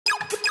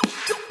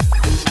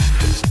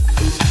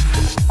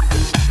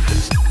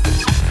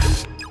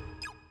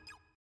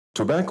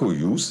tobacco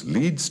use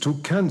leads to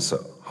cancer,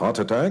 heart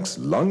attacks,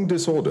 lung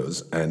disorders,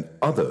 and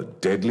other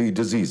deadly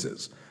diseases.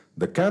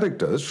 The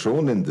characters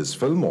shown in this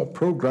film or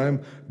program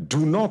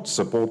do not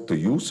support the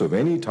use of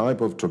any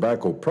type of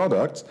tobacco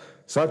products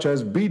such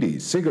as bidi,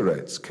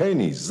 cigarettes,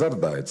 keni,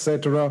 zarda,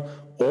 etc.,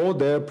 or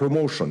their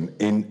promotion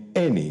in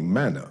any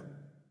manner.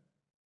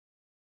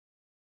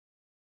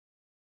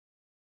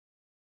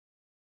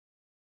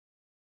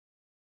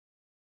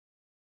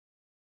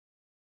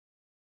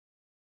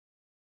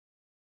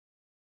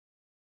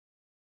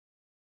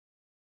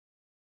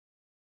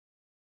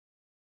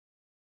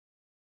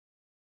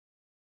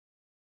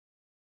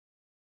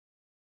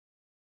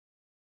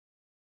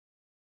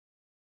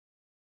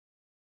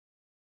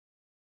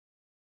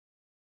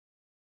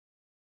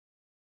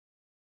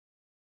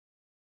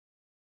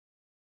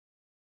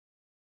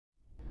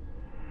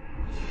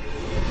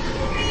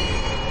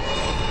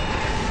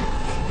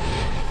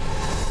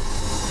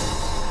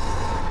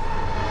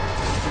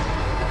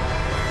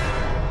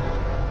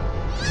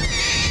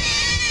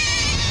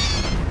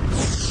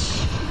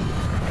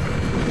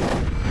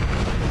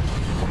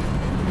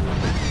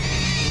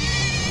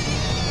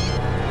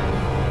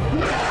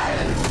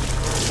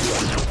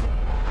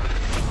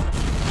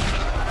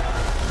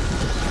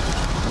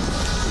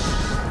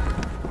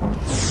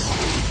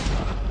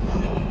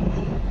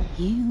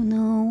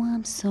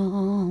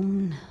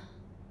 Somn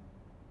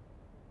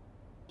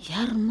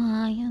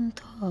Jarmayan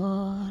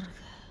torg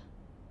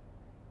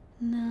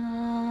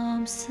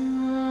Nam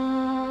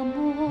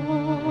samo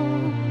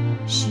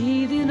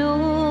Shidino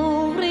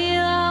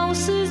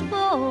Riausis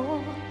bo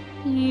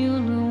You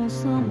know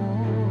some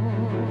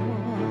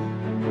more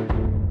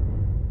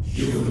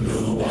You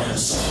know I'm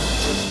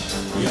sorry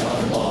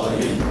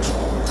Jarmayan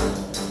torg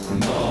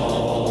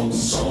Nam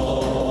samo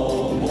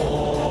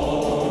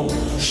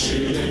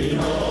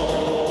Shidino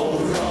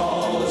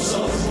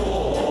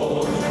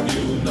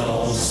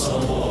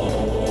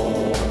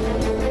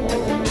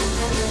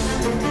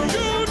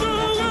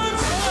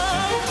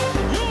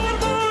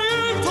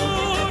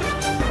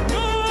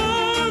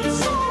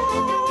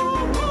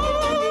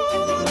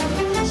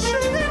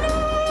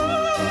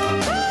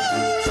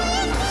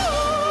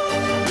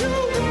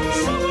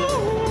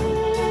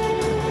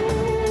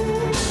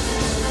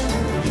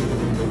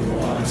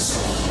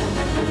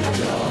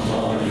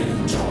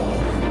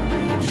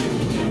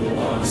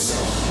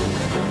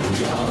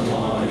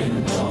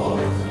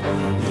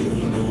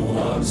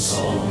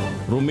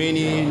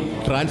റുമേനിയയിൽ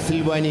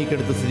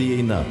ട്രാൻസിൽവാനിയക്കടുത്ത് സ്ഥിതി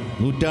ചെയ്യുന്ന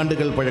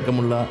നൂറ്റാണ്ടുകൾ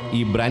പഴക്കമുള്ള ഈ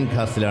bran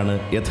കാസിലാണ്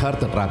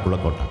യഥാർത്ഥ Dracula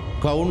കോട്ട.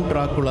 Count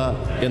Dracula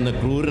എന്ന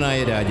ക്രൂരനായ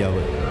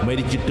രാജാവ്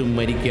മരിച്ചിട്ടും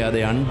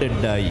മരിക്കാതെ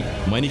അൺഡെഡായി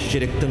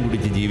മനുഷ്യരക്തം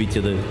കുടിച്ച്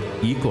ജീവിച്ചത്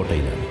ഈ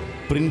കോട്ടയിലാണ്.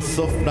 പ്രിൻസ്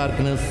ഓഫ്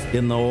ഡാർക്ക്നെസ്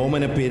എന്ന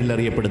ഓമന പേരിൽ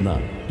അറിയപ്പെടുന്ന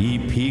ഈ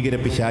ഭീകര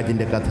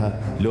പിശാചിൻ്റെ കഥ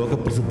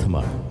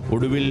ലോകപ്രസിദ്ധമാണ്.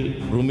 ഒടുവിൽ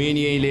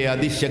റുമേനിയയിലെ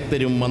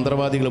അതിശക്തരും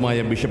മന്ത്രവാദികളുമായ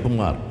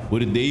ബിഷപ്പുമാർ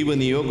ഒരു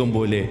ദൈവനിയോഗം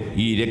പോലെ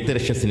ഈ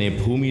രക്തരക്ഷസിനെ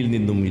ഭൂമിയിൽ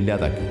നിന്നും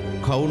ഇല്ലാതാക്കി.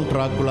 കൗണ്ട്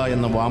ഡ്രാക്കുള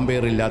എന്ന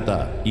വാമ്പയർ ഇല്ലാത്ത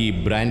ഈ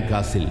ബ്രാൻ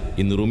കാസിൽ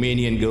ഇന്ന്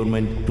റുമേനിയൻ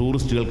ഗവൺമെൻറ്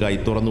ടൂറിസ്റ്റുകൾക്കായി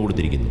തുറന്നു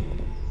കൊടുത്തിരിക്കുന്നു.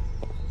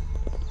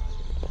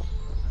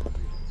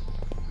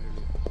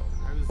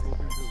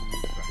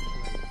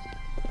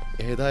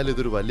 ഏതായാലും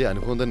ഇതൊരു വലിയ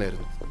അനുഭവം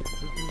തന്നെയായിരുന്നു.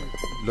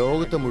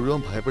 ലോകത്തെ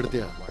മുഴുവൻ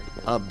ഭയപ്പെടുത്തിയ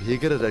ആ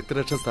ഭീകര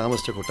രക്തരക്ഷസ്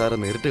താമസിച്ച കൊട്ടാരം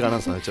നേരിട്ട്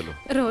കാണാൻ സാധിച്ചല്ലോ.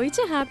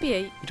 റോയിച്ച്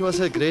ഹാപ്പിയായി. It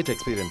was A great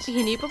experience.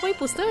 ഇനിയിപ്പോ പോയി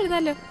പുസ്തകം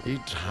എഴുതാലോ. ഈ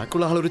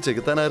ഡ്രാക്കുള ആളൊരു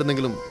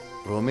ചെകുത്താനായിരുന്നെങ്കിലും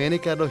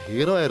റൊമേനിയക്കാരുടെ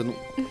ഹീറോ ആയിരുന്നു.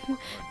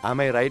 Am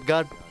I right,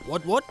 God?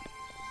 What?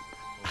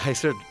 I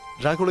said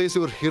Dracula is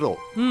your hero.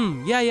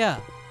 Yeah.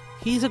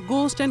 He's a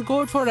ghost and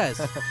god for us.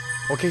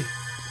 Okay.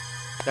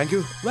 Thank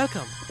you.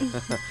 Welcome.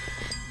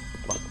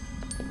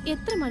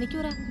 എത്ര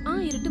മണിക്കൂറാ ആ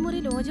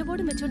ഇരുട്ടുമുറിയിൽ ഓജ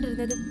ബോർഡും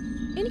വെച്ചോണ്ടിരുന്നത്?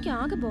 എനിക്ക്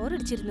ആകെ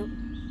ബോറടിച്ചിരുന്നു.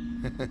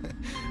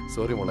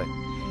 സോറി മോളെ,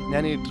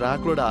 ഞാൻ ഈ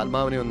ഡ്രാക്കുളയുടെ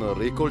ആത്മാവിനെ ഒന്ന്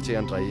റീകോൾ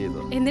ചെയ്യാൻ ട്രൈ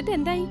ചെയ്തു. എന്നിട്ട്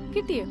എന്തായി?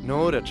 കിട്ടിയോ? നോ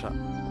രക്ഷ.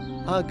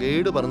 ആ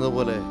ഗൈഡ്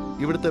പറഞ്ഞതുപോലെ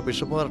ഇവിടുത്തെ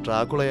ബിഷപ്പുമാർ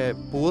ഡ്രാക്കുളയെ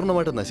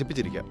പൂർണ്ണമായിട്ട്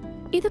നശിപ്പിച്ചിരിക്കാം.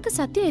 ഇതൊക്കെ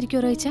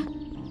സത്യമായിരിക്കോ റോയിച്ച?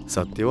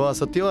 സത്യമോ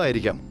അസത്യമോ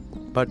ആയിരിക്കാം.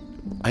 But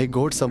I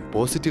got some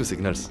positive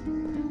signals.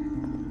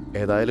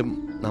 ഏതായാലും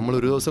നമ്മൾ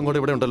ഒരു ദിവസം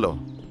കൂടെ ഇവിടെ ഉണ്ടല്ലോ.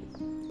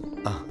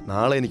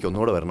 നാളെ എനിക്ക്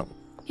ഒന്നുകൂടെ വരണം.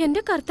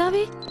 എന്റെ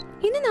കർത്താവേ,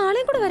 ഇനി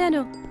നാളെയും കൂടെ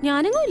വരാനോ?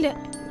 ഞാനെങ്ങും ഇല്ല.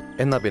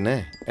 എന്നാ പിന്നെ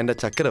എന്റെ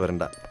ചക്കര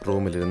വരണ്ട,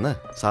 റൂമിലിരുന്ന്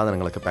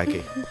സാധനങ്ങളൊക്കെ പാക്ക്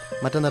ചെയ്യും.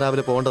 മറ്റന്നാ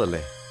രാവിലെ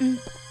പോകേണ്ടതല്ലേ.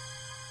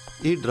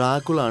 ഈ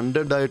ഡ്രാക്കുള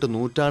അൺഡെഡായിട്ട്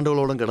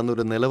നൂറ്റാണ്ടുകളോളം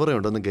കിടന്നൊരു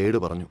നിലവറയുണ്ടെന്ന് ഗൈഡ്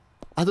പറഞ്ഞു.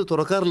 അത്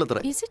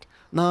തുറക്കാറില്ലത്രേ.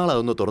 നാളെ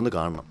ഒന്ന് തുറന്ന്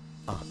കാണണം.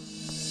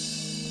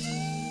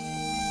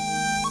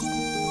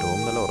 ടോം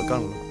നല്ല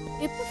ഉറക്കാണല്ലോ.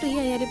 എപ്പോ ഫ്രീ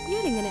ആയാലും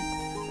ഇയാളിങ്ങനെ.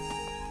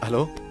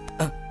 ഹലോ,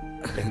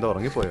 എന്താ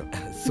ഉറങ്ങിപ്പോയോ?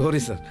 സോറി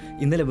സർ,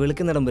 ഇന്നലെ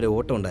വെളുക്കുന്നിടം വരെ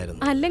ഓട്ടം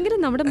ഉണ്ടായിരുന്നു. അല്ലെങ്കിലും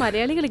നമ്മുടെ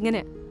മലയാളികൾ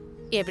ഇങ്ങനെ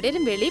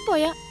എവിടെയും വെളിയിൽ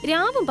പോയാ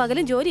രാവും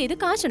പകലും ജോലി ചെയ്ത്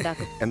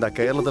കാശുണ്ടാക്കും. എന്താ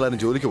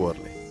കേരളത്തിലാരും ജോലിക്ക്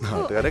പോകാറില്ലേ?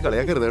 നാട്ടുകാരെ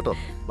കളിയാക്കരുത് കേട്ടോ.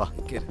 വാ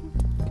കേറ്.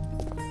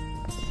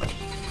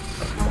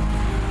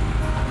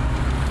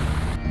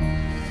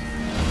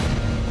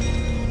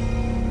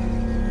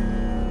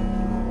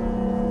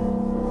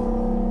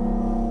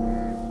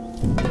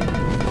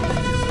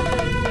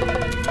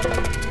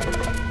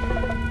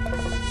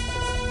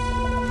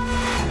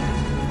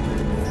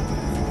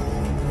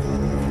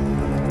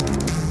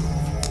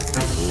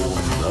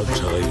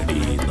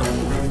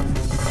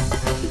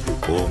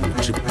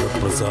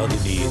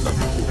 പ്രസാദിനി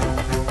നമോ.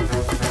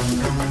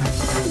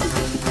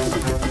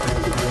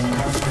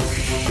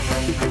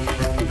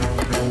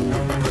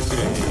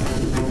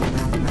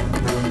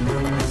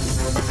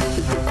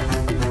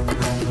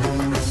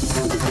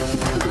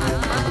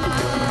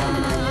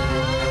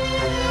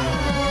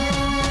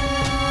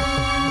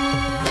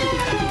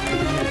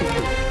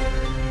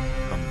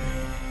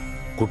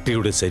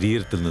 കുട്ടിയുടെ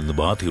ശരീരത്തിൽ നിന്ന്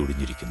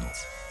ബാധയൊടിഞ്ഞിരിക്കുന്നു.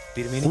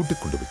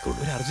 കൂട്ടിക്കൊണ്ടുപോയിക്കോളൂ.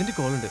 ഒരു അർജന്റ്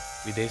കോൾ ഉണ്ട്.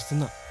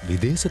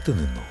 വിദേശത്ത്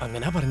നിന്നോ?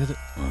 അങ്ങനാ പറഞ്ഞത്.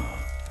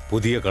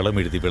 പുതിയ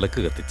കളമെഴുതി വിളക്ക്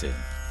കത്തിച്ച്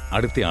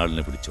അടുത്ത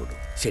ആളിനെ പിടിച്ചോളൂ.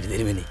 ശരി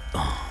തിരുമേനി.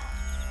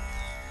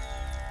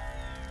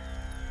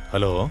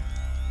 ഹലോ,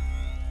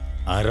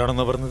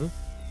 ആരാണെന്നാ പറഞ്ഞത്?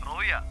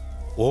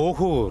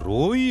 ഓഹോ,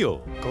 റോയിയോ?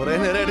 കുറെ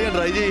നേരമായിട്ട് ഞാൻ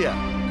ട്രൈ ചെയ്യാ.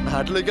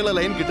 നാട്ടിലേക്കുള്ള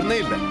ലൈൻ കിട്ടുന്നേ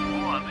ഇല്ല.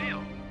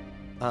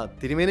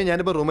 തിരുമേനി,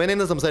 ഞാനിപ്പോ റുമേനിയിൽ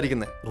നിന്ന്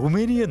സംസാരിക്കുന്നത്.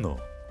 റുമേനിയെന്നോ?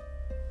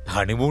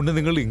 ഹണിമൂണിന്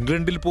നിങ്ങൾ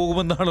ഇംഗ്ലണ്ടിൽ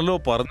പോകുമെന്നാണല്ലോ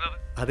പറഞ്ഞത്.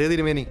 അതേ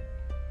തിരുമേനി,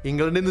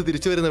 ഇംഗ്ലണ്ടിൽ നിന്ന്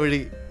തിരിച്ചു വരുന്ന വഴി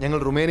ഞങ്ങൾ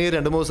റുമേനിയയിൽ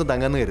 2-3 ദിവസം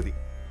തങ്ങാന്ന് കരുതി.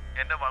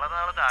 എന്റെ വളരെ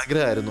നാളത്തെ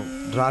ആഗ്രഹമായിരുന്നു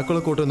ഡ്രാക്കുള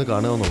കോട്ട ഒന്ന്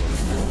കാണുമെന്നുള്ളത്.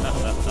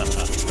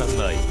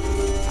 നന്നായി.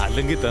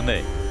 അല്ലെങ്കിൽ തന്നെ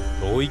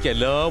റോയിക്ക്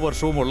എല്ലാ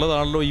വർഷവും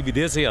ഉള്ളതാണല്ലോ ഈ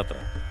വിദേശയാത്ര.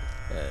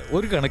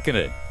 ഒരു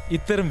കണക്കിന്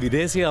ഇത്തരം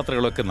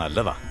വിദേശയാത്രകളൊക്കെ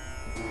നല്ലതാ.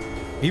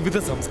 വിവിധ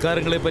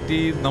സംസ്കാരങ്ങളെ പറ്റി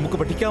നമുക്ക്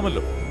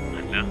പഠിക്കാമല്ലോ.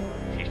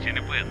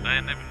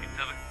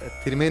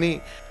 തിരുമേനി,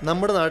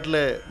 നമ്മുടെ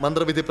നാട്ടിലെ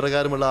മന്ത്രവിധി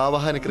പ്രകാരമുള്ള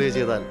ആവാഹനക്രിയ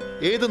ചെയ്താൽ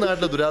ഏത്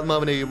നാട്ടിലെ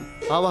ദുരാത്മാവിനെയും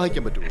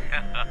ആവാഹിക്കാൻ പറ്റുമോ?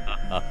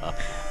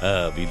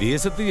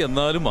 വിദേശത്ത്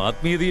എന്നാലും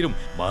ആത്മീയതയിലും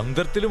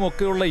മന്ത്രത്തിലും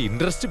ഒക്കെയുള്ള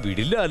ഇൻട്രസ്റ്റ്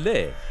വിടില്ല അല്ലേ?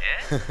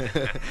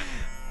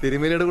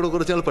 തിരുമേനിയുടെ കൂടെ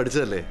കുറച്ച് നാൾ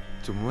പഠിച്ചതല്ലേ,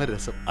 ചുമ്മാ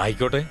രസം.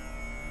 ആയിക്കോട്ടെ,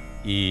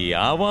 ഈ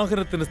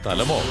ആവാഹനത്തിന്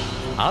സ്ഥലമോ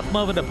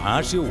ആത്മാവിന്റെ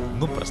ഭാഷയോ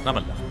ഒന്നും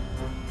പ്രശ്നമല്ല.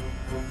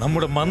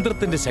 നമ്മുടെ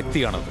മന്ത്രത്തിന്റെ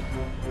ശക്തിയാണത്.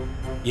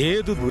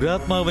 ഏതു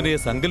ദുരാത്മാവിനെ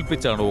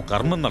സങ്കല്പിച്ചാണോ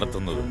കർമ്മം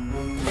നടത്തുന്നത്,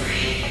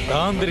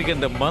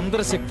 താന്ത്രികന്റെ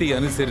മന്ത്രശക്തി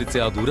അനുസരിച്ച്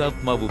ആ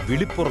ദുരാത്മാവ്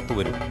വിളിപ്പുറത്തു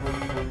വരും.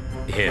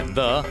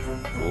 എന്താ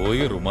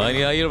പോയി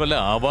റുമാനിയായി വല്ല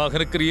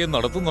ആവാഹനക്രിയ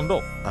നടത്തുന്നുണ്ടോ?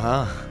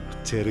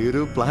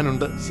 ചെറിയൊരു പ്ലാൻ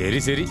ഉണ്ട്. ശരി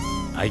ശരി,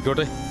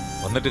 ആയിക്കോട്ടെ,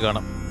 വന്നിട്ട്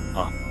കാണാം.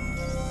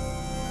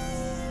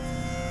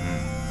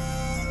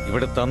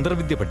 ഇവിടെ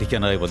തന്ത്രവിദ്യ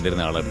പഠിക്കാനായി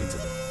വന്നിരുന്ന ആളെ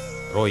വിളിച്ചത്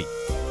റോയ്.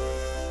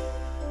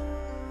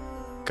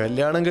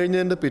 കല്യാണം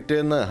കഴിഞ്ഞതിന്റെ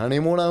പിറ്റേന്ന്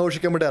ഹണിമൂൺ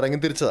ആഘോഷിക്കാൻ വേണ്ടി ഇറങ്ങി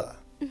തിരിച്ചതാ.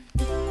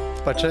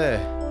 പക്ഷേ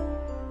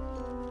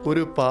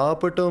ഒരു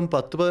പാവപ്പെട്ടവും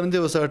 10-15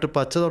 ദിവസമായിട്ട്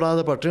പച്ച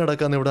തൊടാതെ പട്ടിണി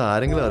നടക്കാന്ന് ഇവിടെ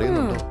ആരെങ്കിലും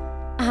അറിയുന്നുണ്ടോ?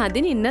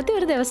 അതിന് ഇന്നത്തെ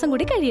ഒരു ദിവസം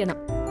കൂടി കഴിയണം.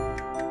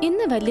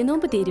 ഇന്ന് വലിയ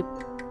നോമ്പ് തീരും,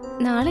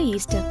 നാളെ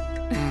ഈസ്റ്റർ.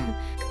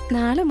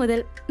 നാളെ മുതൽ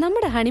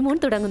നമ്മുടെ ഹണിമൂൺ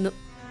തുടങ്ങുന്നു.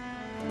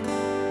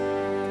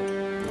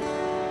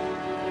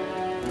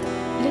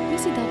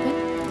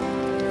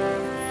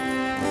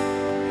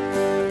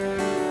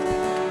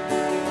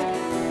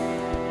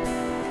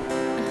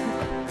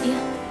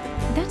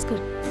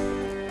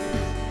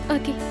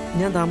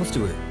 ഞാൻ താമസിച്ചു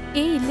പോയി.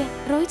 ഇല്ല,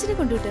 റോയിച്ചിനെ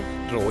കൊണ്ടുവിട്ട്.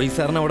 റോയ്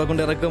സാറിന് അവിടെ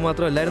കൊണ്ട് ഇറക്കുക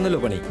മാത്രമല്ലായിരുന്നല്ലോ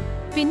പണി.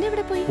 പിന്നെ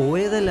എവിടെ പോയി?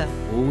 പോയതല്ല,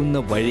 പോകുന്ന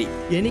വഴി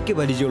എനിക്ക്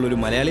പരിചയമുള്ള ഒരു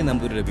മലയാളി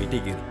നമ്പൂരിയുടെ വീട്ടിൽ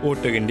കയറി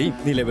ഓട്ടുകണ്ടിയും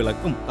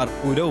നിലവിളക്കും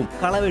കർപ്പൂരവും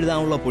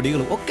കളവെഴുതാനുള്ള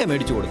പൊടികളും ഒക്കെ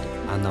മേടിച്ചു കൊടുത്തു.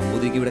 ആ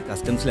നമ്പൂതിരിക്ക് ഇവിടെ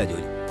കസ്റ്റംസിലാ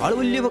ജോലി. ആള്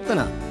വലിയ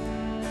ഭക്തനാ.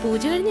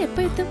 പൂജ കഴിഞ്ഞ്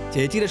എപ്പോ എത്തും?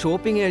 ചേച്ചിയുടെ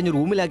ഷോപ്പിംഗ് കഴിഞ്ഞ്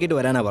റൂമിലാക്കിയിട്ട്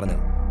വരാനാ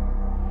പറഞ്ഞത്.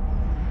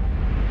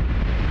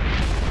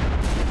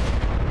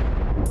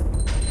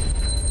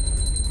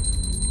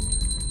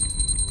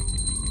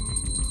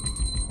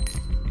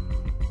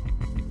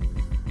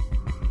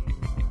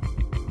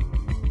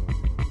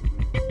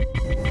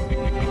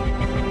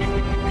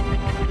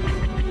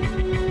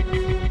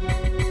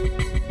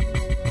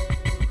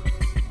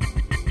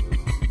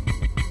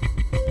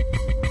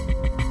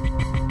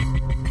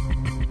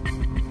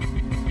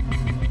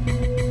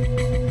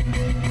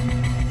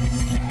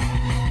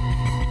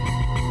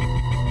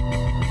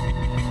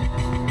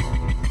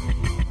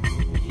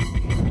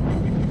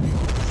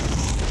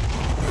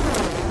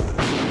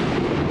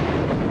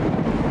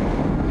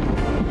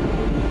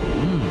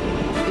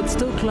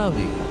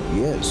 Cloudy.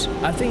 Yes.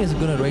 I think it's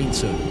gonna rain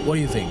soon. What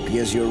do you think?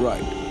 Yes, you're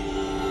right.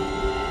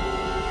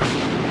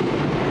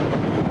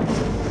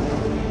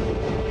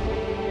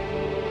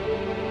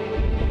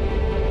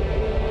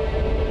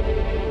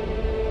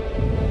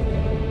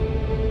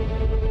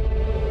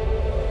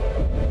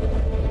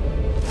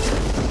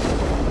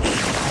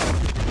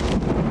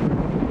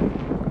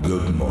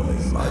 Good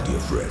morning, my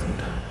dear friend.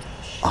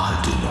 I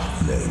do not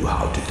know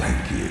how to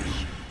thank you.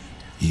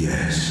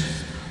 Yes.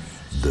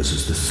 This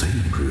is the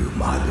same room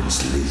I've been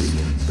sleeping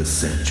in for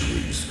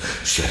centuries,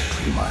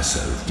 sheltering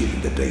myself during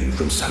the day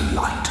from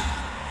sunlight.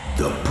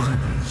 The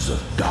Prince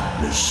of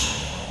Darkness,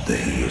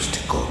 they used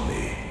to call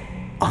me.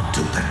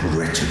 Until that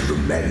wretched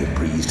Romanian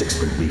priest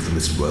expelled me from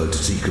this world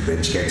to seek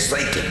revenge against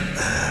Satan.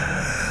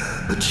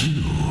 But you,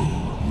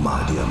 my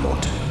dear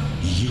mortal,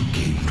 you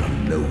came from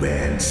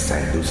nowhere and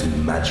sang those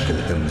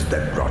magical hymns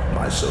that brought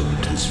my soul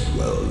into this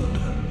world.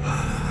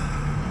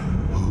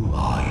 Who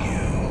are you?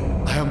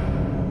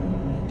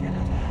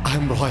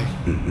 I'm Roy.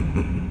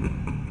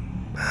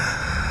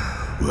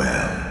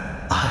 Well,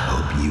 I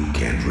hope you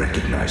can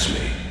recognize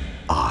me.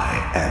 I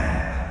am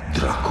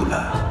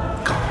Dracula,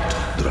 Count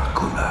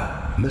Dracula.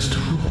 Mr.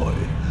 Roy,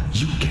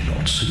 You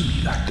cannot see me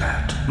like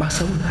that. My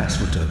soul has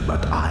returned,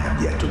 but I am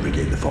yet to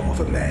regain the form of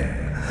a man.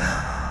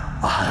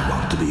 I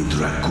want to be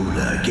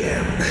Dracula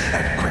again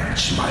and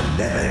quench my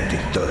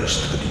never-ending thirst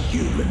for the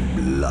human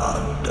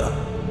blood.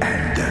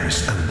 And there is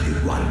only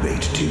one way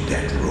to do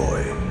that,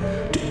 Roy.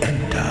 To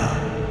enter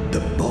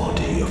the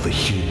body of a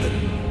human.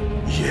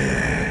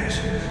 Yes,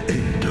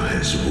 into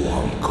his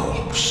warm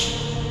corpse.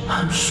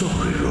 I'm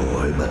sorry,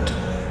 Roy, but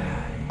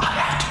I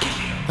have to kill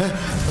you.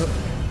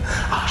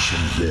 I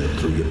shall live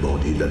through your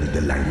body, learning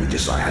the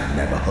languages I had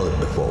never heard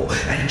before,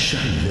 and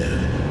shall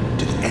live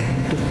to the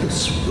end of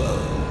this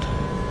world.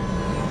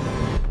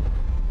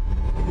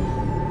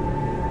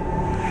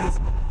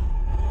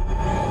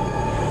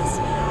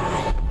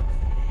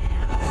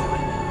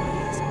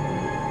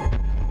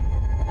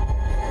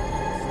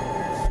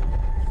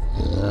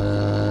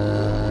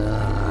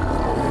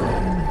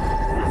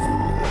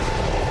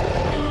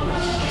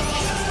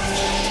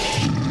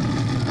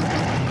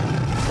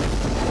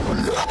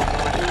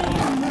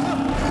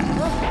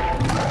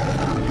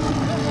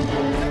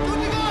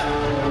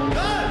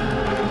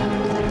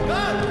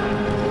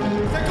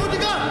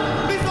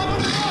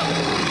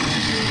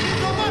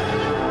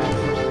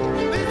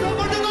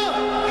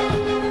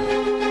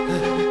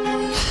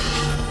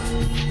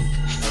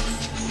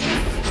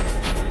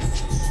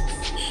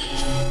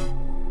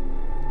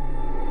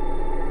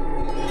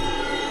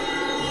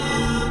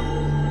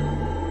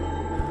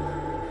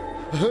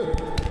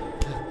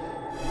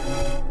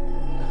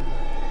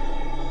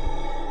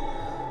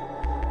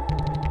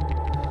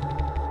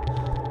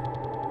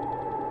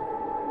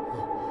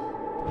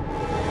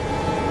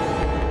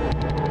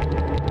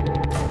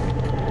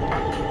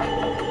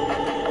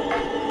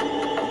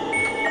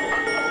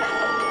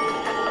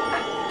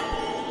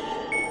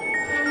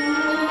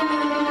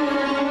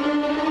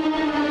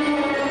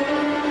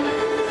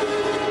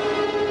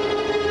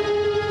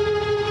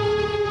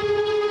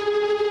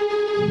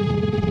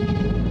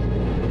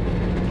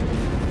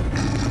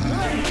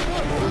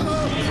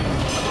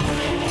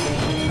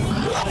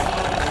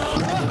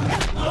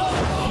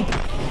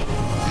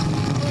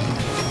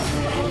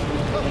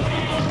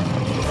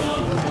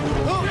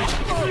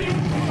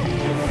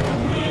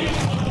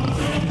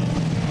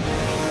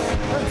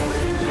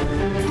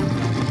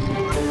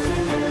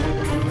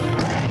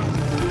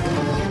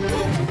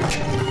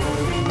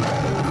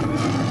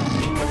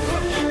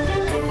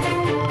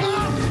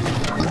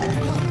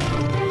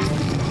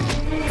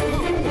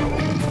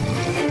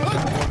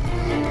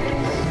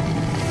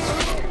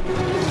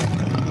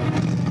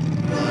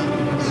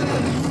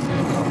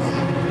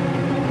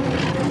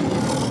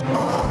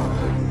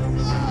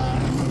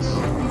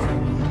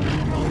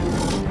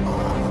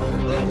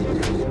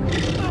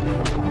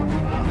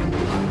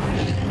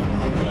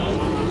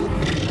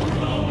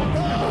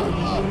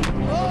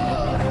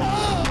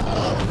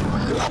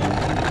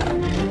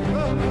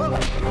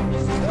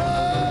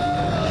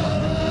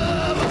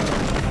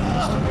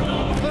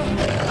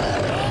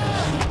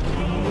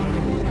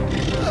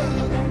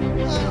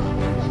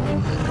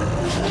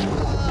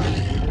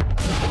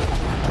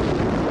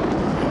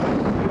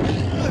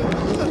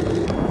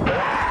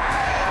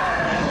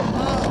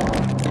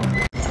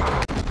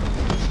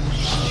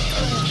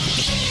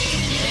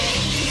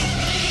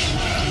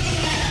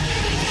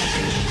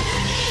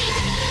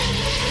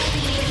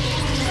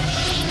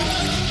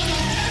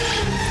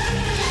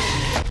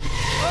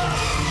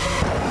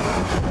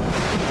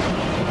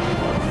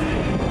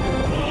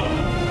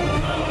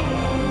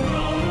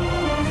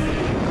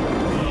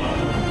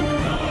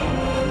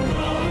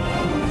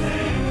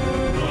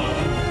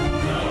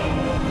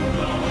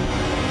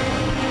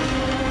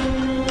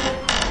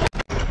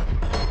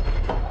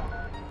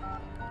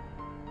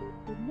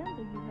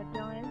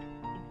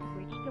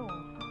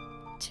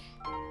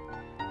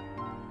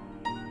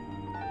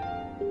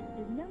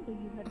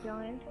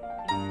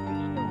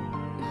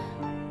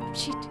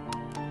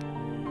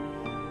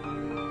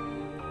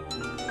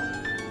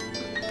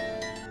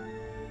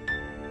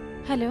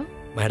 Hello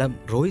madam,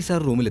 Roy sir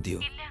റൂമിലെത്തിയോ?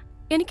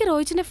 എനിക്ക്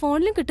റോയിച്ചിന്റെ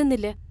ഫോണിലും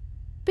കിട്ടുന്നില്ല.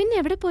 പിന്നെ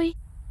എവിടെ പോയി?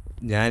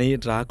 ഞാൻ ഈ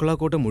Dracula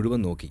കോട്ട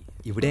മുഴുവൻ നോക്കി,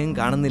 ഇവിടെയും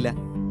കാണുന്നില്ല.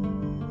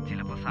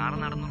 ചിലപ്പോ സാറ്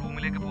നടന്ന്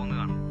റൂമിലേക്ക് പോകുന്നു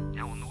കാണും.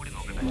 ഞാൻ ഒന്നുകൂടി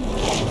നോക്കട്ടെ.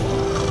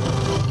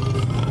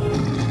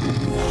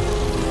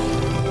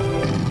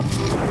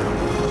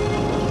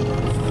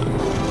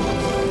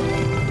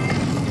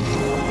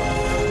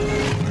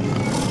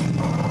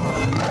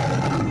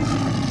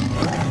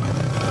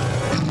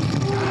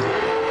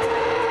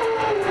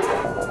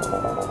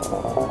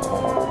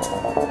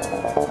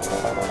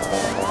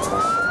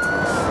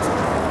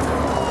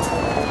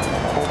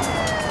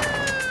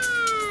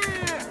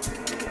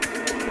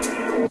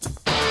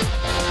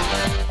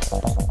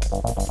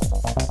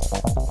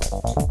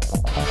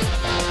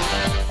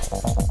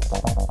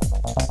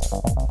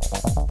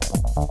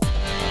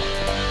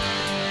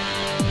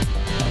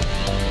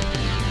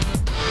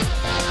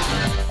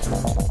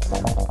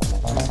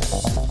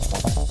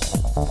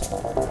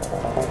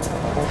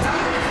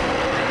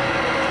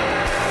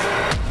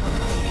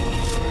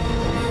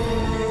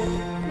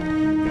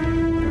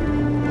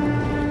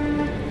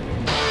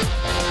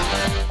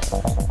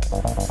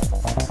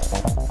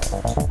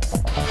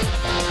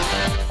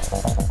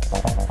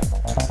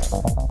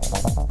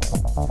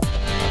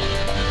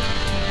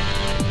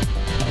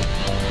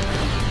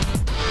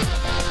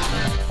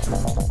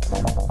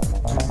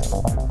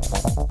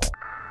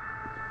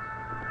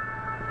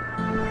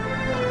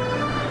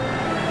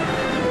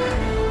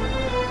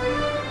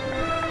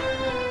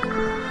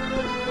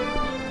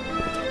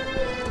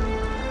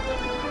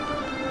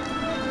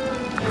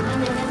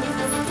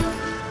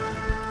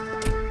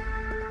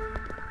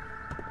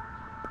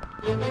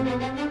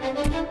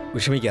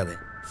 വിഷമിക്കാതെ,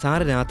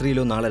 സാറ്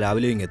രാത്രിയിലോ നാളെ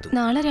രാവിലെയോ എത്തും.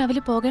 നാളെ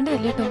രാവിലെ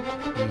പോകേണ്ടതല്ലേ കേട്ടോ.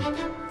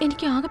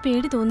 എനിക്ക് ആകെ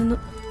പേടി തോന്നുന്നു.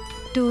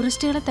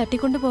 ടൂറിസ്റ്റുകളെ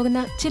തട്ടിക്കൊണ്ടു പോകുന്ന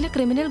ചില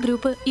ക്രിമിനൽ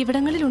ഗ്രൂപ്പ്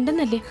ഇവിടങ്ങളിൽ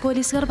ഉണ്ടെന്നല്ലേ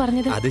പോലീസുകാർ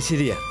പറഞ്ഞത്? അത്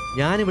ശരിയാ.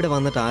 ഞാനിവിടെ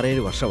വന്നിട്ട്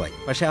 6-7 വർഷമായി.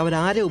 പക്ഷെ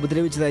അവരാരെ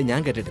ഉപദ്രവിച്ചതായി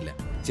ഞാൻ കേട്ടിട്ടില്ല.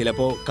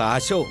 ചിലപ്പോ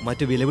കാശോ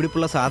മറ്റു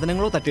വിലപിടിപ്പുള്ള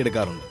സാധനങ്ങളോ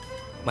തട്ടിയെടുക്കാറുണ്ട്.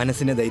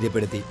 മനസ്സിനെ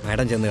ധൈര്യപ്പെടുത്തി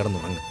മാഡം ചെന്ന്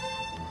കിടന്നുറങ്ങും.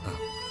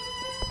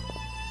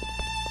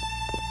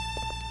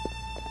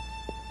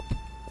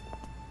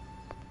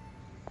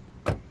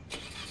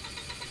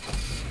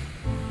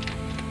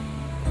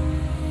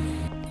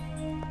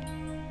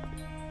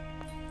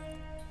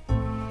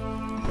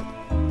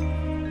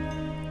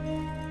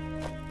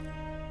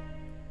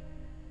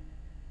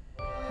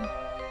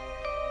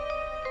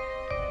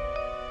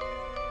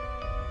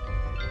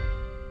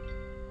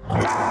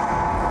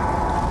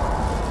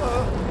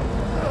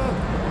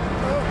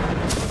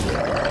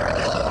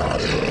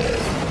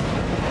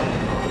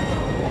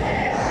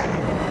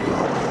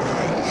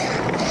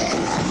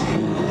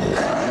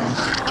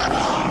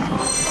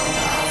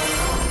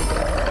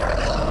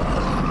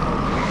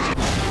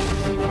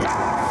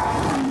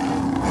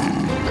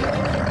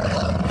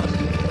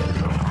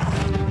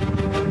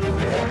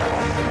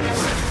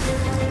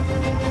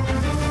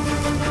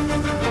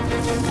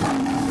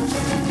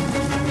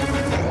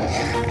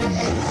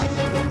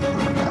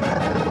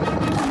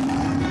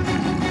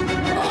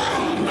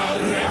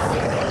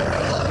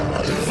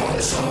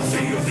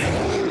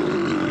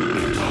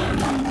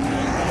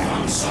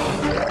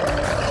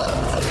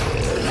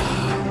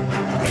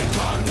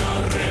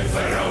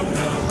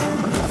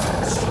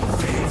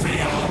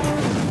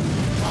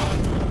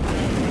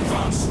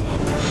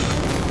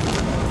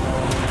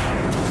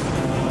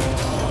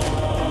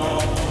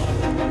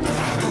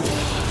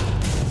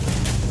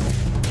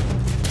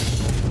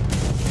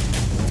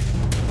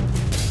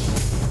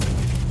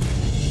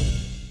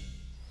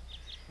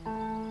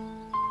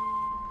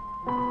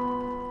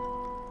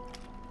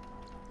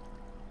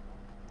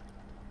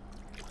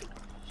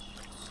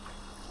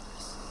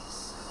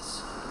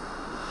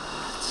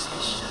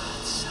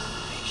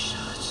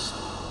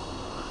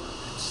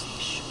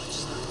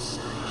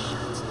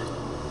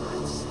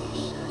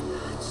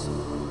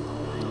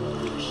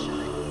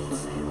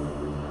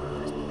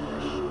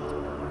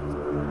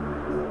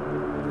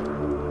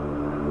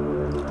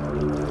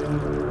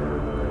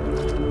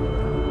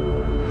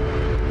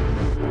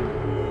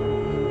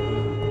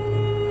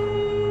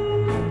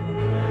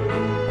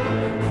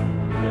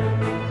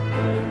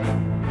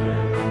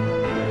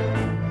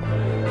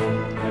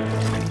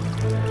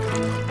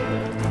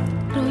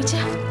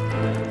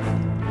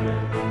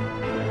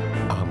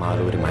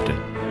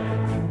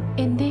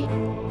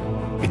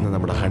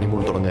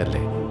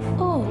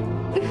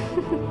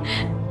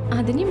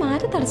 അതിന്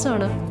മാറി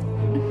തടസ്സമാണോ?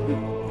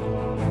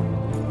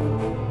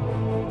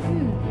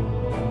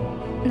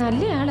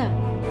 നല്ല ആളാ,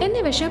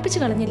 എന്നെ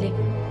വിഷമിപ്പിച്ച് കളഞ്ഞില്ലേ?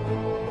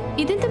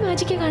 ഇതെന്ത്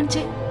മാജിക്കാ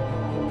കാണിച്ചേ?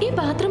 ഈ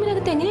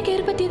ബാത്റൂമിനകത്ത് എങ്ങനെ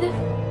കയറി പറ്റിയത്?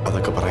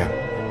 അതൊക്കെ പറയാം.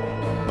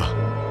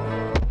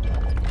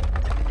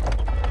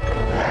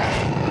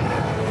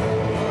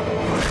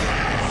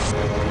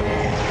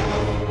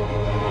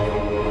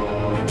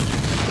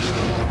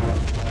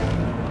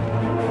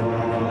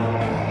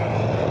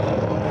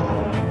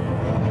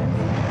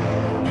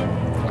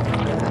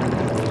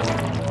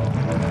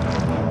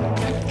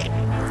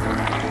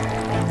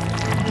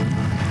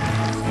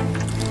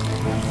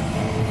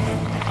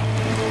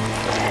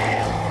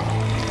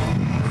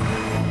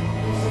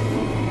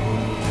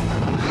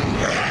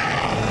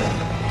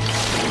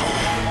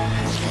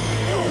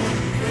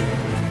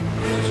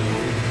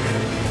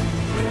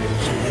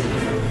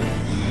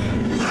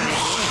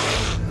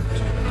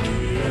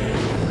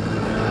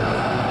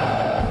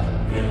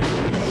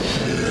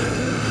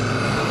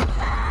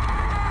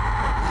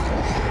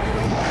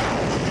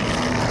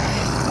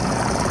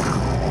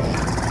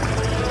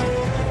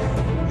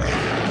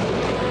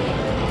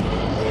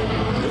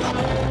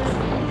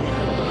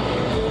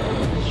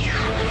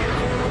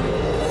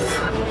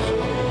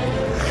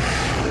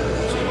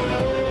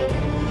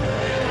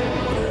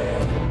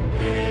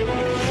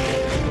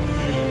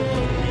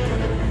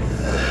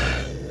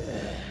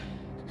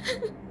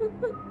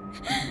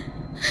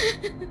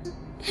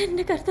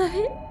 എന്റെ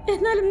കർത്താവേ,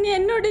 എന്നാലും നീ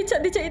എന്നോട് ഈ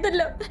ചതി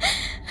ചെയ്തല്ലോ.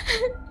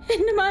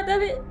 എന്റെ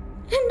മാതാവേ,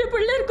 എന്റെ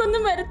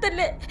പിള്ളേർക്കൊന്നും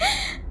വരത്തല്ലേ.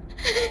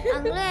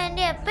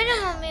 എപ്പോഴും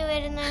മമ്മി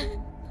വരുന്നേ?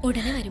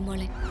 ഉടനെ വരും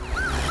മോളെ.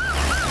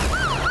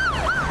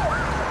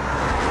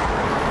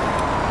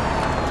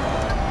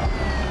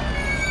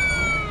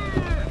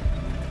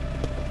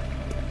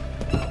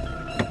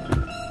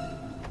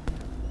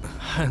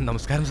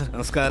 നമസ്കാരം സർ.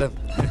 നമസ്കാരം.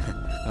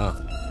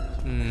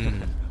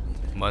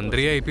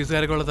 മന്ത്രി IPS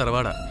കാരൊക്കെയുള്ള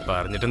തറവാടാ.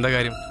 പറഞ്ഞിട്ടെന്താ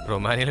കാര്യം?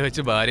 റൊമാനിയയിൽ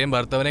വെച്ച് ഭാര്യയും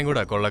ഭർത്താവിനെയും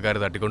കൂടെ കൊള്ളക്കാർ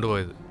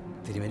തട്ടിക്കൊണ്ടുപോയത്.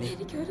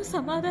 എനിക്കൊരു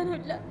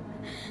സമാധാനമില്ല.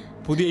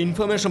 പുതിയ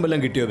ഇൻഫർമേഷൻ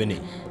വല്ലതും കിട്ടിയോ ബെന്നി?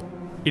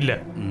 ഇല്ല.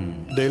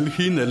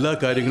 ഡൽഹിയിൽ നിന്ന് എല്ലാ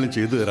കാര്യങ്ങളും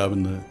ചെയ്തു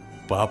തരാമെന്ന്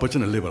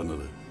പാപ്പച്ചനല്ലേ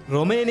പറഞ്ഞത്.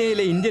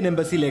 റൊമേനിയയിലെ ഇന്ത്യൻ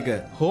എംബസിയിലേക്ക്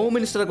ഹോം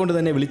മിനിസ്റ്ററെ കൊണ്ട്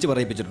തന്നെ വിളിച്ചു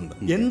പറയിപ്പിച്ചിട്ടുണ്ട്.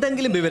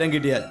 എന്തെങ്കിലും വിവരം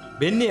കിട്ടിയാൽ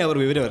ബെന്നി അവർ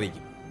വിവരം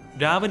അറിയിക്കും.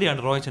 രാവിലെയാണ്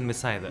റോയച്ചൻ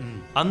മിസ്സായത്.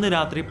 അന്ന്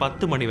രാത്രി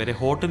 10 മണി വരെ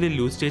ഹോട്ടലിൽ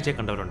ലൂസ് ചേച്ചിയെ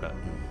കണ്ടവരുണ്ട്.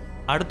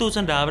 അടുത്ത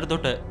ദിവസം രാവിലെ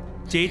തൊട്ട്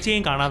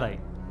ചേച്ചിയെയും കാണാതായി.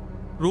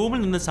 റൂമിൽ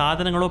നിന്ന്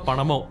സാധനങ്ങളോ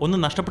പണമോ ഒന്നും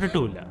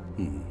നഷ്ടപ്പെട്ടിട്ടുമില്ല.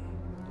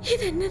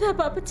 ഇതെന്നതാ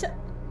പാപ്പച്ച,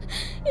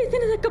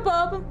 ഇതിനൊക്കെ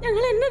പാപം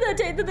ഞങ്ങൾ എന്നതാ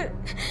ചെയ്തത്?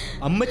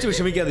 അമ്മച്ച്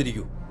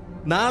വിഷമിക്കാതിരിക്കൂ.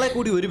 നാളെ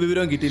കൂടി ഒരു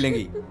വിവരവും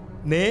കിട്ടിയില്ലെങ്കിൽ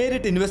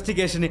നേരിട്ട്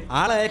ഇൻവെസ്റ്റിഗേഷന്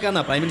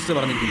ആളയക്കാന്നാ പ്രൈം മിനിസ്റ്റർ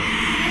പറഞ്ഞിരിക്കുന്നത്.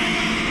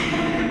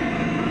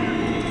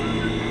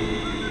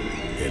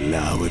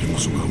 എല്ലാവരും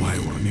സുഖമായി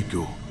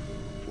ഉറങ്ങിക്കോ,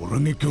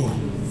 ഉറങ്ങിക്കോ,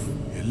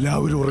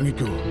 എല്ലാവരും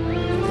ഉറങ്ങിക്കോ.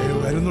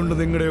 വരുന്നുണ്ട്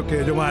നിങ്ങളുടെയൊക്കെ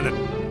യജമാനൻ,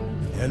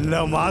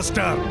 എല്ലാ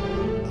മാസ്റ്റർ.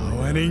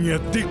 അവനിങ്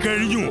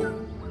എത്തിക്കഴിഞ്ഞു.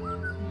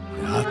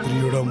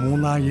 രാത്രിയുടെ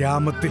 3-ാം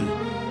യാമത്തിൽ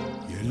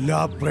എല്ലാ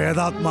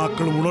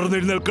പ്രേതാത്മാക്കളും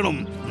ഉണർന്നെഴുന്നേൽക്കണം.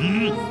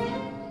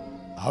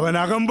 അവൻ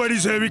അകമ്പടി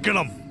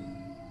സേവിക്കണം.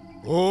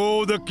 Oh,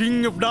 the king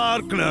of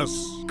darkness,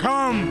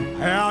 come!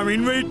 I am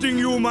inviting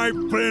you, my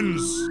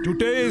prince, to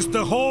taste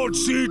the hot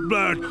sweet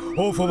blood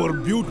of our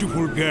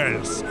beautiful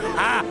girls.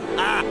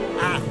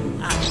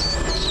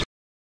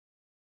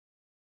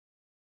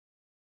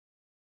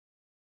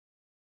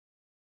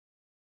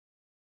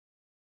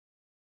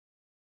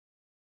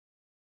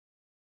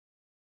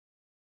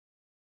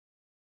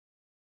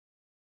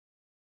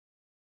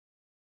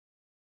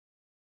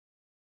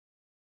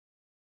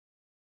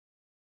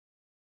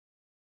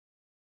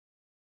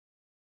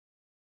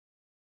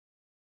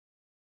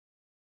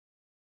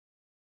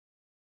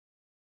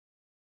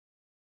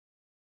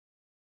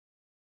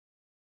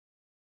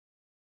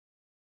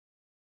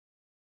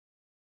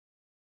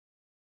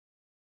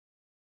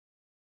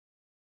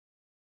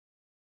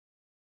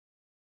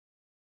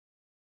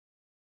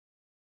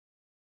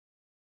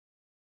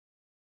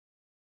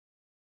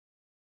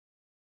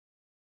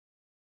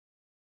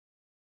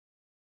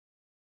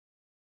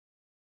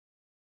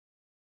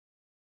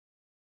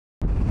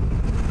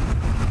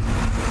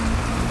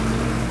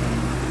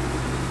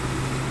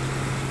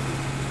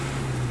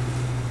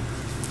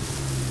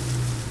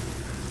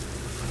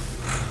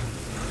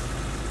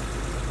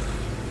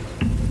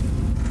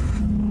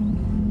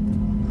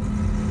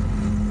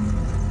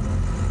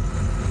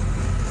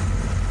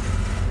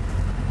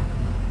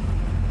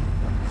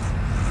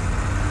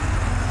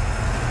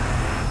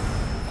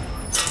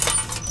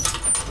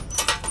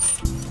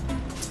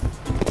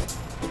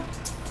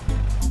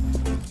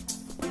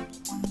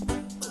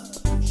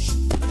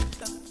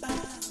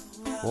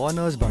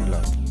 Owners Bangla.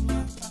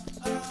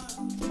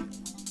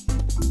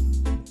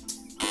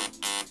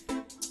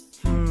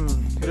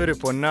 ഇതൊരു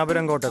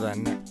പൊന്നാപുരം കോട്ട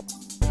തന്നെ.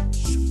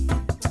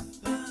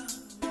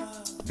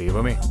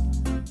 ദൈവമേ,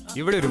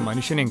 ഇവിടെ ഒരു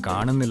മനുഷ്യനെയും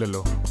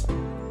കാണുന്നില്ലല്ലോ.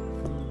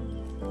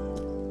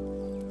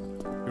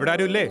 ഇവിടെ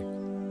ആരും ഇല്ലേ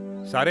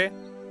സാറേ?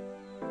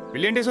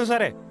 വില്യം ഡിസോ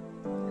സാറേ?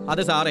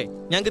 അതെ സാറേ,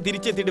 ഞങ്ങൾക്ക്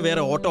തിരിച്ചെത്തിയിട്ട്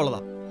വേറെ ഓട്ടോ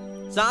ഉള്ളതാ.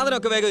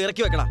 സാധനമൊക്കെ വേഗം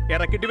ഇറക്കി വെക്കണം.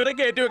 ഇറക്കിട്ട് ഇവരെ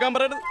കയറ്റി വെക്കാൻ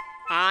പറയുന്നത്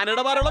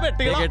ആനയുടെ പാലുള്ള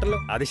വെട്ടികൾ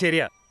കേട്ടല്ലോ. അത്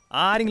ശരിയാ.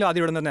 ആരെങ്കിലും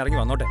ആദ്യം ഇവിടെ നിന്ന് ഇറങ്ങി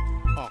വന്നോട്ടെ.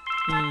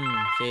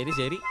 ശരി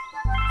ശരി.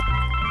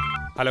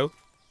 ഹലോ,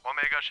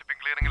 ഒമേഗ ഷിപ്പിംഗ്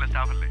ക്ലിയറിംഗിലെ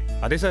സ്റ്റാഫ് അല്ലേ?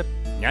 അതെ സർ,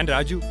 ഞാൻ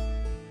Raju,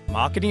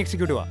 marketing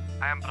എക്സിക്യൂട്ടീവാ.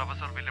 I am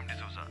professor William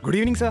D'Souza. Good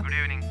evening sir. Good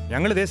evening.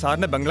 ഞങ്ങൾ ഇതേ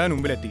സാറിന്റെ ബംഗ്ലാവിന്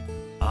മുമ്പിലെത്തി.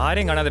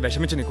 ആരെയും കാണാതെ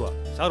വിഷമിച്ച് നിൽക്കുക.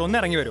 സാർ ഒന്ന്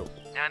ഇറങ്ങി വരുമോ?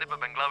 ഞാനിപ്പോ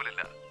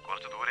ബംഗ്ലാവിലില്ല,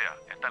 കുറച്ച് ദൂരെയാ,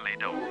 എത്താൻ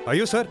ലേറ്റ് ആവും.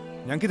 അയ്യോ സർ,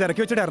 ഞങ്ങൾക്ക് ഇത്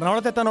ഇറക്കി വെച്ചിട്ട്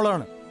എറണാകുളത്ത്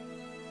എത്താനുള്ളതാണ്.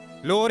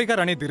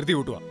 ലോറിക്കാരാണ് ഈ ധൃതി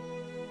കൂട്ടുക.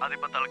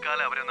 അതിപ്പോ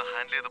തൽക്കാലം അവരെ ഒന്ന്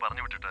ഹാൻഡിൽ ചെയ്ത്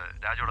പറഞ്ഞു വിട്ടിട്ട്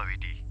രാജോടെ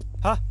വെയിറ്റ് ചെയ്യും.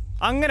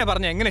 അങ്ങനെ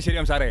പറഞ്ഞ എങ്ങനെ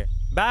ശരിയാവും സാറേ?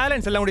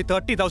 ബാലൻസ് എല്ലാം കൂടി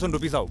 30,000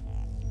 റുപ്പീസ് ആവും.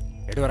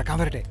 എടു ഇറക്കാൻ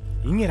വരട്ടെ.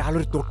 ഇങ്ങനെ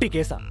ആളൊരു തൊട്ടി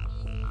കേസാ.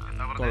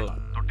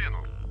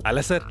 അല്ല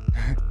സർ,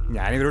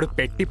 ഞാനിവരോട്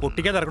പെട്ടി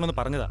പൊട്ടിക്കാതെ ഇറക്കണമെന്ന്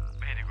പറഞ്ഞതാ.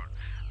 Very good.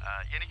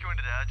 എനിക്ക്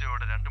വേണ്ടി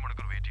രാജോടെ 2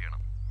 മണിക്കൂർ വെയിറ്റ് ചെയ്യണം.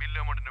 ബില്ല്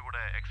അമൗണ്ടിന്റെ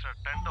കൂടെ എക്സ്ട്രാ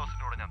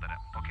 10,000 കൂടെ ഞാൻ തരാം.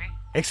 ഓക്കെ?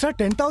 Extra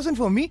 10,000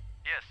 for me?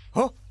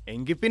 ഓ,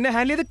 എങ്കിൽ പിന്നെ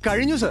ഹാൻഡിൽ ചെയ്ത്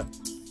കഴിഞ്ഞു സർ.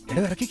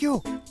 എടോ ഇറക്കിക്കോ.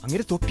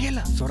 അങ്ങനെ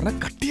തൊട്ടിയല്ല, സ്വർണ്ണ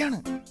കട്ടിയാണ്.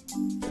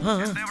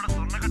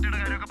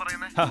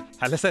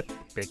 അല്ല സർ,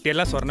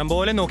 പെട്ടിയെല്ലാം സ്വർണം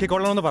പോലെ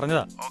നോക്കിക്കൊള്ളണമെന്ന്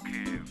പറഞ്ഞതാ.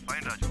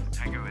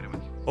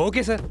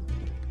 Okay sir.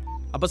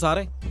 അപ്പൊ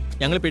സാറേ,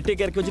 ഞങ്ങൾ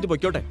പെട്ടിയൊക്കെ ഇറക്കി വെച്ചിട്ട്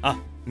പൊയ്ക്കോട്ടെ? ആ,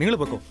 നിങ്ങൾ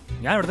പൊക്കോ.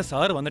 ഞാൻ ഇവിടുത്തെ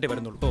സാറ് വന്നിട്ടേ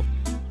വരുന്നുള്ളൂ.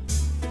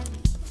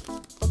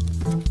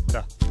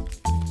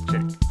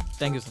 ശരി.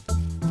 Thank you sir.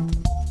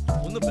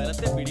 ഒന്ന്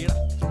ബലത്തെ പിടിയടാ.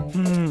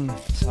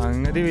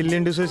 സംഗതി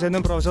വില്യം ഡിസൂസ്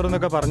എന്നും പ്രൊഫസർ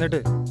എന്നൊക്കെ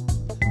പറഞ്ഞിട്ട്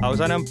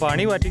അവസാനം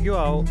പണി പറ്റിക്കോ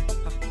ആവോ.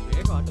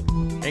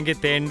 എനിക്ക്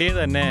തെണ്ടി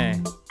തന്നെ.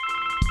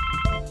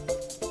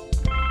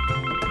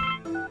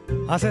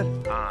 ആ സർ.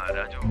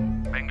 രാജു,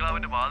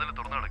 ബംഗ്ലാവിന്റെ വാതിൽ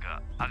തുറന്നു കിടക്കുക,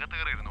 അകത്ത്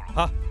കയറി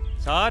ഇരുന്നോളൂ.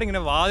 സാർ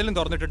ഇങ്ങനെ വാതിലും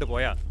തുറന്നിട്ടിട്ട്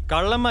പോയാ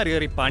കള്ളന്മാർ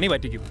കയറി പണി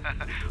പറ്റിക്കും.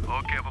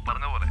 ഓക്കെ, അപ്പൊ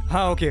പറഞ്ഞ പോലെ.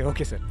 Okay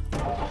okay sir.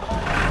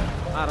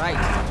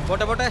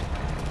 പോട്ടെ പോട്ടെ.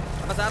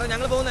 അപ്പൊ സാറേ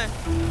ഞങ്ങൾ പോകുന്നേ.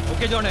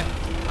 ഓക്കെ ജോണേ.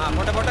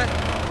 പോട്ടെ പോട്ടെ.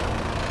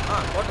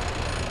 പോട്ടെ.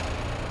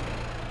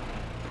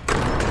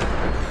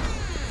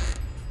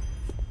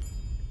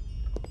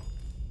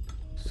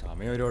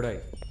 സമയം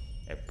ഒരുപാടായി.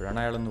 എപ്പോഴാണ്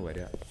അയാളൊന്ന്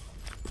വരിക?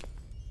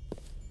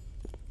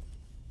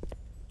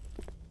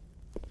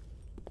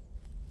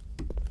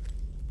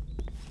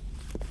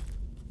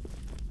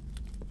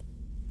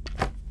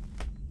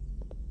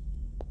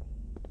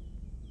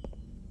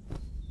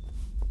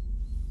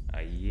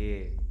 അയ്യേ,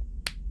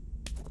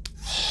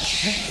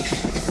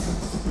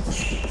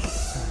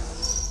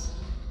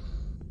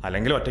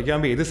 അല്ലെങ്കിൽ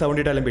ഒറ്റയ്ക്കാകുമ്പോൾ ഏത്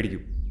സൗണ്ട് ഇട്ടാലും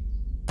പേടിക്കും.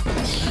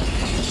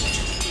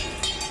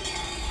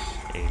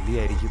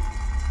 എലിയായിരിക്കും.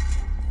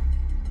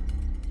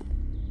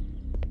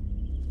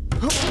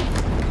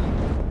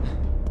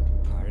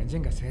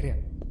 പഴഞ്ചൻ കസേരയാ,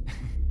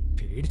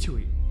 പേടിച്ചു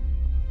പോയി.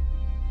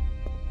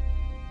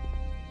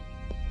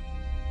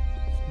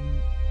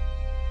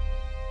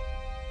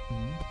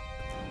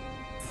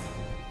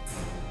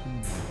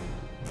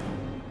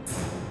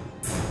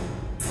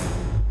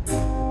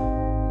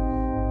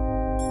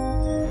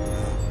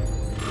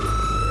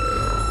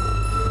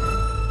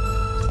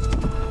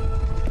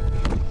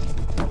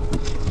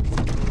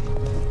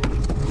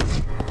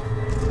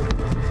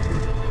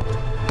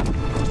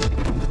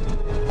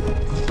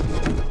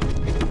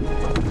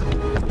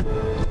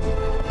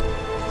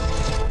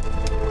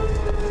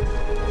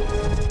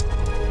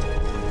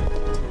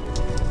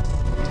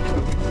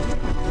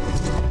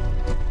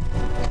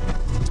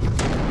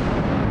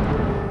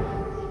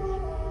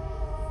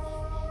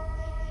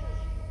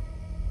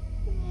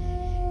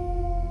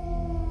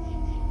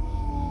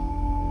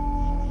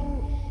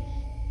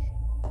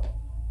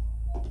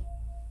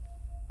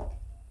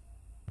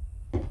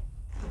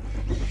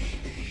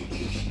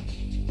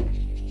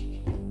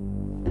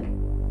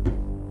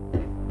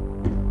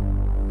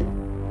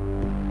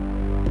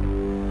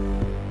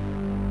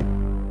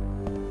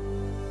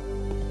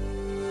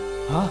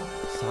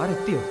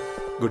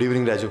 Good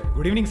evening, Raju.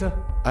 Good evening, sir.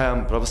 I am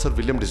Professor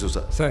William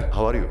D'Souza. Sir.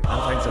 How are you?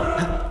 I'm fine, sir.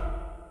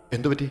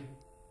 എന്തു പറ്റി?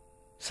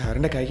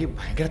 സാറിന്റെ കൈക്ക്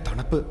ഭയങ്കര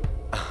തണുപ്പ്.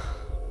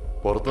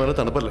 പുറത്തു നല്ല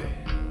തണുപ്പല്ലേ?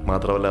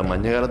 മാത്രമല്ല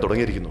മഞ്ഞുകാലം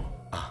തുടങ്ങിയിരിക്കുന്നു.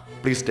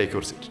 Please take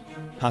your seat.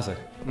 ഹാ സർ.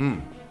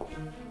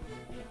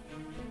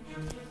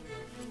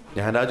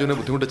 ഞാൻ രാജുവിനെ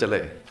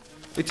ബുദ്ധിമുട്ടിച്ചല്ലേ?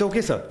 It's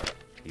okay sir.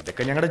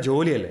 ഇതൊക്കെ ഞങ്ങളുടെ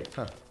ജോലിയല്ലേ.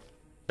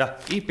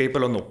 ഈ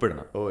പേപ്പറിൽ ഒന്ന്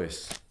ഒപ്പിടണം. ഓ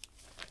യെസ്.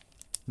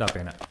 ദാ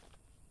പേന.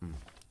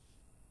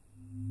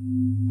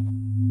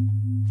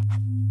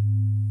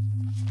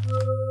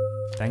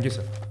 Thank you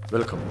sir.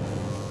 വെൽക്കം.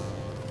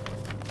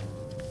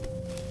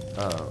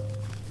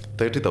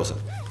 30,000.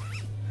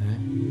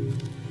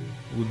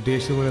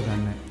 ഉദ്ദേശിച്ച പോലെ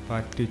തന്നെ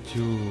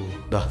പറ്റിച്ചു.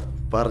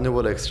 പറഞ്ഞ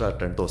പോലെ എക്സ്ട്രാ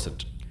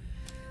 10,000.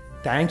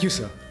 Thank you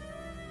sir.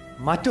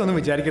 മറ്റൊന്നും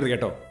വിചാരിക്കരുത്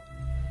കേട്ടോ.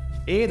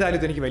 ഏതായാലും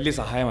ഇതെനിക്ക് വലിയ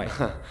സഹായമായി.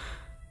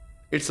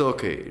 It's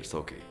okay, it's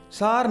okay.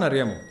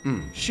 സാറിനറിയാമോ,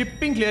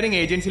 shipping clearing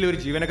ഏജൻസിയിൽ ഒരു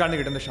ജീവനക്കാരന്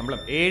കിട്ടുന്ന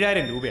ശമ്പളം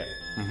 7,000 രൂപയാണ്.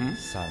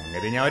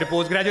 സംഗതി ഞാൻ ഒരു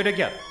പോസ്റ്റ് ഗ്രാജുവേറ്റ്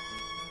ഒക്കെയാ.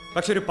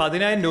 പക്ഷെ ഒരു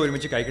 10,000 രൂപ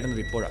ഒരുമിച്ച് കൈ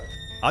കിട്ടുന്നത് ഇപ്പോഴാണ്.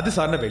 അത്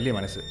സാറിന്റെ വലിയ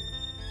മനസ്സ്.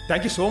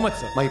 Thank you so much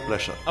sir. My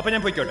pleasure. അപ്പൊ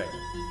ഞാൻ പോയിക്കോട്ടെ.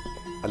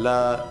 അല്ല,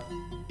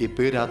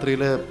 ഇപ്പൊ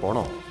രാത്രിയിൽ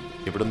പോണോ?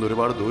 ഇവിടുന്ന്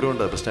ഒരുപാട്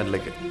ദൂരമുണ്ട് ബസ്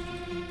സ്റ്റാൻഡിലേക്ക്.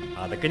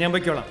 അതൊക്കെ ഞാൻ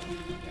പോയിക്കോളാം.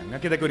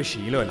 ഞങ്ങൾക്ക് ഇതൊക്കെ ഒരു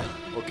ശീലമല്ല.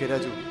 Okay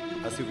Raju,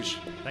 as you wish.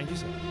 Thank you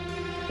sir.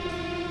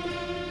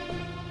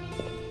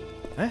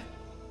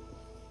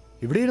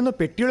 ഇവിടെ ഇരുന്ന്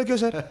പെട്ടികളൊക്കെയോ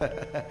സാർ?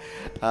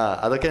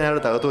 അതൊക്കെ ഞാൻ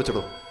തകർത്ത്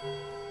വെച്ചിടൂ.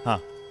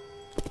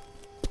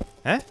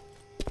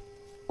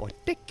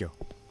 ഒറ്റയ്ക്കോ?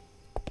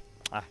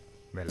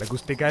 വല്ല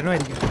ഗുസ്തിക്കാരനോ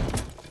ആയിരിക്കും.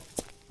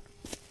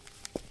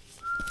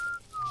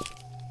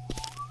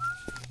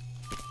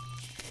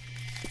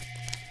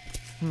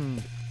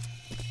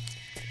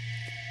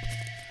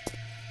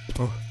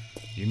 ഓ,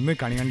 ഇന്ന്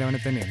കണി കണ്ടവനെ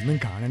തന്നെ എന്നും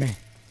കാണണേ.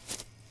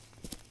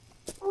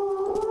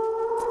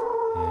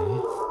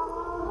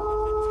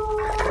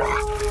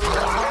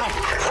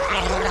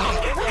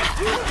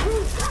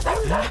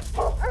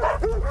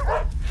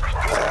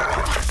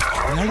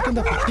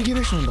 അയാൾക്കെന്താ പട്ടിക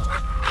വേഷമുണ്ടോ?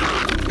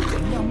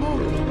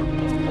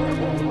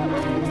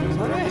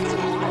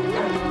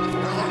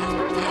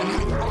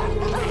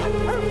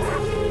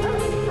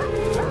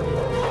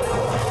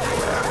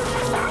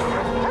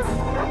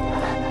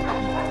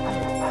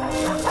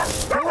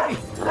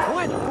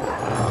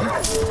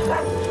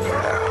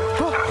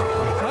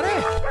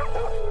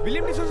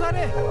 വില്യം ഡിസൂസ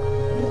സാറേ,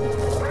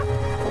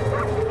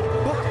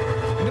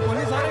 എന്റെ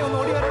പൊന്നി സാറേ, ഒന്ന്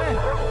ഓടി വരണേ.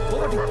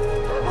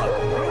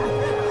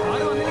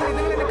 സാറ് വന്നില്ലെങ്കിൽ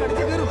ഇതെങ്കിലും എന്നെ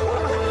കടിച്ചു കയറും.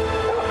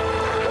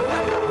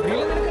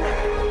 അറിയില്ല നിനക്ക്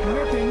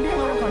ഇങ്ങനെ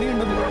തെണ്ടിയാണോ കണി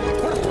കണ്ടത്?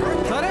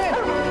 സാറേ,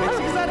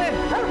 രക്ഷിക്ക് സാറേ.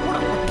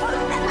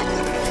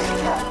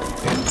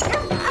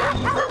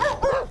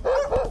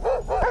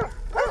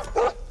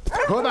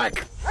 Go back.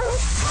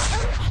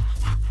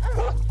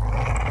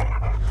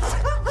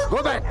 Go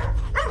back.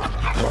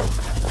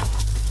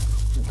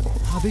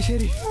 അത്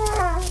ശരി.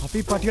 അപ്പൊ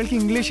ഈ പട്ടികൾക്ക്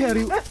ഇംഗ്ലീഷേ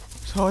അറിയൂ.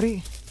 സോറി.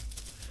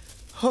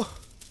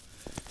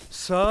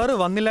 സാറ്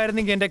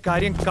വന്നില്ലായിരുന്നെങ്കിൽ എന്റെ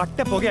കാര്യം കട്ട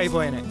പുകയായി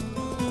പോയനെ.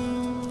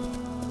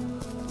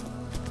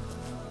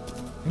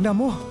 എന്റെ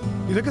അമ്മോ,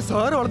 ഇതൊക്കെ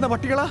സാറ് വളർന്ന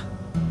പട്ടികളാ?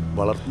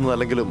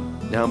 വളർത്തുന്നതല്ലെങ്കിലും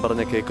ഞാൻ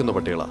പറഞ്ഞ കേൾക്കുന്ന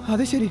പട്ടികളാ.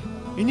 അത് ശരി.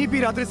 ഇനിയിപ്പോ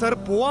ഈ രാത്രി സാർ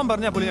പോവാൻ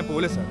പറഞ്ഞാൽ പോലും ഞാൻ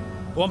പോലെ സാർ.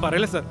 പോവാൻ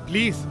പറയല്ലേ സാർ,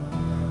 പ്ലീസ്.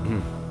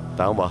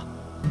 താൻ വാ,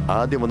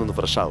 ആദ്യം വന്നൊന്ന്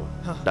ഫ്രഷ് ആവും.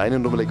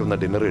 ഡൈനിങ് റൂമിലേക്ക് വന്ന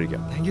ഡിന്നർ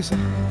കഴിക്കാം. Thank you sir.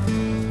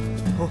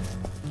 ഓ,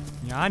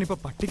 ഞാനിപ്പോ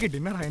പട്ടിക്ക്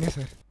ഡിന്നർ ആയനെ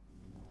സാർ.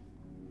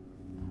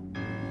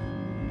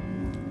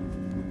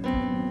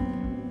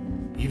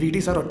 ഈ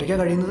വീട്ടിൽ സാർ ഒറ്റയ്ക്കാ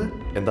കഴിയുന്നത്?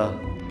 എന്താ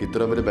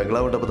ഇത്രയും വലിയ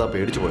ബംഗ്ലാവ് ഉണ്ടപ്പോ താ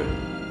പേടിച്ചു പോയോ?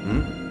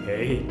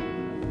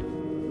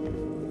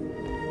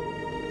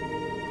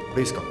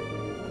 Please come.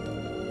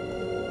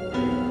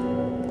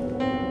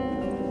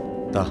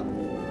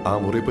 ആ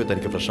മുറി പോയി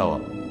തനിക്ക് ഫ്രഷ്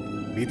ആവാം.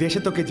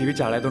 വിദേശത്തൊക്കെ ജീവിച്ച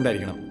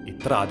ആളായതുകൊണ്ടായിരിക്കണം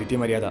എത്ര ആതിഥ്യ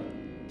മര്യാദ,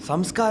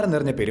 സംസ്കാരം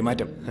നിറഞ്ഞ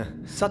പെരുമാറ്റം.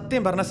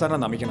 സത്യം പറഞ്ഞ സാറിനെ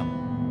നമിക്കണം.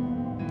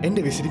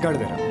 എൻ്റെ വിസിറ്റിംഗ്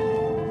കാർഡ് തരാം.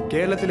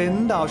 കേരളത്തിൽ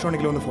എന്ത്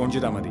ആവശ്യമുണ്ടെങ്കിലും ഒന്ന് ഫോൺ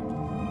ചെയ്താൽ മതി,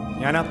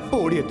 ഞാൻ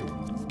അപ്പോൾ ഓടിയെത്തും.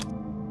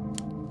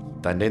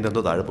 തൻ്റെ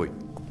എന്തോ താഴെ പോയി.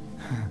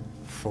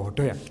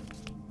 ഫോട്ടോയാ?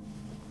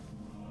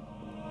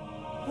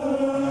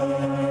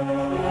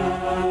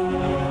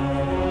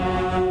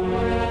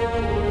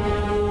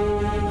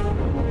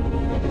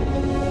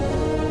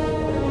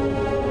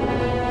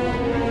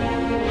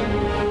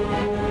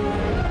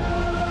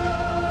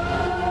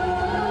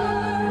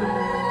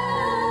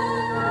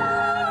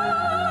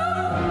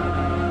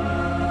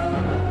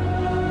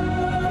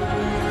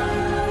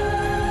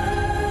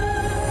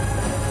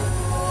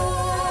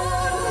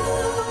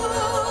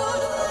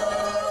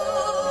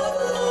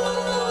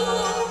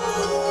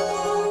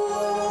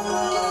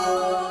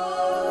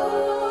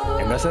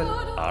 സർ,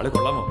 ആള്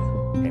കൊള്ളാമോ?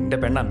 എന്റെ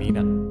പെണ്ണ മീന,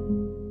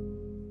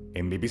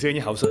 MBBS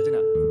കഴിഞ്ഞ് ഹൗസ് സർജനാ.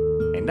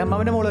 എന്റെ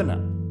അമ്മാവന്റെ മോള് തന്നെ.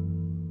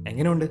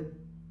 എങ്ങനെയുണ്ട്?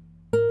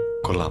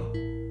 കൊള്ളാം,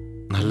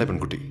 നല്ല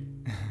പെൺകുട്ടി.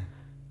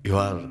 You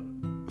are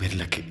very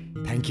lucky.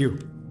 Thank you.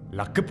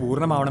 Luck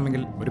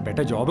പൂർണ്ണമാവണമെങ്കിൽ ഒരു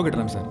ബെറ്റർ ജോബ്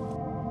കിട്ടണം സർ.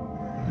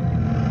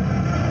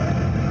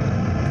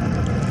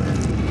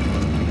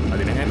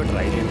 അതിനെ ഞാൻ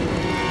ട്രൈ ചെയ്യുന്നു.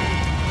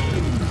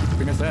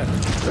 പിന്നെ സർ,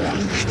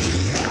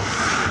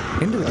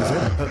 എന്ത് പറ്റി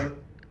സർ?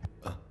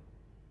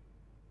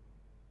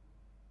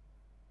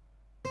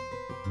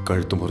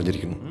 കഴുത്ത്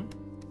മുറിഞ്ഞിരിക്കുന്നു.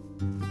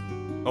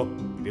 ഓ,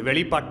 ഇത്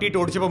വെളി പട്ടിയിട്ട്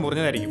ഓടിച്ചപ്പോൾ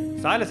മുറിഞ്ഞതായിരിക്കും.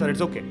 സാരല്ല സർ,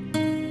 ഇറ്റ്സ് ഓക്കെ.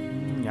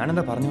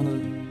 ഞാനെന്താ പറഞ്ഞു വന്നത്?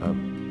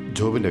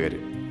 ജോബിന്റെ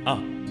കാര്യം. ആ,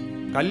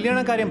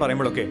 കല്യാണക്കാര്യം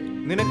പറയുമ്പോഴൊക്കെ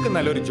നിനക്ക്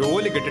നല്ലൊരു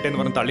ജോലി കിട്ടട്ടെ എന്ന്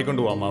പറഞ്ഞ്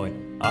തള്ളിക്കൊണ്ടു പോകും അമ്മാവൻ.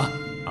 ആ,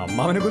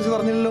 അമ്മാവനെ കുറിച്ച്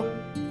പറഞ്ഞില്ലല്ലോ,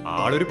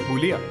 ആളൊരു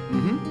പുലിയാ.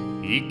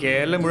 ഈ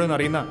കേരളം മുഴുവൻ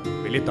അറിയുന്ന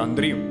വലിയ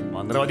തന്ത്രിയും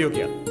മന്ത്രവാദിയും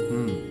ഒക്കെയാ.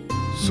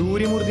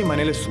 സൂര്യമൂർത്തി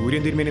മനയിലെ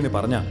സൂര്യൻ തിരുമേനി എന്ന്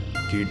പറഞ്ഞ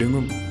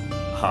കിടുങ്ങും.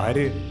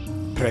 ആര്?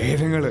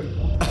 പ്രേതങ്ങള്.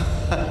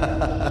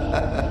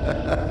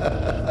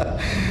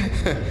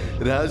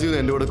 രാജുവിനെ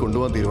എൻ്റെ കൂടെ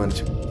കൊണ്ടുപോകാൻ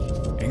തീരുമാനിച്ചു.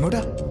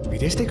 എങ്ങോട്ടാ?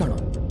 വിദേശത്തേക്കാണോ?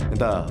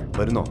 എന്താ,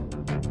 വരുന്നോ?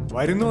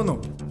 വരുന്നോന്നോ?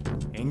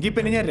 എങ്കിൽ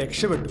പിന്നെ ഞാൻ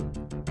രക്ഷപ്പെട്ടു.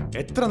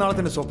 എത്ര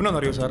നാളത്തിന്റെ സ്വപ്നം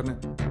അറിയോ സാറിന്?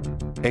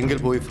 എങ്കിൽ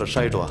പോയി ഫ്രഷ്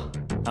ആയിട്ട് വാ.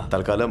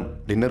 തൽക്കാലം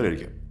ഡിന്നർ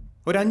കഴിക്കാം.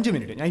 ഒരു 5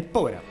 മിനിറ്റ്, ഞാൻ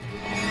ഇപ്പൊ വരാം.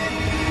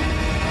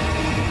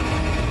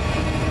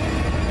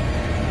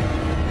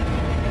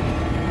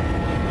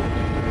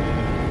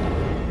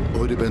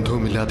 ഒരു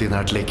ബന്ധവുമില്ലാത്ത ഈ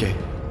നാട്ടിലേക്ക്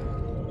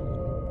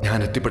ഞാൻ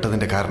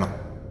എത്തിപ്പെട്ടതിന്റെ കാരണം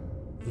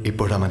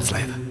ഇപ്പോഴാ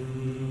മനസ്സിലായത്.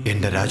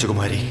 എൻ്റെ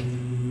രാജകുമാരി,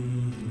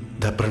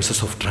 the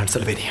prince's of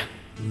Transylvania.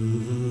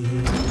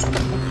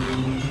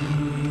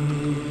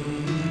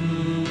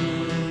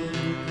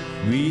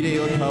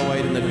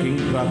 വീരയോദ്ധാവായിരുന്ന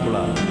king Dracula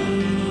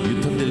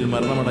യുദ്ധത്തിൽ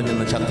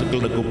മരണമടഞ്ഞെന്ന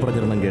ശത്രുക്കളുടെ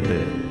കുപ്രചരണം കേട്ട്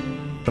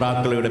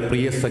ഡ്രാക്കുളയുടെ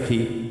പ്രിയ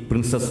സഖി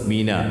പ്രിൻസസ്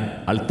മീന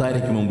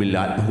അൾത്താരയ്ക്ക് മുമ്പിൽ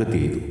ആത്മഹത്യ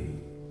ചെയ്തു.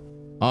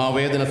 ആ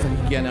വേദന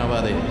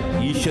സഹിക്കാനാവാതെ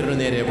ഈശ്വരന്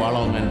നേരെ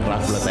വാളോങ്ങാൻ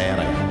ഡ്രാക്കുള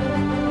തയ്യാറായി.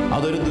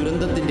 അതൊരു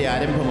ദുരന്തത്തിന്റെ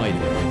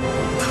ആരംഭമായിരുന്നു.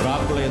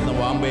 ഡ്രാക്കുള എന്ന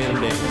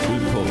വാമ്പയറിന്റെ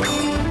ഉത്ഭവം.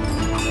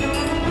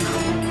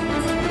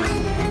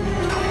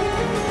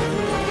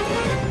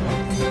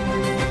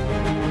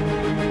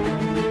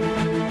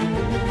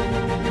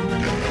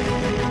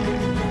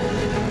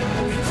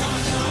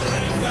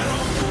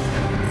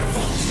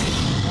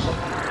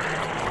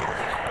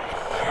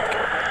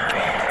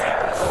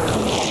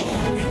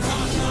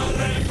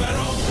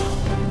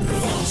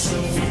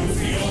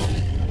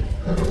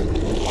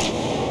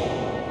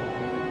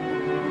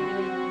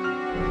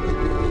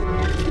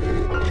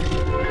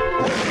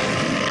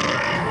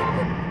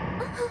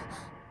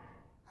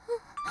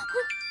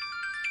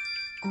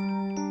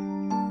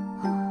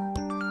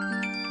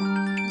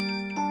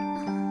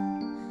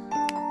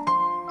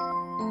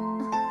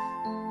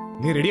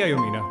 നീ റെഡിയായോ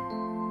മീന?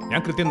 ഞാൻ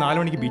കൃത്യം 4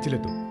 മണിക്ക്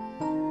ബീച്ചിലെത്തും.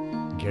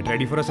 Get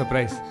ready for A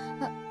surprise.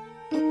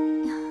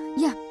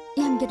 Yeah,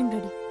 I'm getting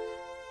ready.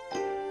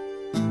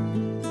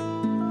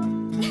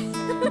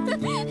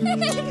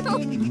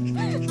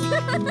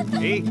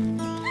 ഏയ്,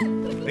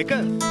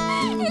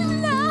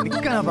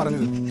 നിക്കാനാ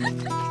പറഞ്ഞത്.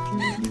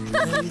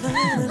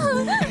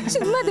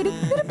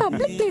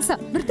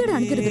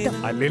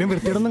 അല്ലേലും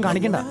വൃത്തിയോടൊന്നും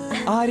കാണിക്കണ്ട.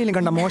 ആരെങ്കിലും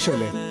കണ്ട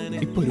മോശമല്ലേ?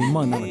 ഇപ്പൊ ഒരു ഉമ്മ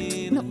വന്നാ മതി.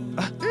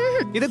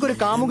 ഇതൊക്കെ ഒരു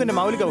കാമുകന്റെ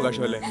മൗലിക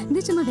അവകാശമല്ലേ?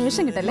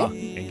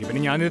 എങ്കിൽ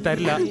പിന്നെ ഞാനിത്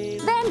തരില്ല.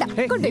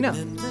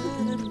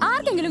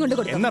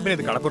 എന്നാ പിന്നെ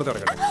ഇത് കടപ്പുറത്ത്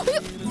ഇറങ്ങട്ടെ.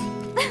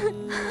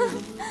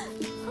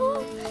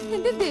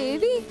 എന്റെ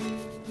ദേവി,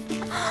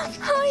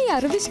 ഈ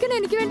അറബിഷ്കൻ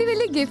എനിക്ക് വേണ്ടി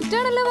വലിയ ഗിഫ്റ്റ്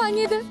ആണല്ലോ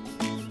വാങ്ങിയത്.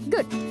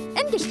 ഗുഡ്,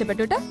 എനിക്ക്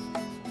ഇഷ്ടപ്പെട്ടു കേട്ടോ.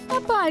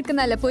 അപ്പൊ ആൾക്ക്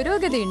നല്ല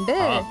പുരോഗതി ഉണ്ട്.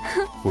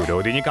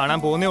 പുരോഗതി നീ കാണാൻ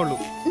പോകുന്നേ ഉള്ളൂ.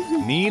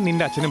 നീ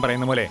നിന്റെ അച്ഛനും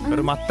പറയുന്ന പോലെ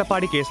ഒരു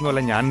മത്തപ്പാടി കേസ്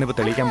എന്നല്ല ഞാൻ ഇന്നിപ്പോ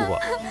തെളിയിക്കാൻ പോവാ.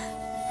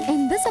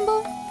 എന്താ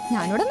സംഭവം?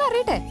 ഞാനിവിടെ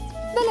അറിയട്ടെ.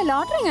 വല്ല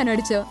ലോട്ടറി ഞാൻ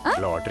അടിച്ചോ?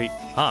 ലോട്ടറി?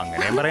 ആ,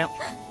 അങ്ങനെയും പറയാം.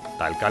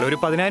 തൽക്കാലം ഒരു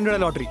 10,000 രൂപ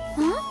ലോട്ടറി.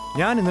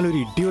 ഞാൻ ഇന്നലെ ഒരു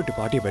ഇഡിയോട്ട്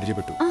പാർട്ടിയെ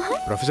പരിചയപ്പെട്ടു.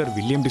 Professor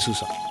William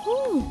D'Souza.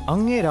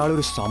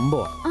 അങ്ങേരാളൊരു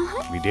സംഭവം.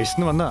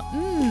 വിദേശത്ത് വന്ന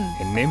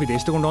എന്നെയും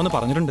വിദേശത്ത് കൊണ്ടുപോകുന്ന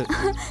പറഞ്ഞിട്ടുണ്ട്.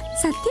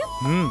 സത്യം?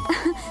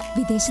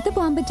 വിദേശത്ത്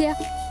പോകാൻ പറ്റിയ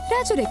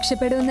രാജു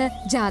രക്ഷപ്പെടുമെന്ന്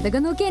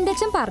ജാതകം നോക്കി എന്റെ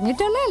അച്ഛൻ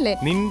പറഞ്ഞിട്ടുള്ളതല്ലേ?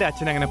 നിന്റെ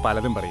അച്ഛൻ അങ്ങനെ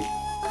പലതും പറയും.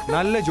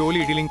 നല്ല ജോലി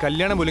ഇടിയിലും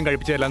കല്യാണം പോലും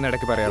കഴിപ്പിച്ചതല്ലാന്ന്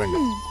ഇടയ്ക്ക് പറയാറുണ്ട്.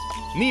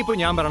 നീ ഇപ്പൊ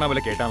ഞാൻ പറഞ്ഞ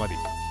പോലെ കേട്ടാ മതി.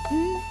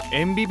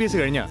 MBBS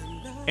കഴിഞ്ഞ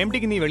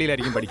MD-ക്ക് നീ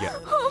വെളിയിലായിരിക്കും പഠിക്കുക.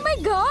 Oh my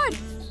god!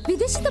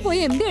 വിദേശത്ത് പോയി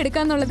MD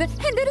എടുക്കാന്നുള്ളത്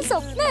എന്റെ ഒരു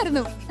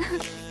സ്വപ്നമായിരുന്നു.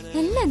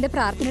 എല്ലാം എന്റെ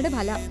പ്രാർത്ഥനയുടെ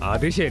ഫല.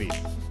 അത് ശരി.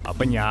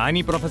 അപ്പൊ ഞാൻ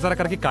ഈ പ്രൊഫസറെ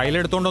കറക്കി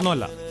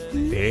കയ്യിലെടുത്തോണ്ടൊന്നുമല്ല.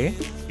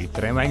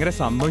 ഇത്രയും ഭയങ്കര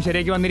സംഭവം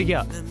ശരിയാക്കി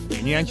വന്നിരിക്കുക.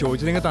 ഇനി ഞാൻ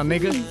ചോദിച്ചു നിങ്ങൾ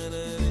തന്നേക്ക്.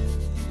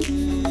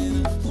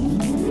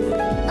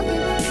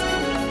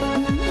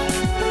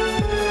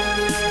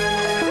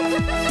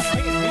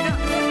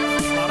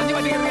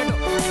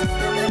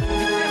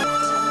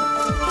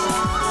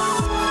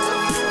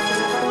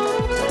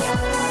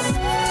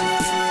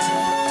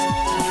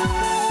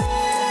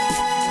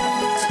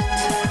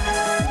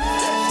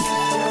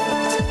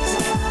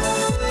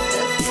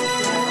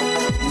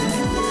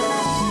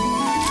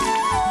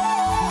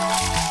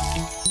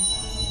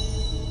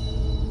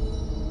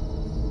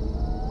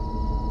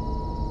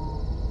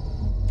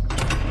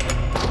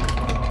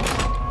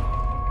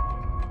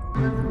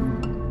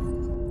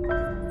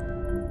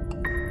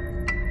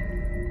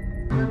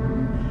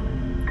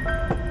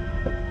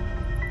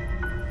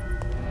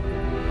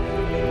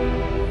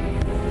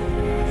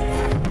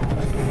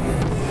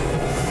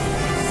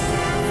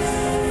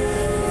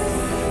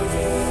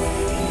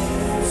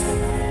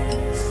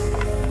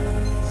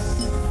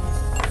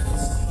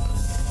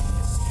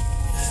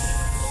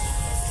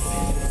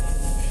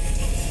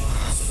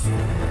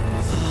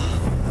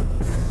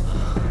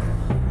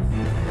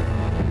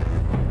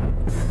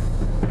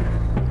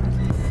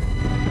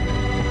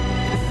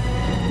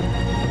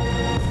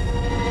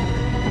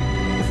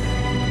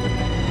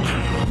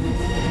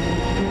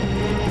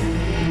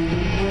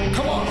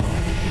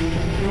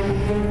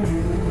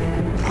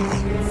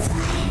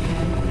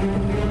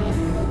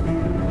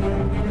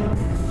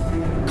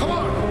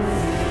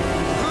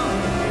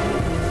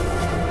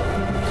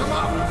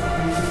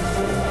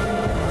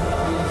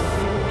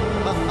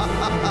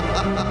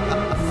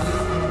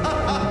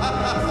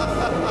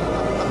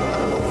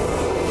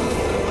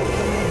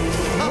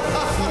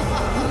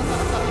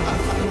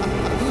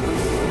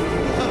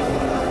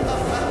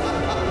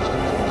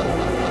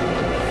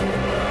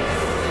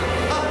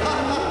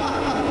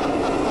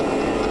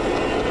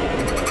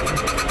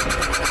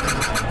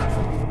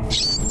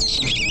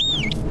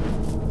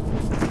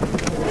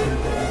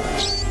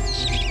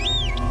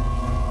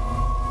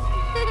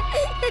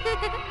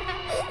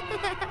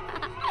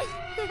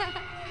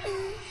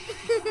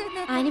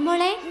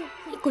 ആനിമോളെ,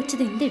 ഈ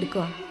കൊച്ചിത്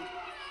എന്തെടുക്കുക?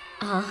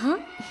 ആഹാ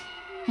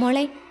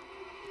മോളെ,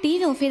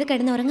 TV ഓഫ് ചെയ്ത്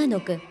കിടന്ന് ഉറങ്ങാൻ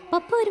നോക്ക്.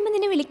 പപ്പ വരുമ്പോ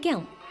നിന്നെ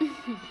വിളിക്കാം.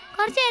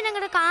 കുറച്ച് നേരം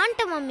കൂടെ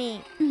കാണട്ടെ മമ്മി.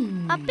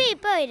 പപ്പ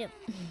ഇപ്പൊ വരും,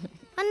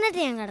 എന്നിട്ട്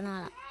ഞാൻ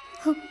കിടന്നോളാം.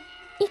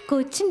 ഈ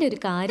കൊച്ചിന്റെ ഒരു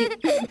കാര്യം.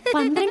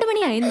 12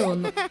 മണിയായെന്ന്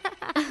തോന്നുന്നു.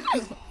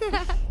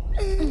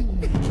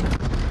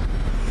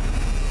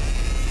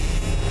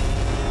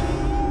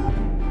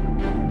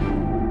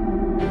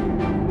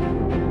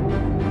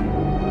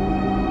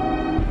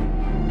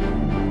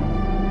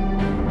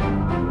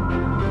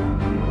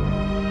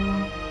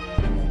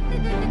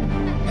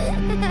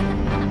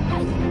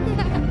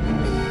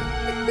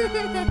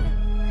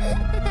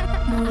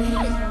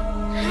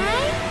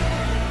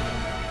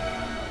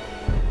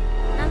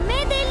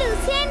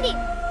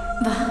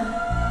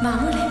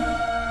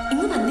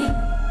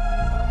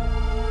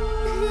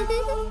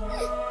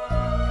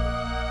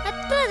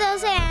 എത്ര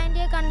ദിവസം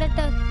ആന്റിയെ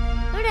കണ്ടിട്ട്?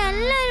 ഇവിടെ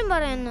എല്ലാരും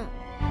പറയുന്നു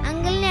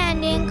അങ്കിളിനെ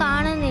ആന്റിയും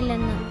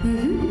കാണുന്നില്ലെന്ന്.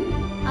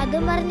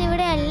 അതും പറഞ്ഞ്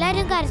ഇവിടെ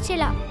എല്ലാരും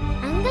കരച്ചില്ല.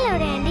 അങ്കിൾ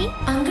എവിടെ ആന്റി?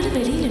 അങ്കിള്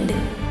വെളിയിലുണ്ട്.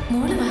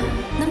 മോള് വാ,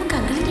 നമുക്ക്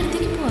അങ്കിളിന്റെ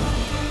അടുത്തേക്ക് പോവാം.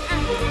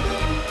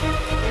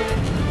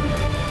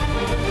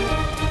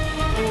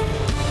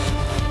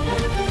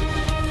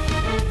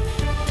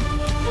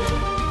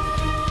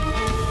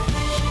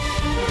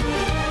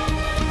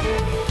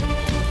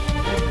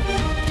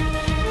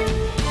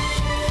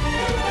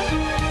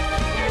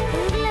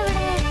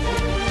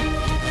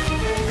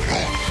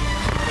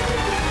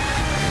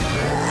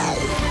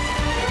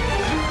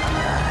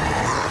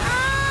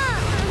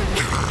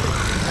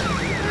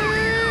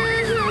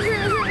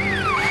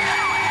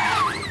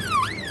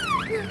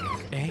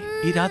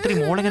 ഈ രാത്രി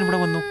മോളെങ്ങനെ ഇവിടെ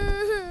വന്നു?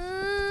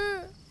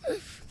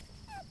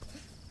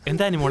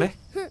 എന്താ മോളെ?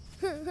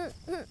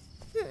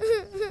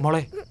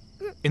 മോളെ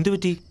എന്തു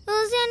പറ്റി?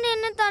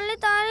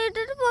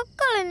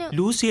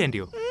 ലൂസി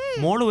ആന്റിയോ?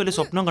 മോള് വല്ല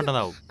സ്വപ്നം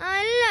കണ്ടതാവും.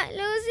 അല്ല,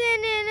 ലൂസി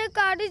ആന്റി എന്നെ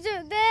കടിച്ചു.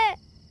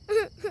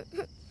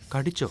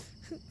 കടിച്ചോ?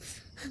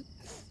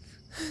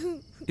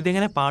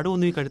 ഇതെങ്ങനെ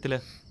പാടുവന്നു ഈ കഴുത്തില്?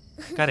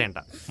 കരയണ്ട,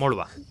 മോള്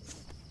വാ.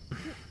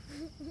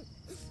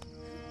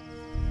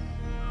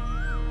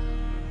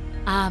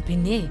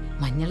 പിന്നെ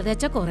മഞ്ഞൾ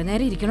തേച്ച കുറെ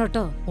നേരം ഇരിക്കണം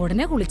കേട്ടോ.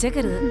 ഉടനെ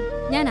കുളിച്ചേക്കരുത്.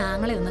 ഞാൻ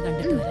ആങ്ങളെ ഒന്ന്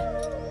കണ്ടിട്ട് വരാം.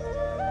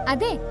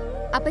 അതെ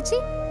അപ്പച്ചി,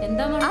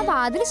 എന്താ ആ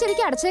വാതിൽ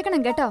ശരിക്കും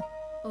അടച്ചേക്കണം കേട്ടോ,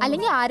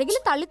 അല്ലെങ്കിൽ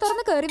ആരെങ്കിലും തള്ളി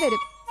തുറന്ന് കേറി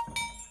വരും.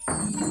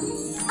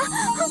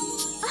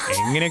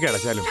 എങ്ങനെയൊക്കെ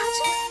അടച്ചാലും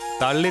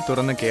തള്ളി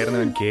തുറന്ന്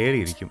കേറുന്നവൻ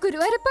കേറിയിരിക്കും.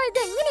 ഗുരുവായൂരപ്പ, ഇത്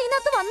എങ്ങനെ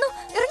ഇതിനകത്ത് വന്നു?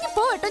 ഇറങ്ങി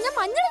പോട്ടോ, ഞാൻ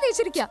മഞ്ഞൾ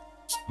തേച്ചിരിക്കാം.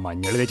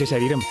 മഞ്ഞൾ തേച്ച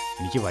ശരീരം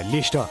എനിക്ക്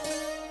വലിയ ഇഷ്ടമാ.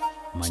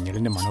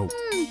 മഞ്ഞളിന്റെ മണവും.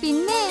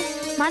 പിന്നെ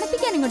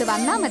മണപ്പിക്കാൻ ഇങ്ങോട്ട്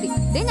വന്നാ മതി.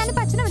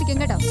 ഞാനിപ്പോ അച്ഛനെ വിളിക്കും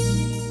കേട്ടോ.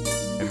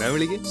 എന്നാ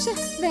വിളിക്കും?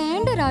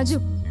 വേണ്ട രാജു,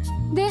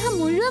 ദേഹം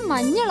മുഴുവൻ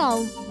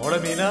മഞ്ഞളാവും.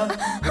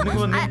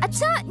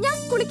 അച്ഛാ, ഞാൻ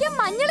കുളിക്കാൻ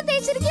മഞ്ഞൾ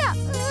തേച്ചിരിക്കാ.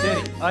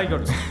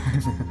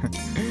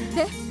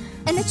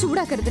 എന്നെ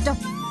ചൂടാക്കരുത് കേട്ടോ.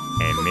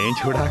 എന്നെയും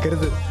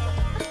ചൂടാക്കരുത്.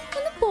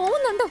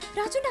 പോകുന്നുണ്ടോ?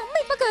 രാജുവിന്റെ അമ്മ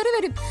ഇപ്പൊ കയറി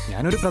വരും.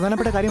 ഞാനൊരു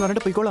പ്രധാനപ്പെട്ട കാര്യം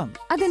പറഞ്ഞിട്ട് പോയിക്കോളാം.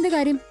 അതെന്ത്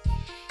കാര്യം?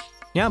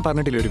 ഞാൻ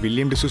പറഞ്ഞിട്ടില്ലേ ഒരു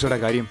വില്യം ഡിസൂസയുടെ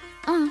കാര്യം?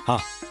 ആ,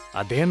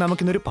 അദ്ദേഹം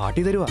നമുക്കിന്നൊരു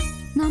പാർട്ടി തരുവാ.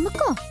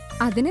 നമുക്കോ?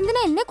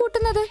 അതിനെന്തിനാ എന്നെ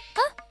കൂട്ടുന്നത്?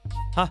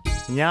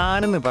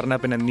 ഞാനെന്ന് പറഞ്ഞ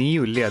പിന്നെ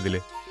നീയും ഇല്ലേ അതില്?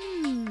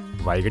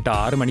 വൈകിട്ട്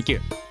 6 മണിക്ക്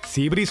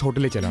സീബ്രീസ്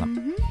ഹോട്ടലിൽ ചെല്ലണം.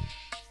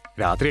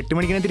 രാത്രി 8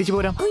 മണിക്ക് തിരിച്ചു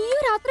പോരാം. അയ്യോ,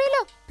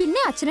 രാത്രിയിലോ?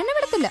 പിന്നെ അച്ഛനെന്നെ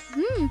വിടത്തില്ല.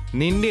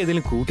 നിന്റെ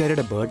ഏതെങ്കിലും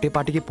കൂട്ടുകാരുടെ ബർത്ത്ഡേ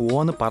പാർട്ടിക്ക്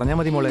പോവാന്ന് പറഞ്ഞാ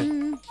മതി മോളെ.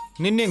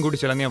 നിന്നെയും കൂടി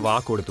ചെല്ലാൻ ഞാൻ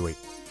വാക്ക് കൊടുത്തു പോയി.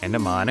 എന്റെ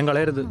മാനം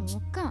കളയരുത്.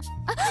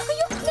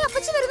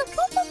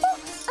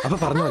 അപ്പൊ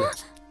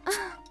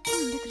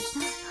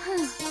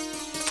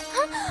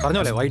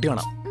പറഞ്ഞോലെ വൈകിട്ട്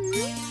കാണാം.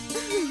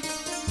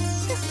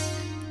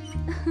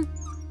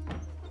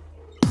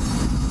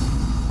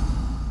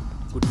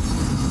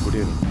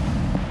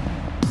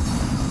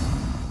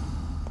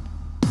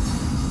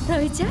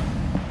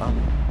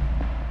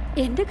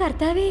 എന്റെ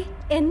കർത്താവേ,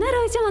 എന്നാ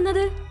റോയിച്ച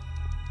വന്നത്?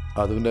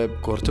 അതിന്റെ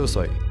കുറച്ച്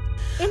ദിവസമായി.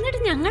 എന്നിട്ട്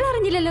ഞങ്ങൾ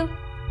അറിഞ്ഞില്ലല്ലോ.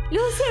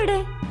 ലൂസി എവിടെ?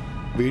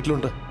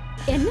 വീട്ടിലുണ്ട്.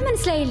 എന്നെ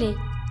മനസ്സിലായില്ലേ?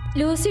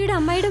 ലൂസിയുടെ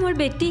അമ്മയുടെ മോൾ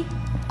ബെറ്റി.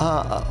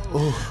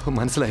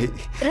 മനസ്സിലായി.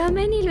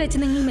 റൊമാനിയയിൽ വെച്ച്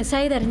നിങ്ങൾ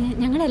മിസ്സായതറിഞ്ഞ്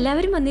ഞങ്ങൾ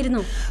എല്ലാവരും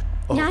വന്നിരുന്നു.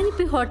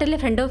 ഞാനിപ്പോ ഹോട്ടലിലെ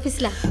ഫ്രണ്ട്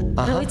ഓഫീസിലാ.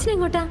 റോയിച്ചിന്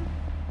എങ്ങോട്ടാ?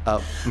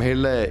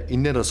 മേളിലെ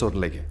ഇന്ത്യൻ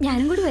റെസ്റ്റോറന്റിലേക്ക്.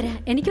 ഞാനും കൂടി വരാം.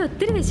 എനിക്ക്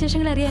ഒത്തിരി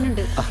വിശേഷങ്ങൾ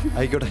അറിയാനുണ്ട്.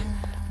 ആയിക്കോട്ടെ.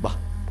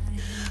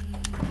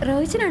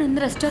 റോയിച്ചനാണ് ഇന്ന്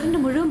റെസ്റ്റോറന്റ്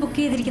മുഴുവൻ ബുക്ക്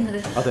ചെയ്തിരിക്കുന്നത്.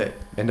 അതെ,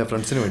 എന്റെ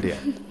ഫ്രണ്ട്സിന് വേണ്ടിയാ.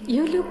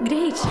 You look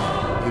great.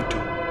 U to.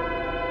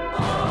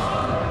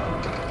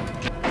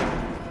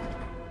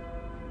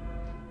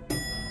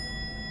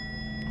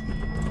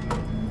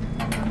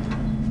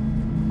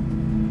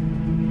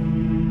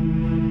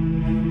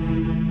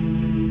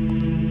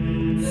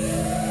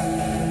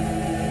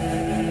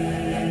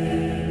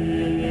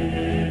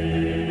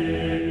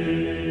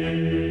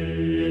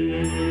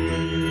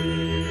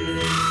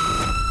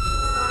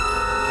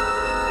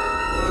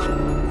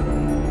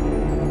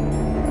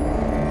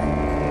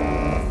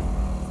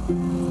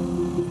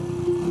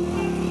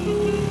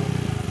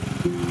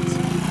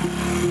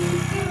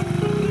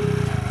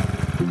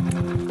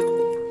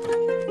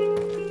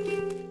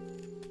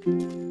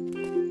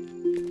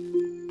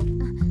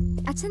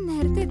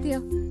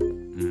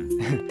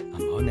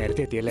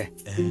 നേരത്തെ എത്തിയല്ലേ?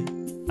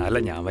 അല്ല,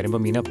 ഞാൻ വരുമ്പോ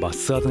മീന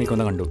ബസ് കാത്ത്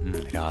നിൽക്കുന്ന കണ്ടു.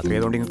 രാത്രി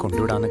ആയതുകൊണ്ട് ഇങ്ങനെ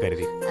കൊണ്ടുവിടാന്ന്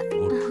കരുതി.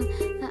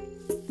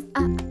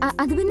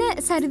 അത് പിന്നെ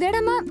സരിതയുടെ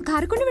അമ്മ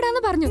കാർ കൊണ്ട്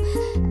വിടാന്ന് പറഞ്ഞു.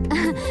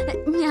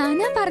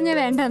 ഞാനാ പറഞ്ഞ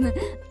വേണ്ടെന്ന്.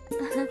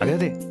 അതെ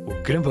അതെ,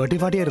 ഉക്കിലും ബർത്ത്ഡേ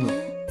പാർട്ടി ആയിരുന്നു.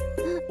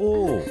 ഓ,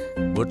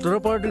 ബർത്ത്ഡേ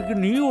പാർട്ടിക്ക്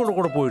നീ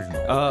കൂടെ പോയിരുന്നു?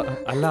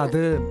 അല്ല,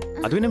 അത്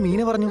പിന്നെ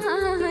മീന പറഞ്ഞു.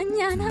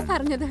 ഞാനാ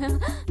പറഞ്ഞത്.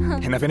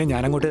 എന്നാ പിന്നെ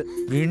ഞാനങ്ങോട്ട്.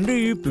 നിന്റെ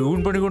ഈ പ്യൂൺ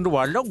പണി കൊണ്ട്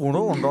വല്ല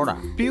ഗുണവും ഉണ്ടോടാ?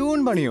 പ്യൂൺ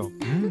പണിയോ?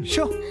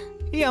 ഷോ,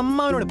 ഈ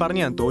അമ്മാവനോട്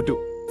പറഞ്ഞു ഞാൻ തോറ്റു.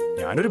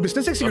 ഞാനൊരു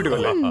ബിസിനസ് എക്സിക്യൂട്ടീവ്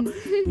അല്ലേ?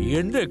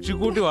 എന്ത്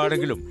എക്സിക്യൂട്ടീവ്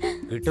ആണെങ്കിലും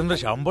കിട്ടുന്ന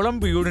ശമ്പളം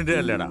പ്യൂണിന്റെ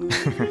അല്ലേടാ.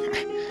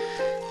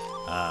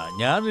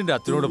 ഞാൻ നിന്റെ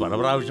അച്ഛനോട് പല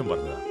പ്രാവശ്യം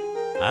പറഞ്ഞതാ,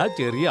 ആ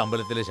ചെറിയ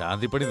അമ്പലത്തിലെ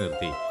ശാന്തിപ്പണി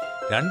നിർത്തി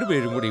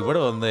രണ്ടുപേരും കൂടി ഇവിടെ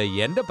വന്ന്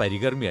എന്റെ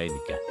പരികർമ്മിയായി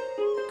നിൽക്കാൻ.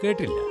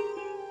 കേട്ടില്ല?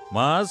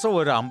 മാസം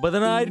ഒരു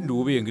 50,000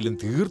 രൂപയെങ്കിലും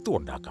തീർത്തു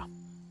ഉണ്ടാക്കാം.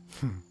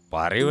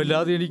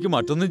 പറയുമല്ലാതെ എനിക്ക്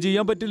മറ്റൊന്നും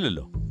ചെയ്യാൻ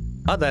പറ്റില്ലല്ലോ.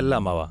 അതല്ല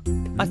അമ്മാവ,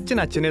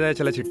 അച്ഛൻ്റെതായ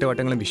ചില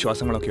ചിട്ടവട്ടങ്ങളും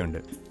വിശ്വാസങ്ങളൊക്കെ ഉണ്ട്.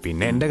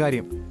 പിന്നെ എന്റെ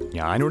കാര്യം,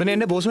 ഞാനുടനെ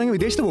എന്റെ ബോസുമായി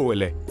വിദേശത്ത്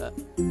പോകുമല്ലേ.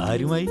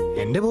 ആരുമായി?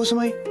 എന്റെ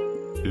ബോസുമായി.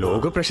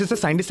 ലോക പ്രശസ്ത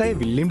സയന്റിസ്റ്റായ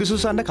വില്യം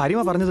ഡിസൂസാറിന്റെ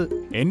കാര്യമാ പറഞ്ഞത്.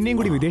 എന്നെയും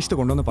കൂടി വിദേശത്ത്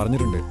കൊണ്ടുവന്ന്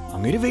പറഞ്ഞിട്ടുണ്ട്.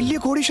 അങ്ങനെ വലിയ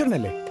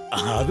കോടീശ്വരനല്ലേ?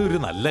 അതൊരു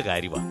നല്ല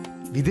കാര്യമാണ്.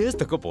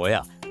 വിദേശത്തൊക്കെ പോയാ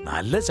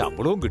നല്ല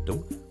ശമ്പളവും കിട്ടും,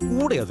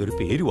 കൂടെ അതൊരു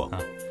പേരുവാ.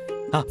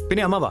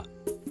 പിന്നെ അമ്മാവ,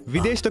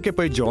 വിദേശത്തൊക്കെ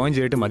പോയി ജോയിൻ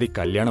ചെയ്തിട്ട് മതി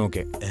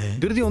കല്യാണമൊക്കെ.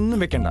 ധൃതി ഒന്നും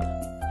വെക്കണ്ട.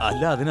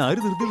 അല്ല, അതിനാര്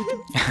ധൃതി വെച്ചു?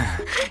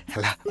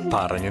 അല്ല,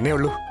 പറഞ്ഞേ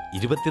ഉള്ളൂ.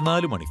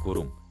 24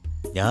 മണിക്കൂറും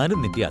ഞാനും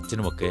നിന്റെ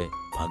അച്ഛനുമൊക്കെ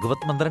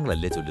ഭഗവത്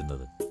മന്ത്രങ്ങളല്ലേ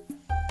ചൊല്ലുന്നത്.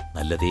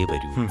 നല്ലതേ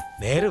വരൂ,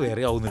 നേരെ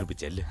വേറെ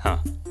ആവുന്നിരിപ്പിച്ചല്ലേ.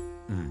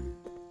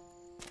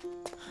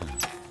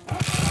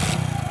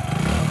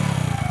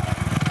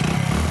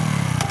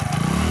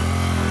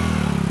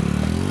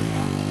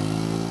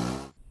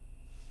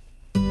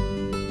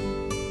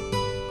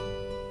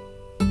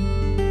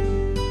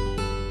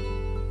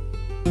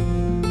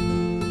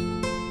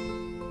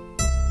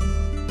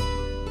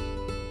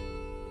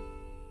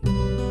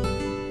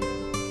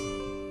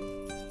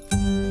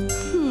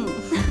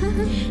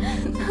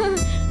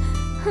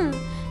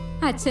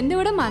 അച്ഛന്റെ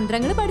കൂടെ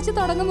മന്ത്രങ്ങൾ പഠിച്ചു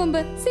തുടങ്ങും മുമ്പ്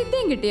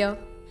സിദ്ധിയും കിട്ടിയോ?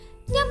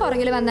 ഞാൻ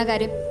പുറകിൽ വന്ന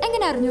കാര്യം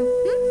എങ്ങനെ അറിഞ്ഞു?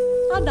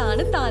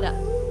 അതാണ് താര.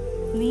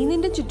 നീ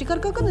നിന്റെ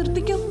ചുറ്റിക്കർക്കൊക്കെ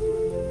നിർത്തിക്കോ.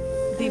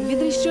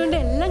 ദിവ്യദൃഷ്ടി കൊണ്ട്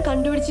എല്ലാം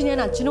കണ്ടുപിടിച്ച്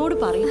ഞാൻ അച്ഛനോട്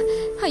പറയും.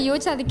 അയ്യോ,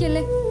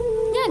 ചതിക്കല്ലേ.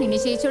 ഞാൻ ഇനി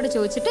ചേച്ചിയോട്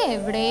ചോദിച്ചിട്ട്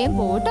എവിടെയും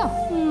പോട്ടോ.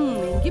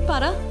 എനിക്ക്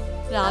പറ,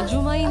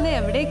 രാജുവുമായി ഇന്ന്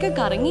എവിടെയൊക്കെ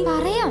കറങ്ങി?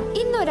 പറയാം.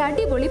 ഇന്നൊരു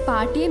അടിപൊളി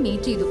പാർട്ടിയെ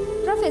മീറ്റ് ചെയ്തു.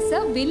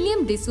 പ്രൊഫസർ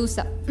വില്യം ഡിസൂസ,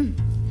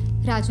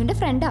 രാജുവിന്റെ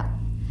ഫ്രണ്ടാ.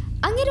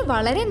 അങ്ങനെ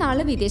വളരെ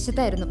നാള്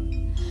വിദേശത്തായിരുന്നു.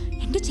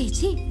 എന്റെ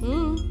ചേച്ചി,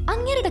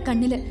 അങ്ങേരുടെ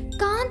കണ്ണില്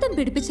കാന്തം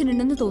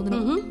പിടിപ്പിച്ചിട്ടുണ്ടെന്ന്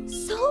തോന്നുന്നു.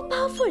 So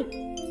powerful.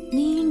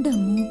 നീണ്ട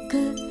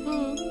മൂക്ക്,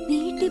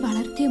 നീട്ടി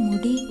വളർത്തിയ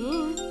മുടി,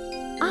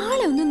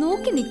 ആളെ ഒന്ന്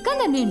നോക്കി നിക്കാൻ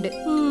തന്നെയുണ്ട്.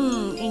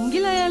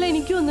 എങ്കിൽ അയാളെ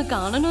എനിക്കും ഒന്ന്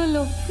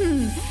കാണണമല്ലോ.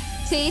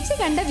 ചേച്ചി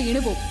കണ്ട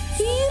വീണു പോവും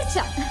തീർച്ച.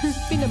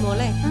 പിന്നെ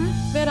മോളെ,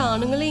 വേറെ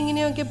ആണുങ്ങളെ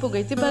ഇങ്ങനെയൊക്കെ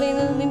പുകഴ്ത്തി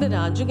പറയുന്നത് നിന്റെ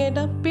രാജു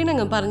കേട്ടാ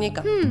പിണങ്ങും,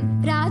 പറഞ്ഞേക്കാം.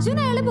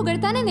 രാജുവിനെ അയാളെ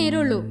പുകഴ്ത്താനേ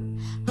നേരുള്ളൂ.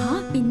 ആ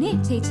പിന്നെ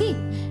ചേച്ചി,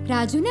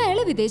 രാജുവിനെ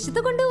അയാളെ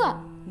വിദേശത്ത് കൊണ്ടുപോവാ.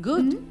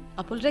 ഗുഡ്,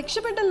 അപ്പോൾ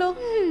രക്ഷപ്പെട്ടല്ലോ.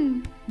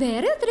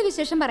 വേറെ ഒത്തിരി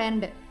വിശേഷം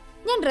പറയാനുണ്ട്.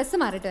 ഞാൻ ഡ്രസ്സ്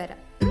മാറിയിട്ട് വരാം.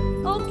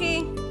 ഓക്കെ,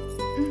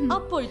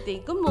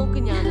 അപ്പോഴത്തേക്കും മോക്ക്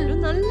ഞാനൊരു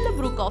നല്ല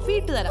ബ്രൂ കോഫി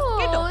ഇട്ട് തരാം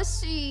കേട്ടോ.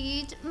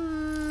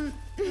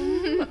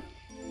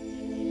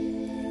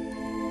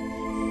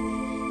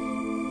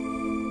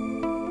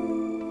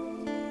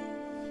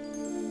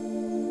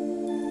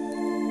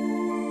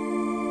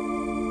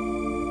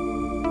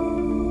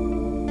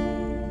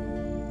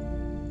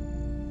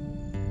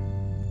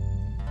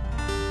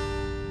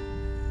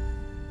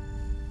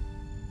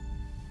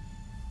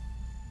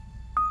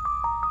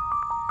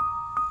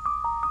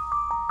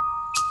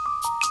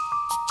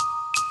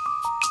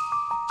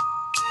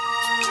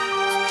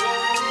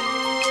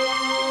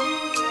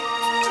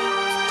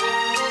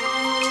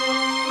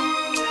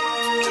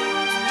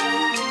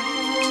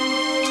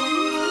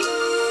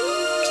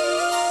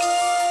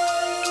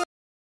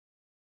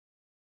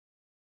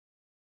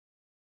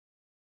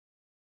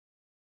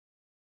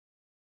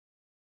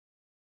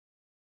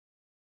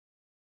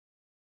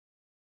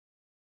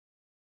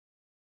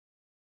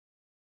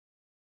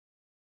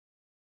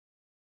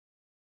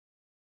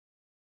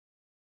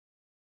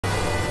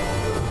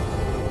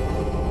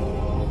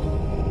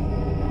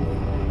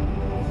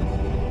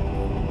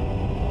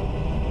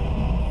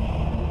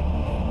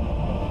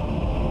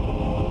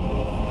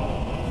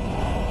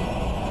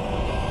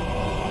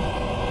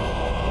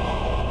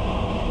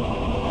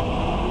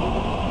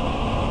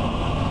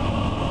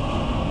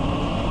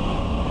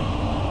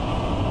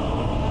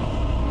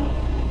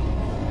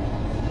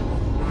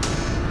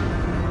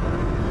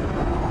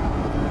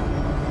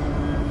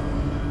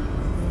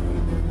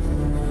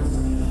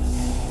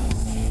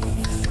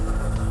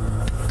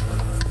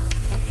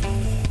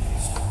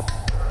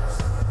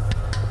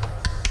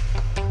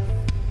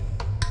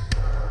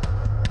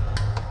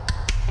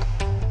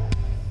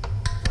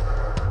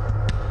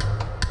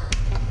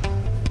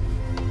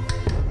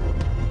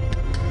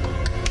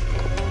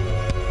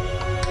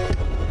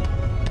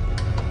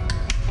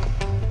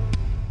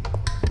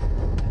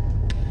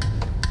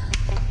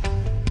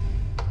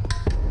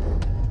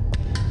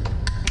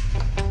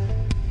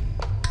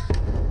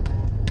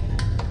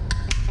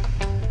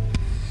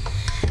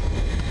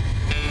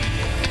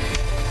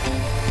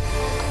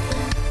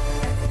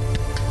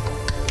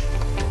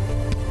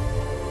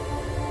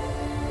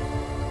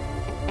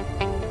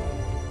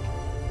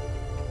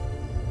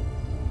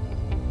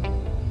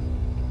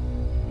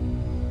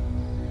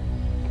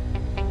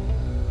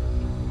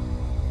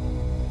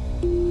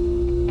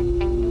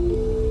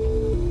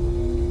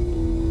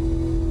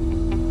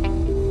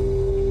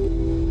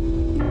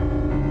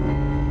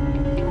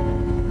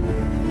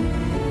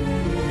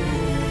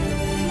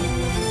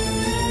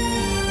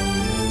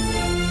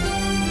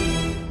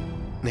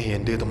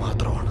 എന്റേത്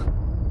മാത്രമാണ്.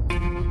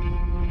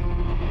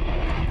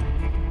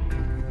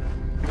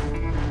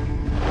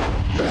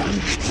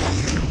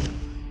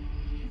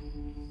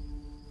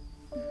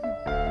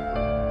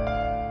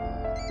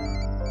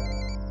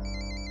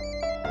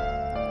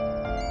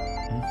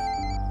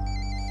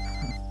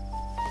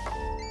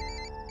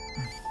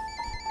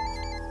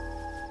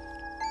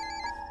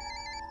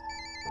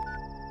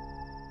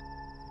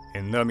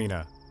 എന്താ മീന,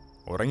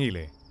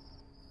 ഉറങ്ങിയില്ലേ?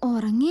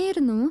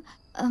 ഉറങ്ങിയായിരുന്നു.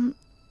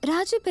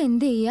 രാജു ഇപ്പൊ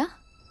എന്ത് ചെയ്യാ?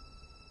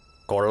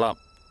 കൊള്ളാം,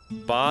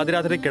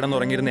 പാതിരാത്രി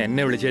കിടന്നുറങ്ങിയിരുന്ന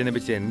എന്നെ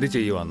വിളിച്ചെഴുന്നേപ്പിച്ച് എന്ത്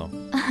ചെയ്യുവാന്നോ?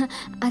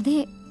 അതെ,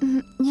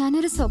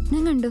 ഞാനൊരു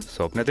സ്വപ്നം കണ്ടു.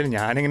 സ്വപ്നത്തിൽ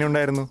ഞാൻ എങ്ങനെ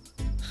ഉണ്ടായിരുന്നു?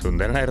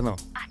 സുന്ദരനായിരുന്നോ?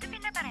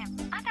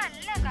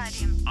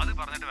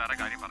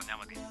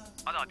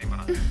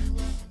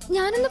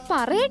 ഞാനൊന്ന്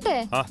പറയട്ടെ.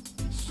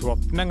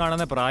 സ്വപ്നം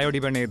കാണുന്ന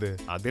പ്രായോടി പെണ്ണേത്,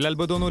 അതിൽ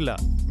അത്ഭുതമൊന്നുമില്ല.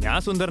 ഞാൻ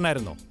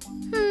സുന്ദരനായിരുന്നോ?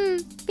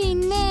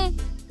 പിന്നെ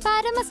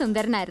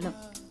പരമസുന്ദരനായിരുന്നു.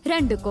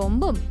 2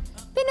 കൊമ്പും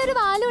പിന്നെ ഒരു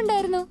വാലും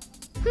ഉണ്ടായിരുന്നു.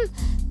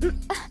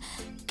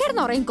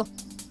 കിടന്നുറങ്ങിക്കോ.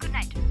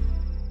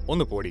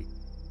 ഒന്ന് പോടി.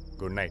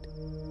 Good night.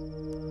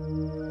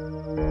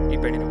 ഈ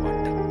പെണ്ണിന്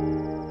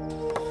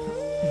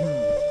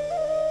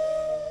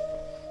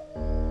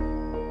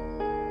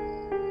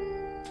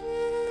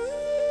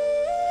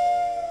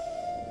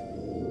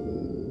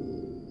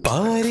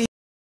പാരി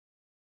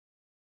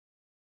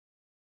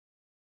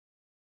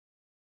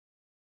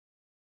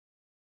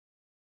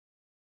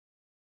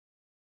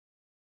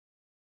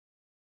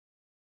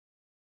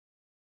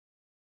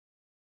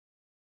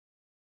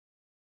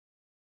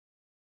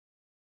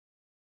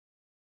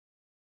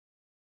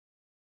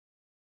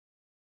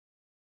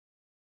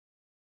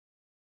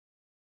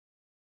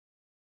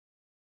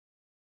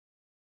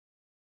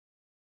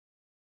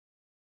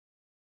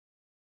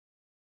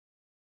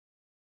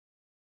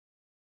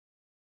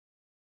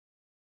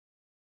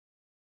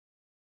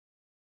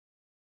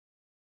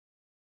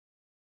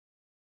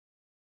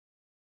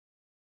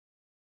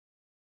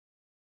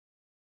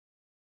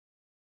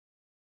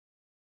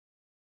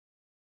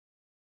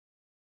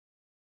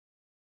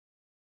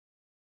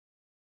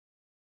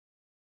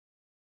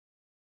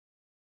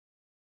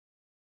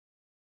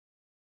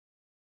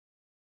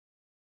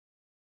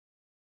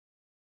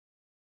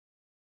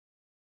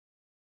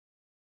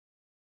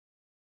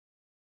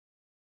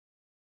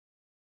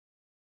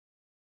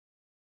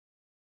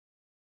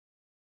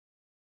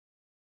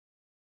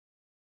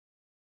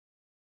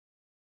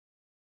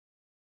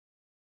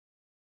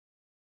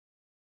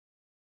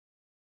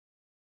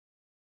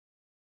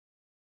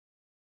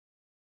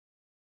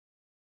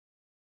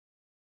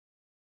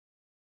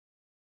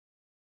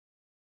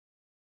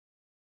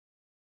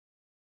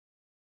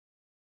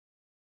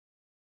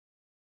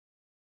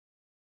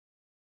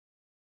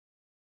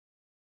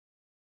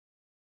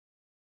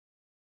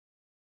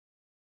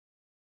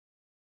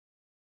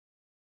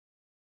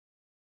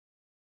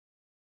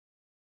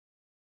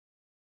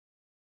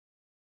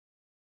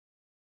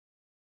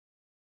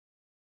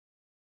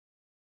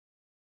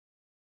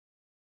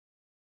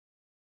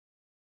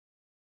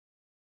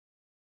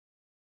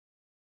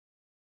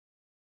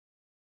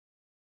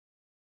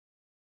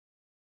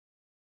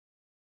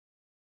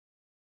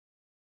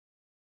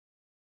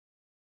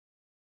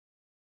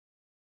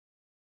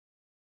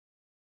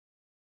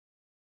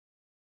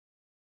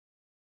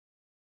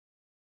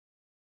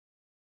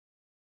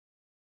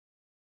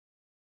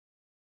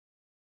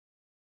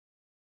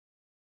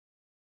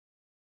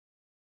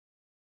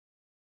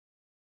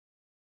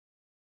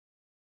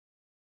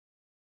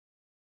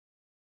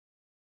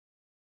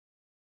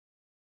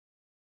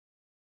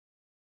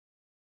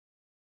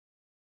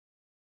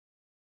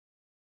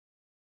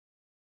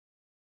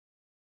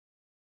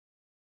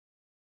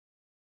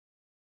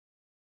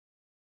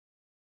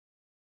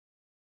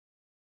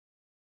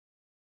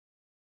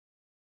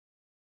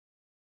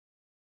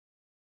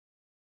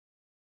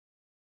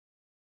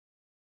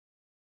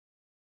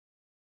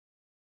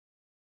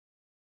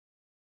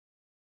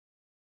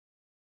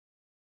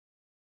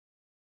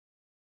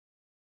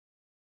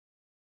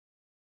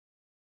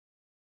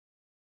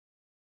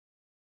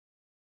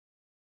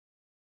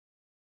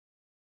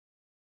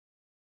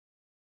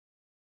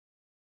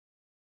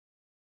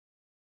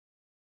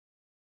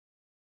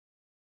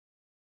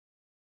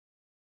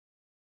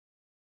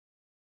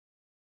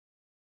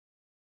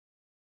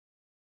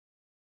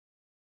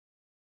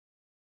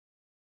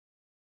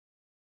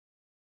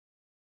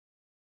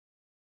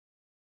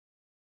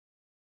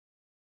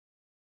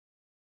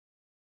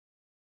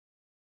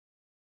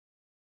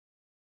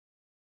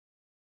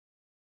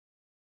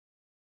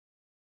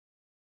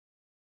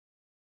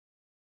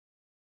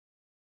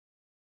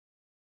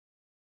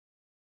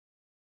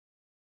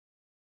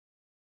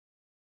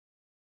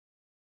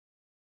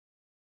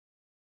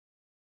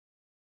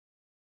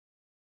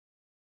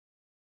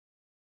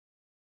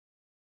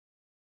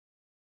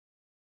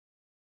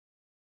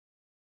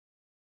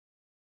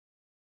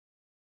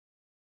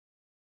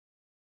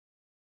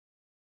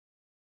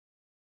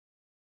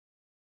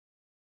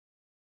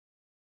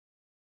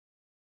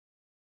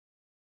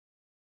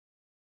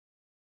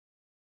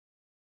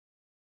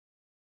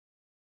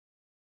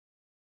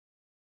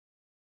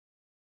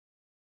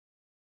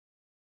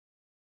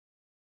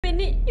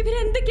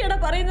ഇവരെന്തൊക്കെയാടാ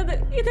പറയുന്നത്?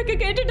 ഇതൊക്കെ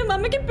കേട്ടിട്ട്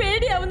മമ്മിക്ക്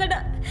പേടിയാവുന്നടാ.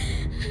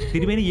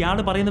 തിരുമേനി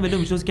ഇയാള് പറയുന്ന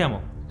വല്ലതും വിശ്വസിക്കാമോ?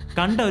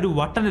 കണ്ട ഒരു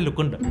വട്ടന്റെ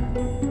ലുക്കുണ്ട്.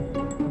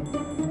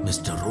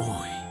 Mr.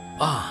 Roy.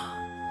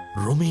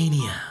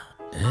 Romania.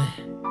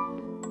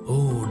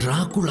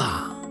 Dracula.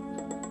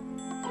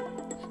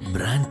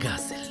 Bran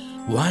Castle.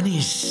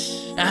 Vanish.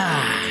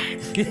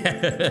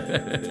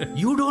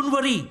 You don't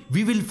worry.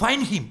 We will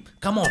find him.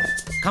 Come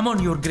on,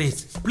 Your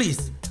Grace.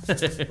 Please.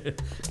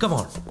 Come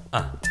on.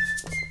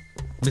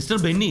 Mister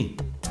Benny,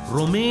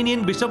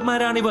 Romanian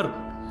ബിഷപ്പ്മാരാണിവർ.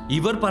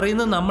 ഇവർ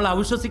പറയുന്നത് നമ്മൾ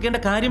അവിശ്വസിക്കേണ്ട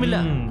കാര്യമില്ല.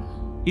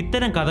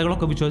 ഇത്തരം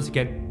കഥകളൊക്കെ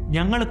വിശ്വസിക്കാൻ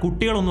ഞങ്ങൾ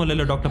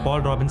കുട്ടികളൊന്നുമല്ലല്ലോ ഡോക്ടർ പോൾ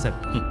റോബിൻസൺ.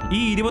 ഈ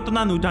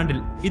 21-ാം നൂറ്റാണ്ടിൽ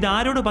ഇത്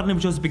ആരോട് പറഞ്ഞ്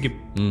വിശ്വസിപ്പിക്കും?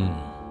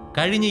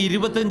 കഴിഞ്ഞ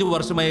 25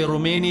 വർഷമായി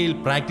റൊമേനിയയിൽ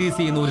പ്രാക്ടീസ്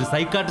ചെയ്യുന്ന ഒരു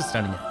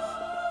സൈക്കാട്രിസ്റ്റാണ് ഞാൻ.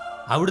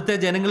 അവിടുത്തെ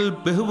ജനങ്ങളിൽ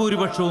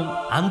ബഹുഭൂരിപക്ഷവും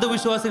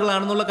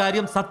അന്ധവിശ്വാസികളാണെന്നുള്ള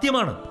കാര്യം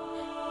സത്യമാണ്.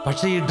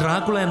 പക്ഷേ ഈ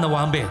ഡ്രാക്കുള എന്ന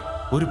വാമ്പയർ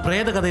ഒരു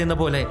പ്രേതകഥ എന്ന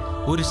പോലെ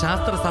ഒരു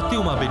ശാസ്ത്ര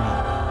സത്യവുമാ ബെന്നി.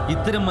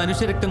 ഇത്തരം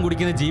മനുഷ്യരക്തം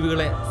കുടിക്കുന്ന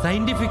ജീവികളെ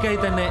സയന്റിഫിക്കായി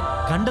തന്നെ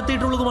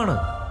കണ്ടെത്തിയിട്ടുള്ളതുമാണ്.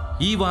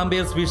 ഈ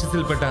വാമ്പയർ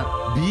സ്പീഷീസിൽപ്പെട്ട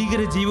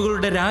ഭീകര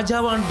ജീവികളുടെ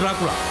രാജാവാണ്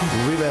Dracula.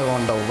 We were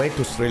on the way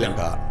to Sri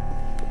Lanka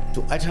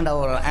to attend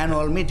our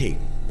annual meeting,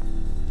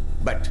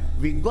 but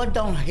we got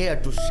down here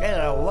to share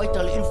our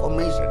vital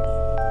information.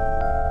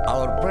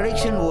 Our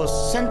prediction was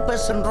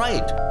 100%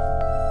 right.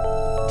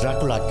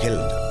 Dracula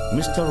killed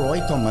Mr. Roy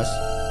Thomas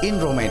in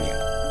Romania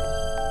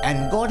and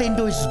got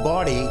into his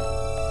body,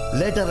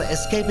 later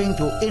escaping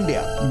to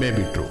India.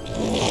 Maybe true.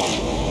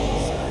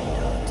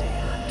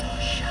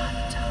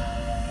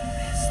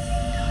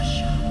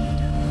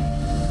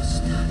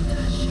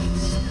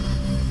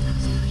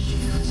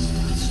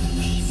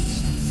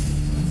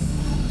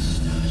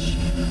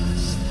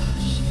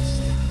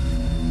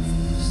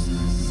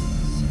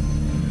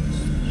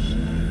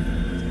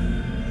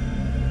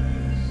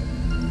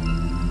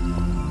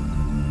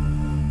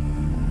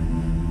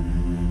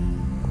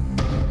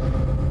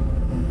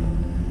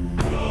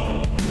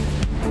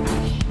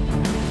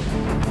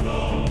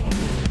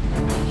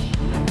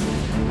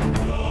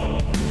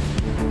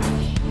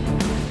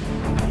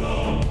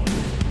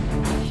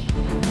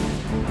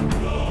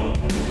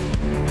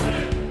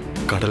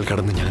 കടൽ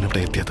കടന്ന് ഞാനിവിടെ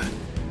എത്തിയത്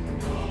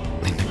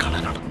നിന്നെ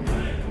കാണാനാണ്.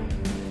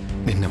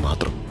 നിന്നെ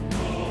മാത്രം.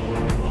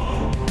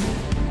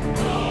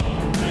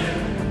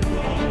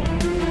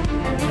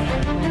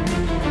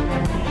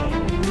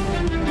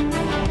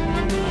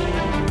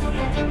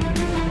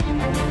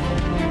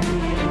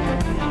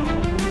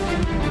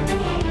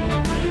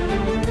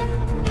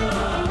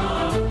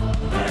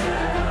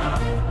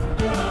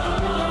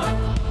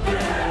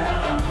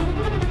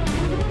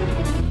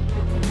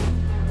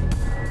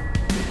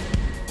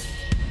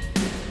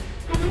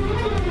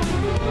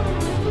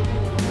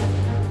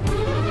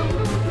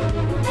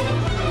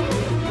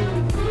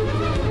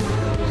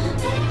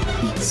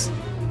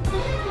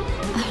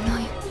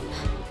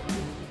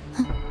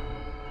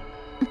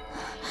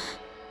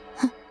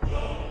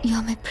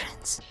 You're my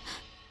prince.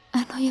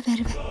 I know you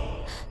very well.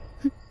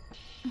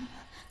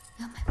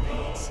 You're my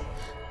prince.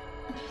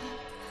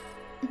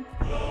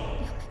 You're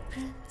my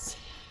prince.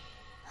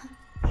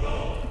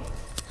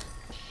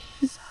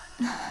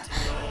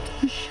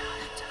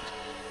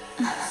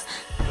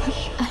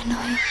 I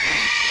know you.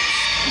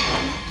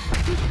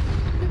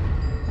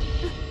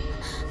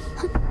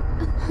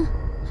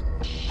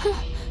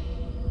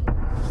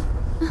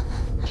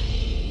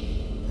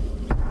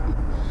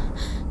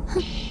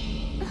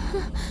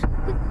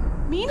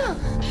 Meena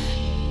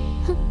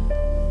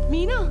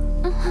Meena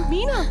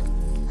Meena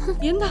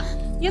എന്താ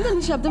എന്താ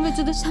നീ ശബ്ദം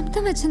വെച്ചത്?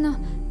 ശബ്ദം വെച്ചെന്നോ?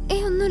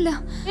 ഒന്നുമില്ല.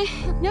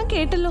 ഞാൻ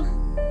കേട്ടല്ലോ.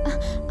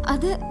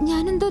 അത്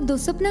ഞാനെന്തോ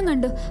ദുസ്വപ്നം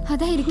കണ്ടു,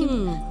 അതായിരിക്കും.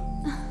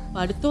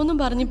 പഠിത്തമൊന്നും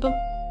പറഞ്ഞിപ്പം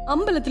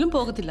അമ്പലത്തിലും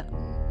പോകത്തില്ല,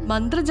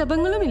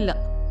 മന്ത്രജപങ്ങളും ഇല്ല.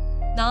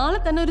 നാളെ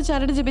തന്നെ ഒരു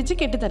ചരട് ജപിച്ച്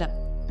കെട്ടിത്തരാം.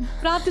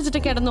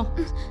 പ്രാർത്ഥിച്ചിട്ട് കിടന്നോ?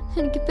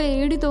 എനിക്ക്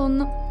പേടി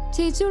തോന്നുന്നു.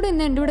 ചേച്ചിയോട്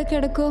ഇന്ന് എൻ്റെ കൂടെ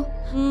കിടക്കോ?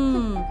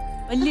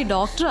 വലിയ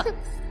ഡോക്ടറാ,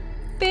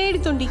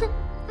 പേടിത്തൊണ്ടി.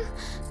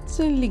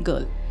 Silly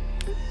girl.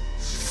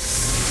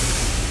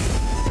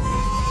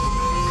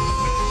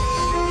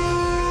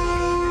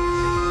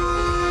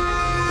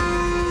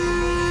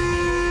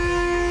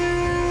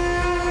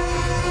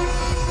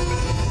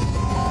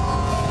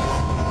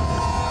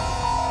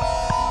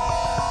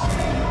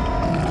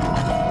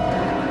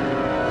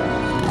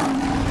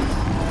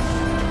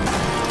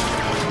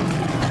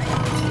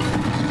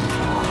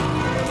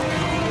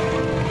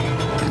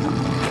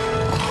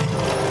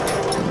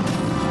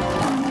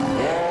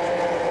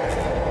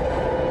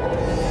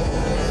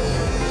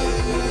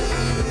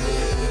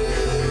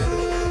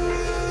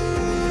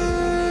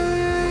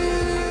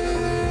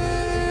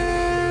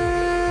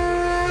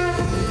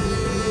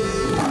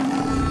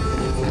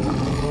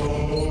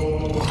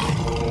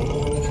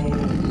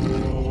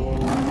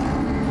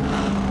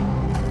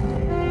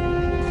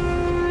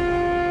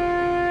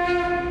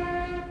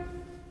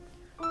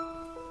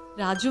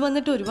 രാജു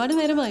വന്നിട്ട് ഒരുപാട്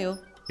നേരമായോ?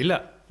 ഇല്ല,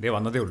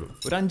 വന്നതേ ഉള്ളൂ.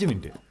 ഒരു 5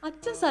 മിനിറ്റ്.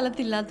 അച്ഛൻ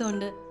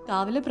സ്ഥലത്തില്ലാത്തതുകൊണ്ട്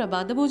രാവിലെ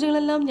പ്രഭാത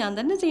പൂജകളെല്ലാം ഞാൻ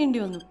തന്നെ ചെയ്യേണ്ടി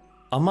വന്നു.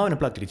 അമ്മാവൻ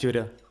എപ്പോഴാ തിരിച്ചു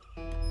വരാ?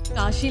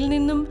 കാശിയിൽ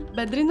നിന്നും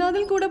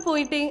ബദ്രിനാഥിൽ കൂടെ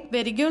പോയിട്ടേ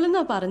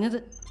വരികയുള്ളെന്നാ പറഞ്ഞത്.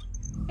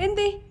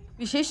 എന്തേ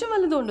വിശേഷം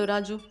വല്ലതുണ്ടോ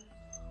രാജു?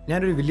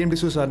 ഞാനൊരു വില്യം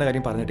ഡിസൂസ സാറിന്റെ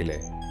കാര്യം പറഞ്ഞിട്ടില്ലേ?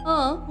 ആ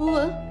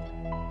ഉവ്വ്.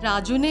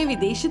 രാജുവിനെ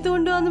വിദേശത്ത്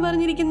കൊണ്ടുപോകാന്ന്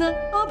പറഞ്ഞിരിക്കുന്ന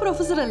ആ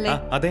പ്രൊഫസർ അല്ലേ?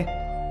 അതെ,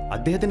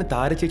 അദ്ദേഹത്തിന്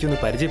താരചേച്ചി ഒന്ന്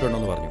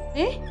പരിചയപ്പെടണമെന്ന് പറഞ്ഞു.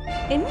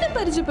 എന്നെ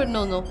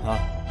പരിചയപ്പെടണമെന്നോ?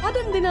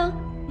 അതെന്തിനാ?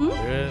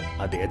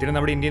 അദ്ദേഹത്തിന്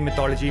നമ്മുടെ ഇന്ത്യൻ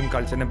മിത്തോളജിയും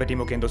കൾച്ചറിനെ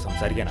പറ്റിയും ഒക്കെ എന്തോ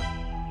സംസാരിക്കാനാ.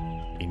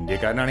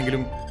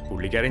 ഇന്ത്യക്കാരനാണെങ്കിലും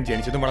പുള്ളിക്കാരൻ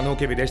ജനിച്ചതും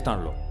വളർന്നൊക്കെ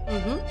വിദേശത്താണല്ലോ.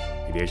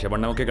 വിദേശ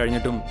പഠനമൊക്കെ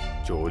കഴിഞ്ഞിട്ടും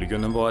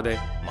ജോലിക്കൊന്നും പോവാതെ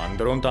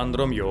മന്ത്രവും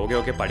തന്ത്രവും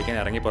യോഗയൊക്കെ പഠിക്കാൻ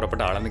ഇറങ്ങി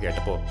പുറപ്പെട്ട ആളെന്ന്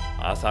കേട്ടപ്പോ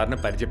ആ സാറിനെ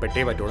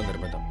പരിചയപ്പെട്ടേ പറ്റുള്ളൂ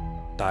നിർബന്ധം.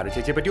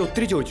 താരചേച്ചിയെ പറ്റി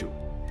ഒത്തിരി ചോദിച്ചു.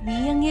 നീ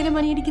അങ്ങേരെ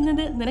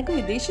മണിയടിക്കുന്നത് നിനക്ക്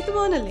വിദേശത്ത്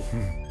പോകാനല്ലേ?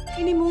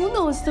 ഇനി 3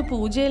 ദിവസത്തെ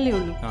പൂജയല്ലേ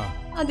ഉള്ളൂ.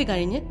 അത്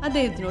കഴിഞ്ഞ്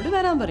അദ്ദേഹത്തിനോട്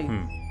വരാൻ പറയും.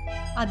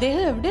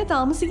 അദ്ദേഹം എവിടെയാ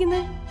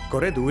താമസിക്കുന്നേ?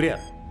 കുറെ ദൂരെയാ.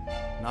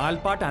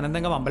 നാൽപ്പാട്ട്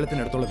അനന്തങ്കം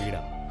അമ്പലത്തിനടുത്തുള്ള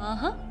വീടാ.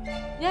 ആഹാ,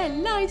 ഞാൻ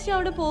എല്ലാ ആഴ്ചയും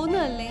അവിടെ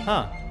പോകുന്നതല്ലേ.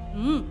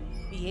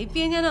 VIP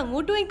ഞാൻ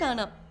അങ്ങോട്ട് പോയി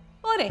കാണാം.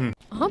 പോരെ?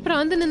 ആ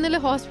പ്രാന്തൻ ഇന്നലെ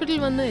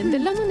ഹോസ്പിറ്റലിൽ വന്ന്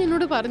എന്തെല്ലാം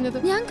നിന്നോട് പറഞ്ഞത്?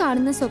 ഞാൻ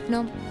കാണുന്ന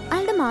സ്വപ്നവും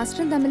അയാളുടെ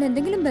മാസ്റ്ററും തമ്മിൽ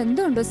എന്തെങ്കിലും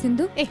ബന്ധമുണ്ടോ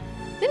സിന്ധു?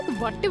 നിനക്ക്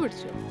വട്ടി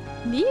പിടിച്ചോ?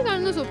 നീ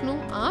കാണുന്ന സ്വപ്നവും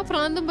ആ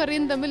പ്രാന്തം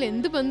പറയുന്ന തമ്മിൽ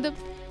എന്ത് ബന്ധം?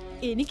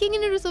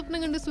 എനിക്കിങ്ങനെ ഒരു സ്വപ്നം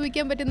കണ്ട്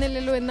സൂഹിക്കാൻ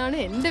പറ്റുന്നില്ലല്ലോ എന്നാണ്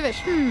എന്റെ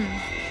വിഷമം.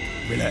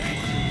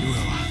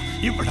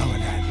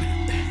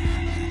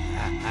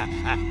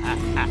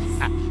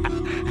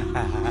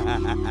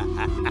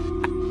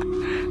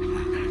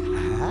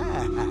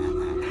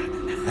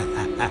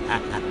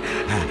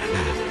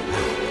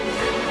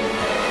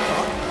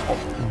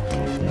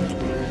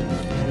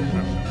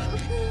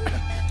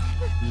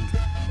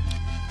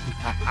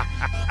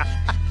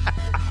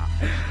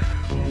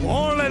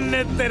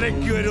 മോളെന്നെ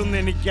തിരക്കി വരുമെന്ന്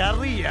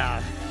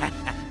എനിക്കറിയാം.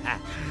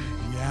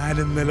 ഞാൻ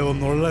ഇന്നലെ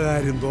ഒന്നുള്ള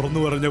കാര്യം തുറന്നു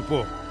പറഞ്ഞപ്പോ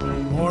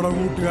മോളെ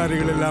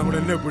കൂട്ടുകാരികളെല്ലാം കൂടെ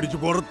എന്നെ പിടിച്ച്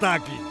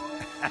പുറത്താക്കി.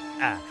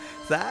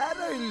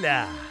 സാരമില്ല,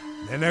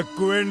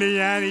 നിനക്ക് വേണ്ടി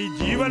ഞാൻ ഈ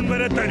ജീവൻ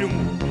വരെ തരും.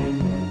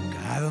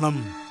 കാരണം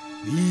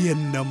നീ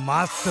എന്റെ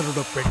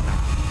മാസ്റ്ററുടെ പെണ്ണ.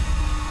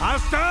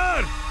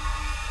 മാസ്റ്റർ,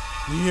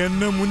 നീ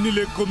എന്നെ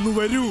മുന്നിലേക്കൊന്നു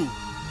വരൂ.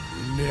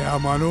 എന്റെ ആ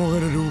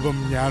മനോഹര രൂപം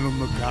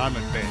ഞാനൊന്ന്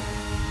കാണട്ടെ.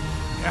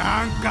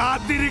 ഞാൻ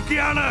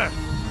കാത്തിരിക്കുകയാണ്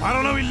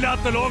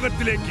മരണമില്ലാത്ത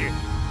ലോകത്തിലേക്ക്.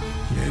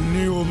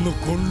 എന്നെ ഒന്ന്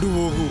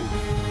കൊണ്ടുപോകൂ.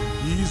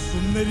 ഈ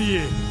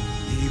സുന്ദരിയെ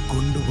നീ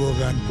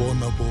കൊണ്ടുപോകാൻ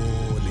പോന്ന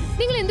പോലെ.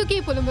 നിങ്ങൾ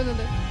എന്തൊക്കെയാ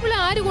പുലമ്പുന്നത്? ഇവിടെ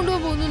ആര്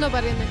കൊണ്ടുപോകാൻ പോകുന്നു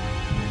പറയുന്നത്?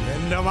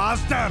 എന്റെ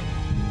മാസ്റ്റർ,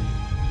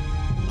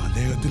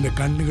 അദ്ദേഹത്തിന്റെ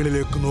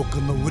കണ്ണുകളിലേക്ക്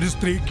നോക്കുന്ന ഒരു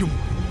സ്ത്രീക്കും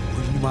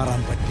ഒഴിഞ്ഞു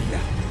മാറാൻ പറ്റില്ല.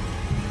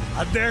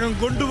 അദ്ദേഹം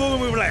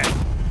കൊണ്ടുപോകും ഇവിടെ.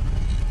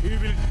 He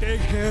will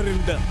take her in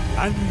the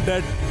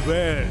undead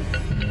world.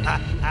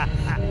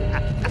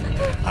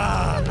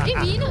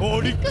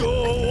 ഓടിക്കോ,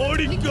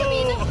 ഓടിക്കോ.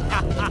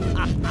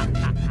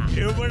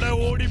 എവിടെ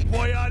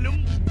ഓടിപ്പോയാലും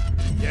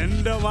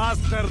എന്റെ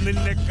മാസ്റ്റർ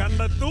നിന്നെ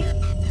കണ്ടെത്തും,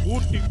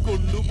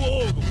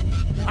 കൂട്ടിക്കൊണ്ടുപോകും.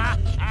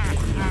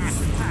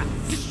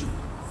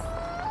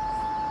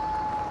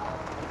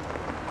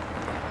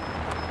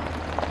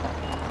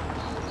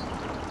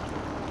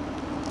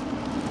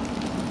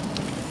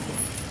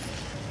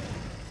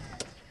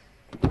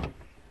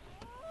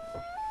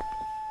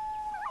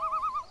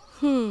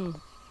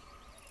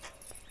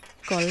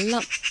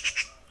 കൊള്ളാം.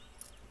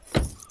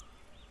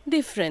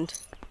 ഡിഫറെന്റ്.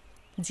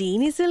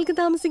 ജീനിയസുകൾക്ക്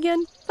താമസിക്കാൻ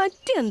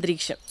പറ്റിയ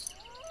അന്തരീക്ഷം.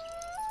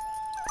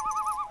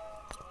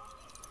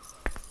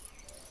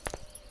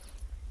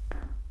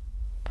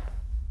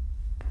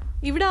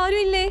 ഇവിടെ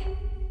ആരും ഇല്ലേ?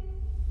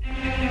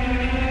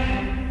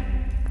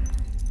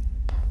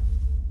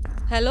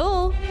 Hello,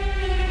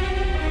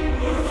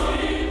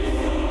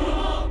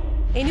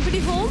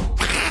 anybody home?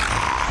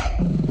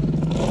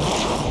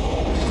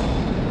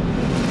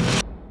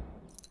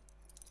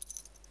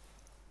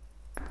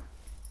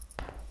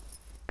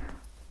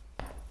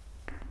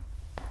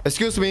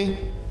 Excuse me,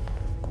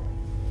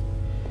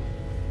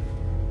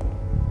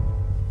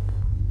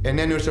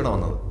 എന്നെ അന്വേഷിച്ചാണോ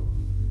വന്നത്?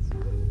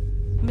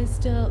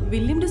 മിസ്റ്റർ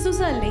വില്യം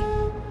ഡിസൂസ അല്ലേ?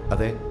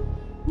 അതെ.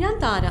 ഞാൻ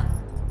താര,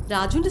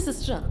 രാജുവിന്റെ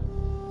സിസ്റ്ററാ.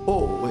 ഓ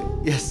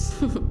യെസ്,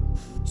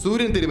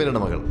 സൂര്യൻ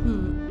തിരുമേനയുടെ മകൾ.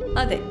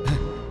 അതെ.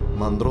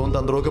 മന്ത്രവും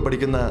തന്ത്രവും ഒക്കെ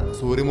പഠിക്കുന്ന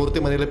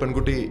സൂര്യമൂർത്തി മനയിലെ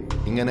പെൺകുട്ടി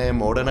ഇങ്ങനെ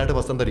മോഡേൺ ആയിട്ട്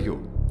വസ്ത്രം ധരിക്കൂ?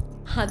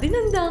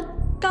 അതിനെന്താ,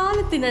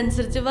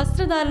 കാലത്തിനനുസരിച്ച്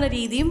വസ്ത്രധാരണ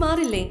രീതിയും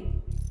മാറില്ലേ?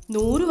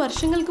 100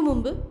 വർഷങ്ങൾക്ക്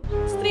മുമ്പ്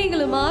സ്ത്രീകൾ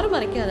മാറി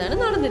മറിക്കാതാണ്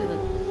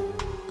നടന്നിരുന്നത്.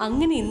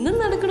 അങ്ങനെ ഇന്നും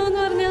നടക്കണമെന്ന്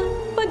പറഞ്ഞാൽ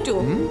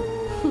പറ്റുമോ?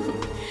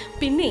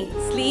 പിന്നെ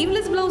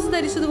സ്ലീവ്ലെസ് ബ്ലൗസ്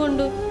ധരിച്ചത്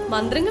കൊണ്ട്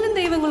മന്ത്രങ്ങളും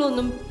ദൈവങ്ങളും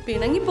ഒന്നും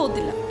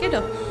പിണങ്ങിപ്പോത്തില്ല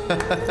കേട്ടോ.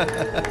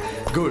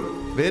 Good,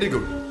 very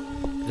good.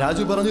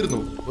 രാജു പറഞ്ഞിരുന്നു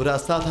ഒരു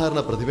അസാധാരണ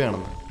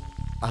പ്രതിഭയാണെന്ന്.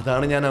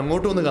 അതാണ് ഞാൻ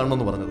അങ്ങോട്ട് വന്ന്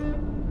കാണണമെന്ന് പറഞ്ഞത്.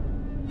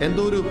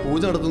 എന്തോ ഒരു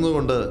പൂജ നടത്തുന്നത്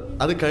കൊണ്ട്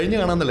അത് കഴിഞ്ഞ്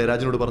കാണാന്നല്ലേ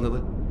രാജുനോട് പറഞ്ഞത്?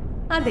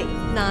 അതെ,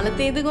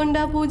 നാളത്തേത് കൊണ്ട്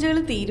ആ പൂജകൾ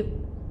തീരും.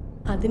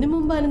 അതിനു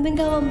മുമ്പ്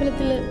അനന്തങ്കാവ്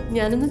അമ്പലത്തിൽ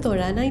ഞാനൊന്ന്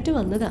തൊഴാനായിട്ട്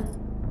വന്നതാ.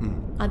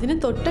 അതിന്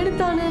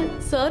തൊട്ടടുത്താണ്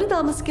സാറ്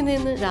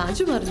താമസിക്കുന്നതെന്ന്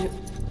രാജു പറഞ്ഞു.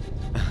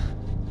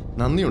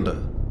 നന്ദിയുണ്ട്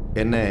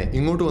എന്നെ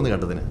ഇങ്ങോട്ട് വന്ന്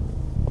കണ്ടതിന്.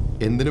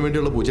 എന്തിനു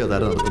വേണ്ടിയുള്ള പൂജ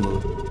അതാരം നടത്തുന്നത്?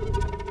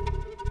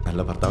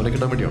 നല്ല ഭർത്താവിനെ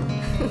കിട്ടാൻ വേണ്ടിയാണോ?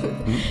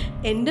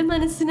 എന്റെ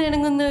മനസ്സിന്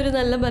ഇണങ്ങുന്ന ഒരു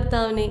നല്ല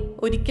ഭർത്താവിനെ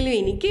ഒരിക്കലും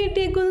എനിക്ക്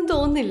കിട്ടിയേക്കൊന്നും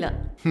തോന്നുന്നില്ല.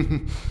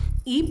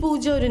 ഈ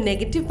പൂജ ഒരു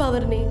നെഗറ്റീവ്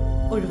പവറിനെ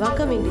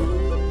ഒഴിവാക്കാൻ വേണ്ടിയാണ്.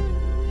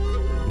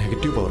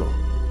 നെഗറ്റീവ് പവറോ?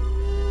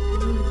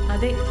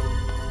 അതെ,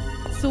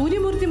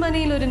 സൂര്യമൂർത്തി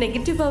മനയിൽ ഒരു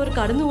നെഗറ്റീവ് പവർ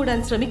കടന്നുകൂടാൻ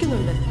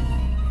ശ്രമിക്കുന്നുണ്ട്.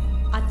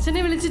 അച്ഛനെ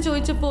വിളിച്ച്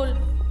ചോദിച്ചപ്പോൾ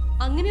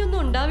അങ്ങനെയൊന്നും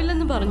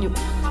ഉണ്ടാവില്ലെന്ന് പറഞ്ഞു.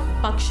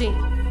 പക്ഷേ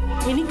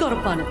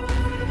എനിക്കുറപ്പാണ്,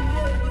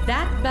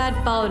 that bad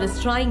power is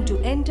trying to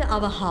enter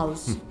our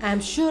house. I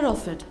am sure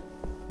of it.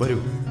 വരൂ,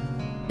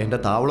 എന്റെ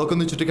താവളമൊക്കെ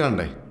ഒന്ന്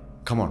ചുറ്റിക്കാണണ്ടേ.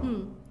 കമോൺ.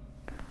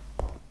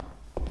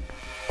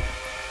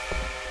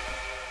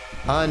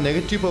 ആ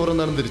നെഗറ്റീവ് പവർ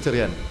എന്താണെന്ന്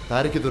തിരിച്ചറിയാൻ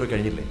താരയ്ക്ക് ഇതുവരെ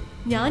കഴിഞ്ഞില്ലേ?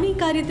 ഞാൻ ഈ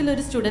കാര്യത്തിൽ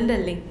ഒരു സ്റ്റുഡന്റ്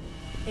അല്ലേ?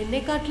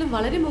 എന്നെക്കാട്ടിലും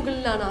വളരെ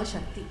മുകളിലാണ് ആ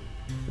ശക്തി.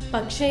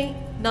 പക്ഷേ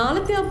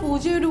നാളത്തെ ആ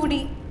പൂജയോടുകൂടി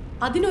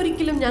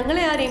അതിനൊരിക്കലും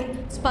ഞങ്ങളെ ആരെയും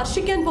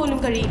സ്പർശിക്കാൻ പോലും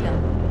കഴിയില്ല.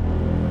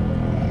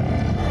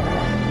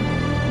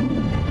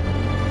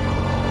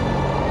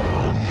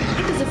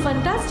 It is A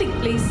fantastic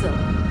place.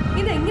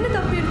 ഇതെങ്ങനെ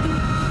തപ്പിയെടുത്തു?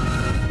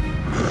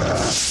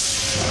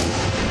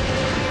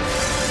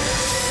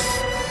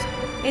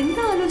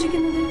 എന്താ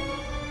ആലോചിക്കുന്നത്?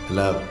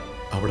 അല്ല,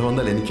 അവിടെ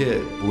വന്നാൽ എനിക്ക്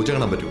പൂജ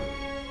കാണാൻ പറ്റുമോ?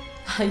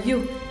 അയ്യോ,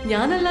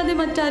 ഞാനല്ലാതെ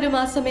മറ്റാരും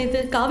ആ സമയത്ത്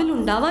കാവിൽ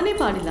ഉണ്ടാവാനേ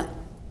പാടില്ല.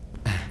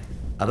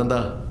 അതെന്താ,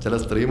 ചില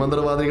സ്ത്രീ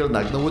മന്ത്രവാദികൾ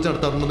നഗ്നപൂജ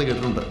നടത്താറുണ്ടെന്ന്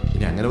കേട്ടിട്ടുണ്ട്.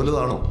 ഇനി അങ്ങനെ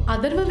വലുതാണോ?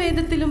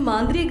 അധർവവേദത്തിലും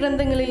മാന്ത്രിക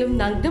ഗ്രന്ഥങ്ങളിലും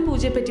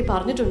നഗ്നപൂജയെ പറ്റി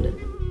പറഞ്ഞിട്ടുണ്ട്.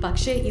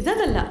 പക്ഷേ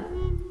ഇതല്ല.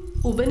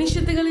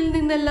 ഉപനിഷത്തുകളിൽ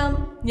നിന്നെല്ലാം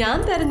ഞാൻ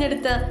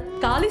തെരഞ്ഞെടുത്ത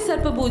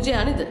കാളിസർപ്പ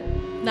പൂജയാണിത്.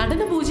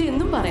 നടന പൂജ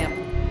എന്നും പറയാം.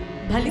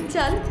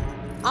 ഫലിച്ചാൽ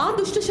ആ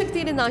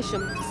ദുഷ്ടശക്തിയുടെ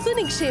നാശം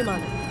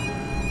സുനിശ്ചയമാണ്.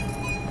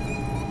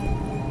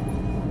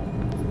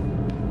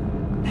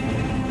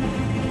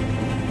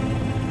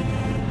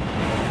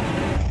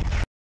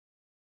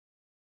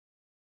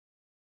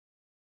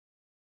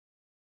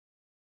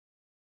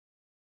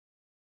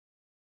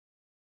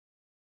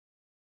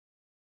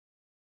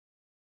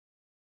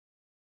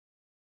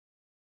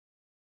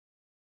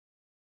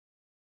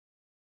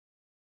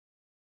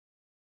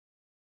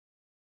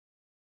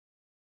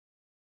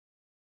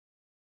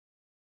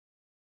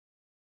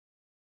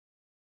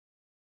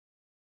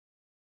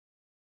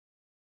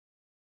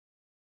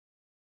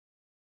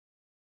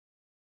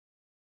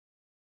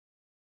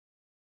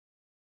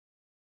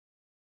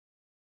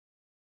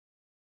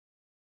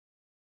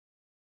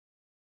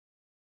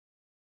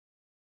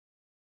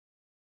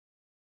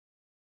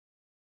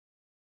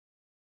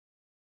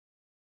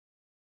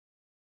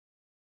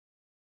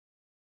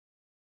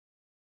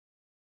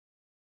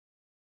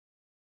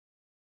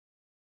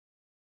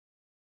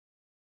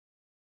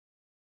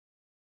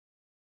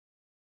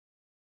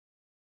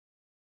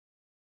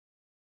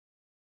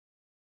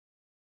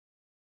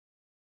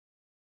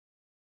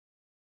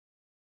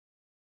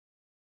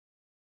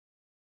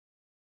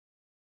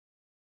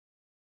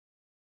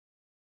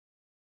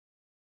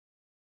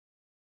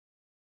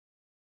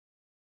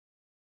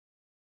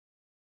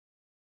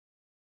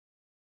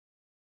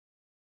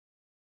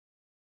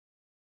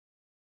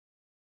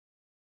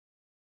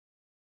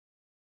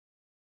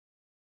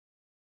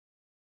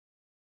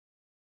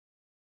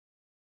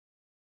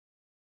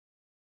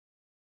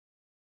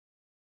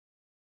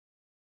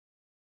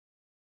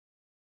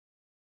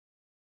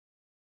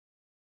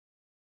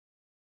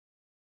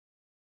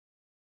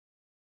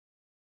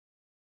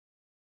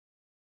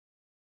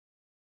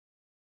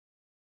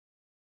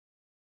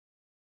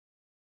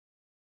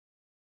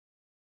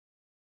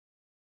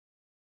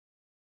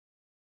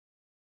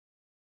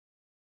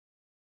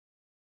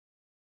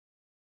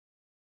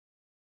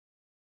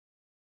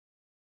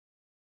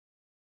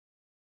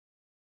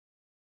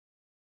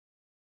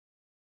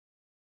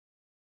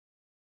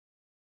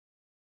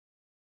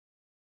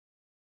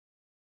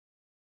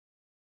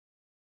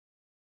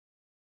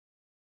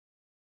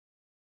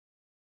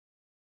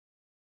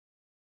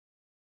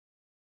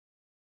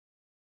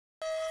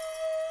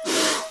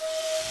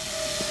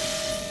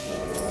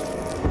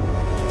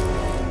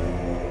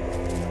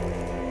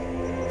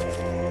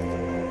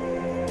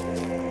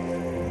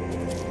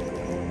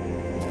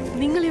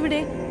 നിങ്ങൾ ഇവിടെ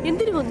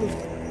എന്തിനു വന്നു?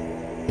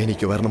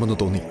 എനിക്ക് വരണമെന്ന്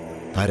തോന്നി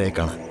താരയെ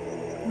കാണാൻ.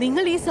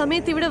 നിങ്ങൾ ഈ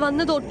സമയത്ത് ഇവിടെ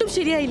വന്നത് ഒട്ടും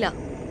ശരിയായില്ല.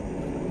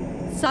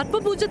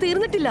 സർപ്പപൂജ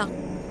തീർന്നിട്ടില്ല.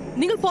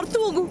 നിങ്ങൾ പുറത്തു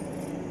പോകൂ.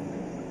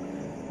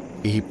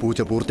 ഈ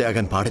പൂജ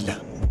പൂർത്തിയാകാൻ പാടില്ല.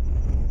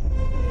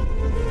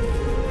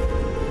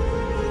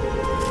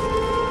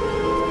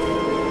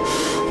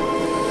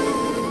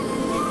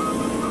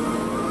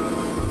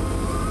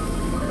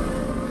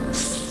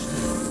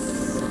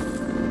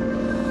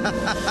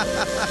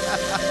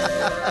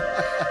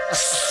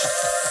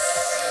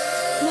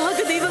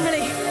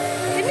 നാഗദൈവങ്ങളെ,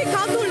 എന്നെ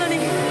കാത്തുകൊള്ളണേ.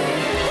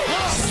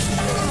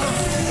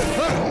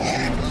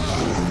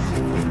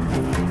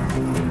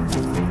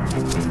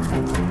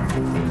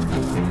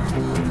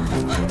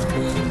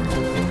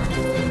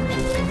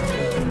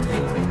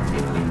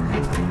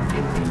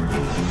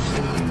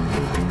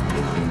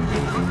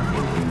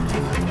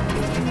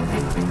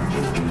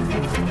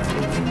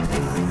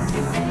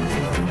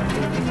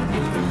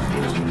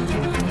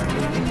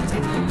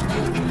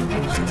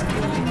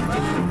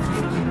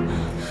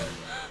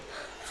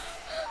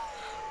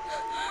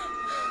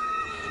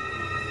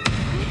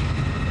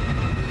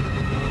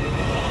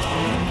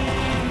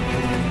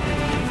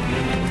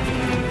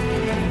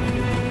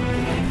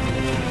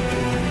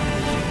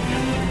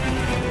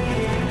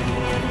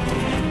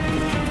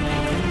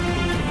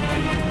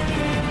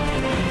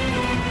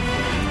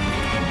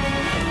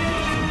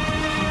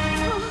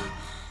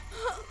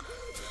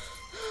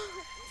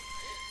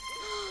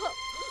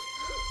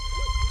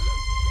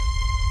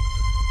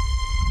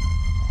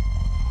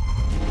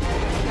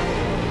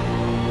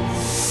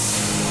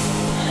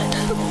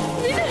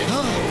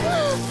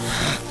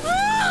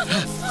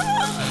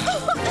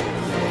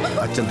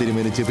 അച്ഛൻ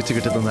തിരുമേനി ജപിച്ചു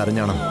കിട്ടുന്ന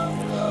അറിഞ്ഞാണ്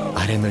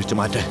ആരെയും കഴിച്ചു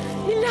മാറ്റാൻ.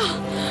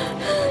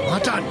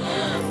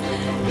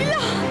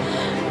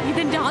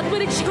 ഇതെന്റെ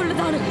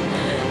ആത്മരക്ഷയ്ക്കുള്ളതാണ്.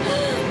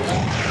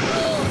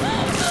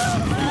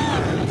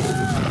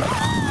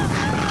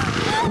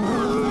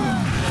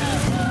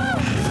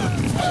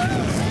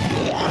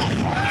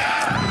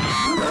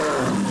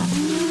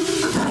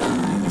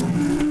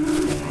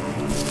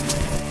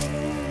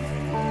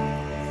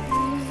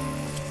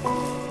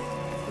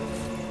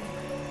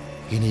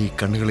 ഇനി ഈ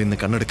കണ്ണുകളിൽ നിന്ന്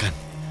കണ്ണെടുക്കാൻ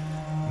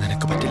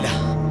നിനക്ക് പറ്റില്ല.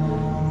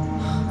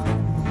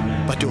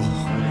 പറ്റുമോ?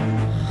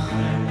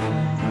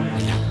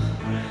 ഇല്ല.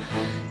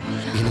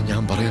 ഇനി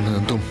ഞാൻ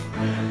പറയുന്നതെന്തും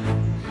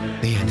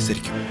നീ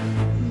അനുസരിക്കും.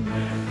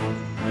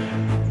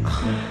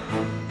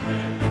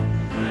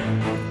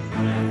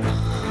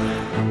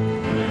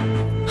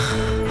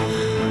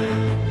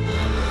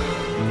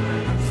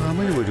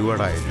 സമയം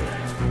ഒരുപാടായല്ലോ.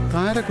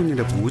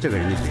 താരക്കുഞ്ഞിന്റെ പൂജ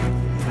കഴിഞ്ഞില്ലേ?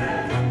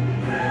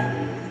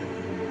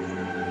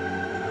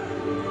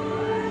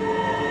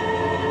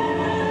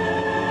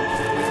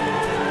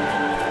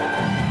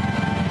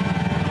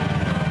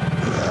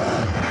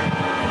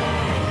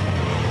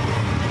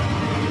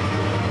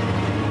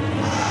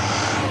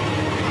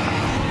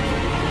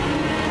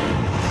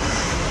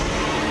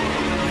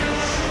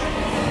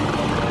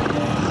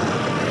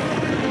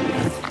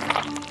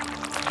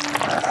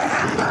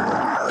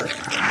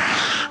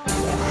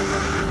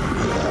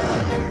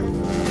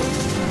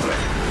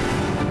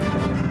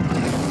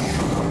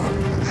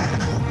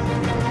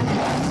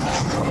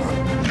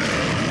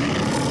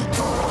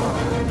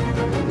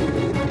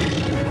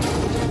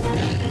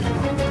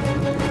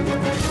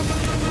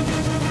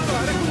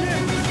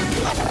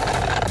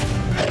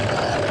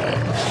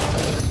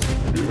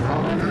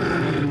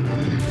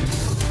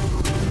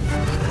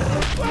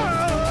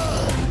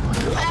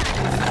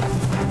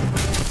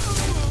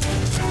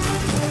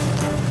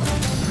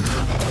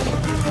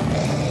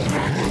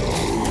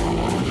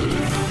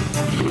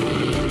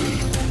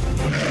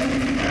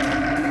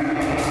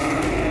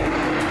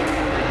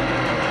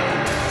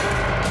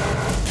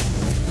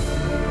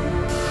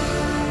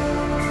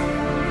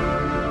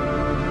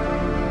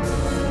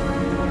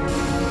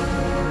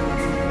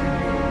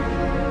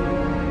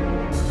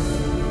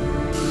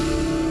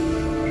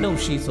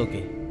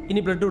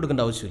 ഇനി ബ്ലഡ്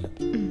കൊടുക്കേണ്ട ആവശ്യമില്ല.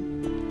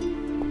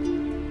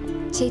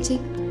 ചേച്ചി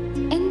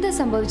എന്താ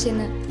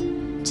സംഭവിച്ചെന്ന്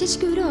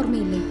ചേച്ചിക്ക് ഒരു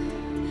ഓർമ്മയില്ലേ?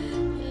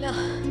 ഇല്ല,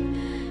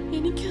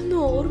 എനിക്കൊന്നും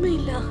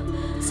ഓർമ്മയില്ല.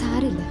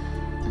 സാരില്ല.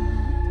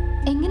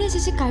 എങ്ങനെയാ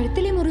ചേച്ചി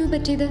കഴുത്തിലെ മുറിവ്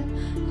പറ്റിയത്?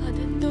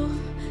 അതെന്തോ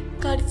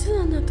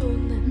കടിച്ചതാന്നാ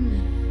തോന്നുന്നത്.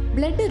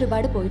 ബ്ലഡ്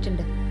ഒരുപാട്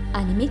പോയിട്ടുണ്ട്.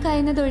 അനിമിക്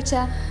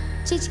ആയെന്നതൊഴിച്ചാ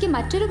ചേച്ചിക്ക്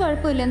മറ്റൊരു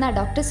കുഴപ്പമില്ലെന്നാ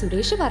ഡോക്ടർ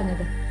സുരേഷ്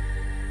പറഞ്ഞത്.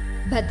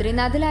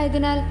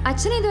 ബദ്രിനാഥിലായതിനാൽ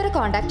അച്ഛനെ ഇതുവരെ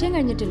കോണ്ടാക്ട് ചെയ്യാൻ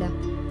കഴിഞ്ഞിട്ടില്ല.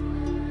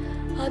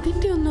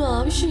 അതിന്റെ ഒന്നും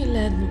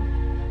ആവശ്യമില്ലായിരുന്നു.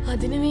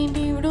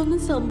 അതിനുവേണ്ടി ഇവിടെ ഒന്നും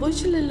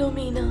സംഭവിച്ചില്ലല്ലോ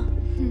മീന.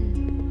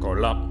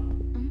 കൊള്ളാം,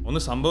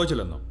 ഒന്നും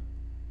സംഭവിച്ചില്ലെന്നോ?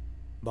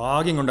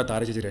 ഭാഗ്യം കൊണ്ട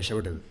താര ചേച്ചി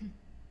രക്ഷപ്പെട്ടത്.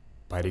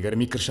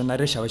 പരികർമ്മി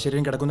കൃഷ്ണനാരെ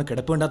ശവശരീരം കിടക്കുന്ന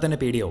കിടപ്പ് കണ്ടാൽ തന്നെ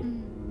പേടിയാവും.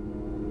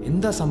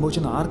 എന്താ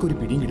സംഭവിച്ചെന്ന് ആർക്കും ഒരു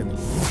പിടിയും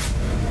കിട്ടുന്നില്ല.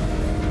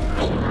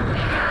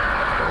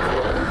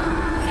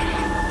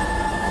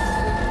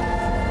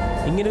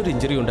 ഇങ്ങനൊരു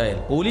ഇഞ്ചുറി ഉണ്ടായാൽ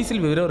പോലീസിൽ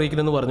വിവരം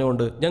അറിയിക്കണമെന്ന്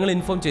പറഞ്ഞുകൊണ്ട് ഞങ്ങൾ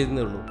ഇൻഫോം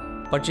ചെയ്തേ ഉള്ളൂ.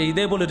 പക്ഷേ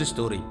ഇതേപോലൊരു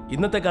സ്റ്റോറി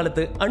ഇന്നത്തെ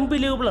കാലത്ത്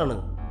അൺബിലീവബിൾ ആണ്.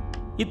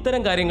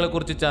 ഇത്തരം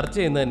കാര്യങ്ങളെക്കുറിച്ച് ചർച്ച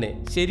ചെയ്യുന്നത് തന്നെ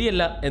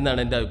ശരിയല്ല എന്നാണ്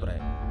എൻ്റെ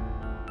അഭിപ്രായം.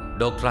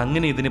 ഡോക്ടർ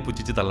അങ്ങനെ ഇതിനെ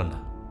പുച്ഛിച്ച് തള്ളണ്ട.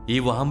 ഈ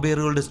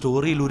വാമ്പയറുകളുടെ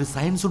സ്റ്റോറിയിൽ ഒരു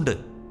സയൻസ് ഉണ്ട്.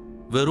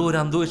 വെറും ഒരു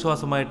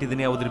അന്ധവിശ്വാസമായിട്ട്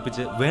ഇതിനെ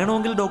അവതരിപ്പിച്ച്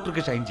വേണമെങ്കിൽ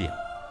ഡോക്ടർക്ക് ഷൈൻ ചെയ്യാം,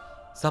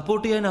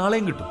 സപ്പോർട്ട് ചെയ്യാൻ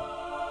ആളെയും കിട്ടും.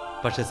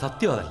 പക്ഷെ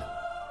സത്യം അതല്ല.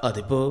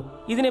 അതിപ്പോ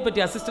ഇതിനെപ്പറ്റി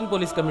അസിസ്റ്റന്റ്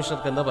പോലീസ്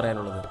കമ്മീഷണർക്ക് എന്താ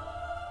പറയാനുള്ളത്?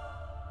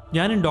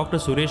 ഞാനും ഡോക്ടർ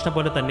സുരേഷിനെ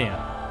പോലെ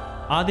തന്നെയാണ്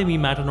ആദ്യം ഈ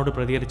മാറ്ററിനോട്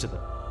പ്രതികരിച്ചത്.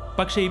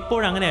 പക്ഷേ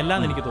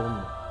ഇപ്പോഴങ്ങനെയല്ലാന്ന് എനിക്ക്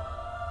തോന്നുന്നു.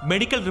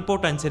 മെഡിക്കൽ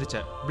റിപ്പോർട്ട് അനുസരിച്ച്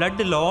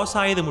ബ്ലഡ് ലോസ്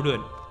ആയത്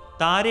മുഴുവൻ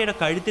താരയുടെ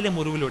കഴുത്തിലെ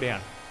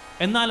മുറിവിലൂടെയാണ്.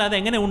 എന്നാൽ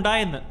അതെങ്ങനെ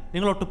ഉണ്ടായെന്ന്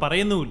നിങ്ങളൊട്ട്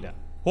പറയുന്നുമില്ല.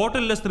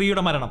 ഹോട്ടലിലെ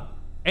സ്ത്രീയുടെ മരണം,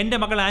 എൻ്റെ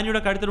മകൾ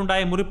ആനിയുടെ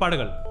കഴുത്തിലുണ്ടായ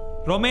മുറിപ്പാടുകൾ,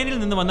 റൊമേനിയിൽ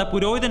നിന്ന് വന്ന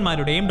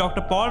പുരോഹിതന്മാരുടെയും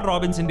ഡോക്ടർ പോൾ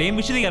റോബിൻസിന്റെയും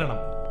വിശദീകരണം,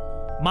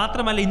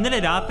 മാത്രമല്ല ഇന്നലെ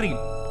രാത്രിയിൽ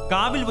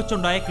കാവിൽ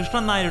വെച്ചുണ്ടായ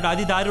കൃഷ്ണൻ നായരുടെ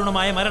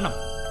അതിദാരുണമായ മരണം,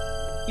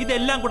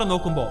 ഇതെല്ലാം കൂടെ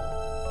നോക്കുമ്പോൾ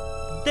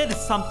there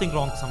is something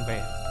wrong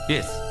somewhere.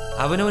 Yes,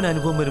 അവനവൻ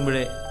അനുഭവം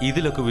വരുമ്പോഴേ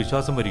ഇതിലൊക്കെ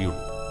വിശ്വാസം വരികയുള്ളൂ.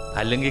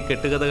 അല്ലെങ്കിൽ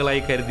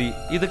കെട്ടുകഥകളായി കരുതി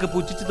ഇതൊക്കെ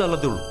പുച്ഛിച്ചു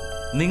തള്ളത്തുള്ളൂ.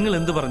 നിങ്ങൾ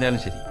എന്ത് പറഞ്ഞാലും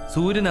ശരി,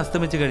 സൂര്യൻ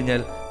അസ്തമിച്ചു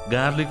കഴിഞ്ഞാൽ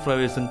ഗാർലിക്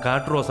ഫ്ലവേഴ്സും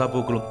കാട്ടു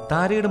റോസാപ്പൂക്കളും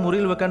താരയുടെ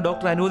മുറിയിൽ വെക്കാൻ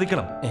ഡോക്ടർ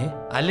അനുവദിക്കണം.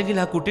 അല്ലെങ്കിൽ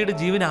ആ കുട്ടിയുടെ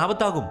ജീവൻ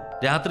ആപത്താകും.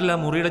 രാത്രിയിൽ ആ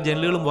മുറിയുടെ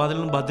ജനലുകളും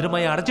വാതിലും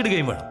ഭദ്രമായി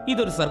അടച്ചിടുകയും വേണം.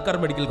 ഇതൊരു സർക്കാർ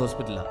മെഡിക്കൽ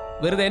ഹോസ്പിറ്റലാണ്.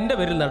 വെറുതെ എന്റെ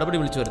പേരിൽ നടപടി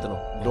വിളിച്ചു വരുത്തണോ?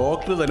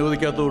 ഡോക്ടർ ഇത്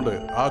അനുവദിക്കാത്തതുകൊണ്ട്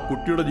ആ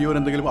കുട്ടിയുടെ ജീവൻ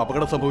എന്തെങ്കിലും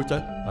അപകടം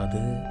സംഭവിച്ചാൽ അത്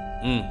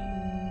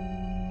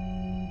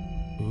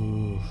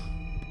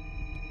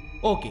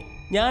ഓക്കെ,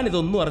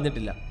 ഞാനിതൊന്നും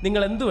അറിഞ്ഞിട്ടില്ല.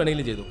 നിങ്ങൾ എന്ത്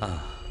വേണമെങ്കിലും ചെയ്തു.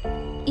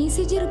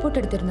 ECG report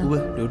എടുത്തിരുന്നോ?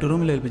 ഡ്യൂട്ടി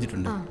റൂമിൽ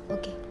ഏൽപ്പിച്ചിട്ടുണ്ട്.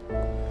 ഓക്കെ.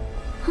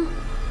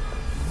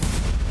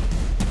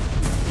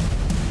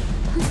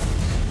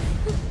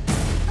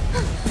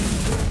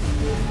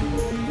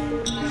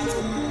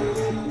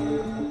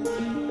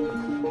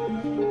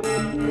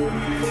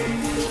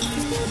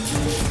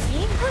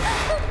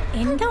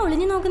 എന്താ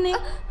ഒളിഞ്ഞു നോക്കുന്നേ?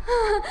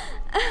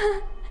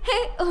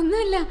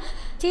 ഒന്നുമില്ല.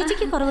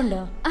 ചേച്ചിക്ക്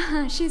കുറവുണ്ടോ?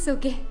 She's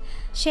okay.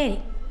 ശരി.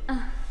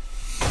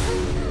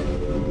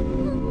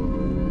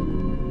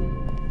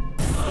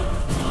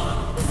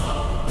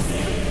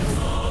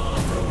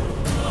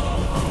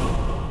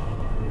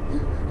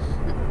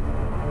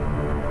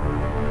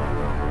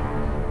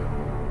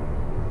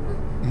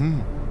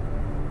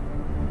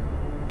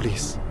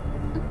 പ്ലീസ്.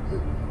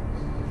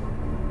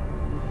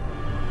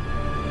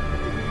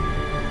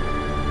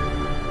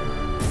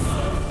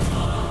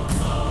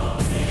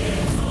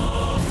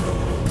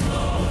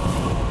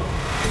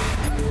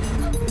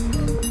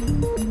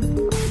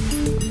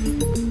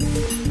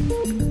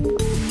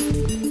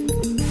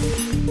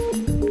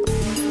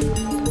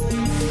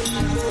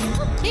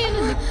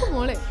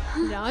 മോളെ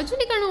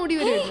രാജുവിനെ കാണാൻ ഓടി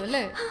വരുമായിരുന്നു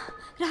അല്ലേ?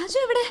 രാജു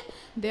എവിടെ?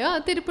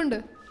 തിരുപ്പുണ്ട്.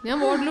 ഞാൻ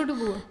വാർഡിലോട്ട്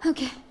പോവാ.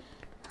 ഓക്കെ.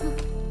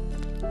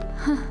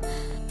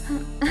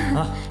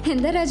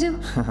 എന്താ രാജു?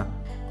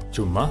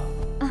 ചുമ്മാ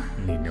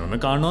നിന്നെ ഒന്ന്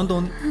കാണുവാൻ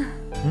തോന്നി.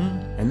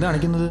 എന്താ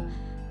കാണിക്കുന്നത്?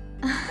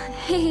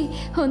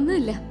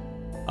 ഒന്നുമില്ല.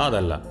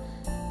 അതല്ല,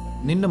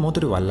 നിന്റെ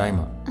മുഖത്തൊരു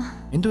വല്ലായ്മ.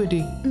 എന്തു പറ്റി?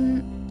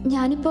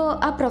 ഞാനിപ്പോ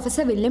ആ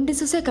പ്രൊഫസർ വില്യം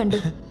ഡിസൂസയെ കണ്ടു.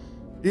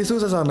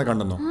 ഡിസൂസ സാറിനെ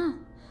കണ്ടെന്നോ?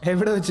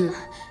 എവിടെ വെച്ച്?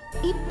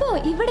 ഇപ്പോ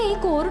ഇവിടെ ഈ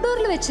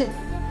കോറിഡോറിൽ വെച്ച്.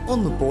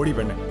 ഒന്ന് പോടി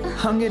പെണ്ണെ,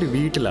 അങ്ങേര്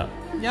വീട്ടിലാ.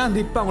 ഞാൻ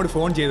ഇപ്പൊ അങ്ങോട്ട്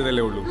ഫോൺ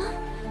ചെയ്തതല്ലേ ഉള്ളൂ.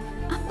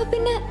 അപ്പൊ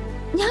പിന്നെ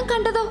ഞാൻ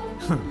കണ്ടതോ?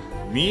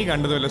 നീ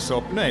കണ്ടതല്ല,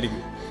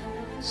 സ്വപ്നമായിരിക്കും.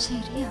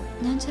 ശരിയാ,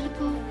 ഞാൻ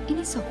ചിലപ്പോ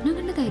ഇനി സ്വപ്നം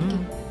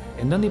കണ്ടതായിരിക്കും.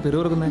 എന്താ നീ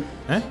പെരുവർക്കുന്നേ?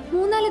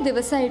 3-4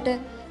 ദിവസമായിട്ട്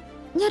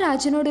ഞാൻ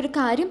രാജുനോട് ഒരു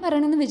കാര്യം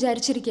പറയണമെന്ന്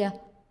വിചാരിച്ചിരിക്കുക.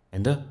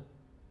 എന്താ?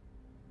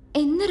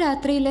 ഇന്ന്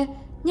രാത്രിയില്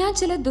ഞാൻ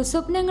ചില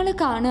ദുസ്വപ്നങ്ങള്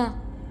കാണുക.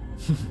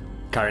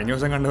 കഴിഞ്ഞ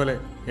ദിവസം കണ്ട പോലെ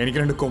എനിക്ക്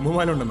 2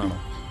 കൊമ്പുമാലുണ്ടെന്നാണോ?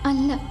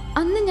 അല്ല,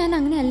 അന്ന് ഞാൻ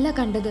അങ്ങനെയല്ല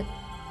കണ്ടത്.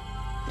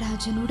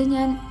 രാജുനോട്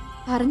ഞാൻ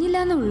പറഞ്ഞില്ല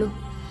എന്നുള്ളൂ.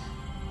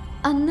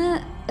 അന്ന്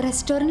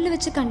റെസ്റ്റോറൻറ്റിൽ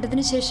വെച്ച്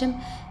കണ്ടതിന് ശേഷം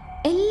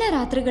എല്ലാ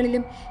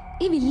രാത്രികളിലും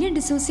ഈ വില്യം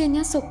ഡിസൂസിയെ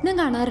ഞാൻ സ്വപ്നം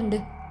കാണാറുണ്ട്.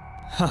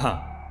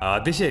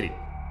 അത് ശരി.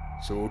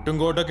 സൂട്ടും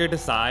കോട്ടൊക്കെ ഇട്ട്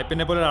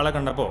സായിപ്പിനെ പോലെ ഒരാളെ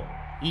കണ്ടപ്പോ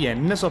ഈ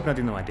എന്നെ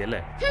സ്വപ്നത്തിൽ നിന്ന്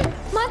മാറ്റിയല്ലേ?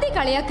 മതി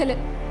കളിയാക്കല്.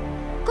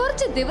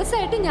 കുറച്ച്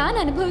ദിവസമായിട്ട് ഞാൻ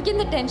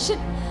അനുഭവിക്കുന്ന ടെൻഷൻ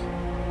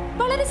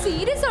വളരെ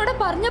സീരിയസ് ഓടെ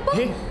പറഞ്ഞപ്പോ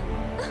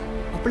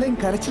അപ്പോഴേക്കും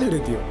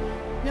കരച്ചിലെത്തിയോ?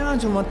 ഞാൻ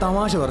ചുമ്മാ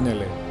തമാശ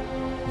പറഞ്ഞല്ലേ.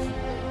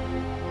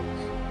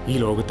 ഈ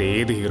ലോകത്ത്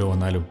ഏത് ഹീറോ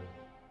വന്നാലും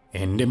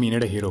എന്റെ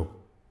മീനയുടെ ഹീറോ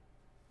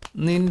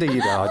നിന്റെ ഈ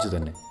രാജു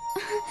തന്നെ.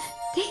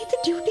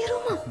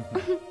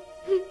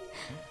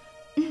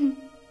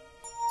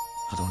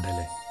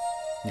 അതുകൊണ്ടല്ലേ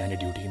ഞാൻ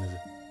ഡ്യൂട്ടി ചെയ്യുന്നത്.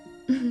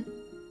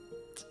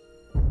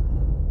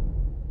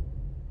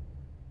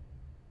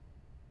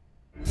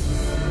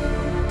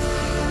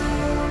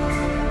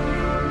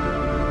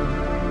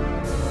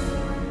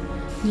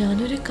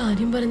 ഞാനൊരു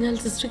കാര്യം പറഞ്ഞാൽ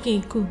സിസ്റ്റർ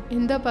കേൾക്കൂ?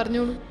 എന്താ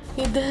പറഞ്ഞോളൂ.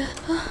 ഇത്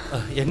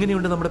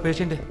എങ്ങനെയുണ്ട് നമ്മുടെ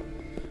patient?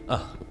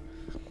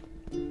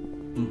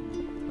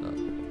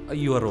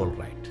 You are all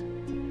right.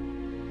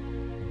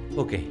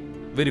 Okay,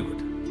 very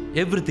good.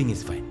 Everything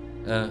is fine.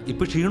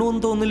 ഇപ്പൊ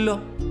ക്ഷീണമൊന്നും തോന്നില്ലല്ലോ?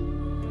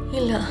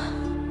 ഇല്ല.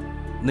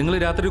 നിങ്ങൾ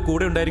രാത്രി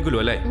കൂടെ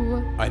ഉണ്ടായിരിക്കുമല്ലോ അല്ലേ?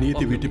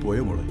 അനിയത്തി വീട്ടിൽ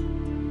പോയോ മോളെ?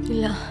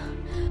 ഇല്ല,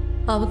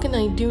 അവക്ക്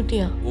നൈറ്റ്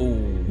ഡ്യൂട്ടിയാ.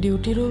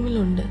 ഡ്യൂട്ടി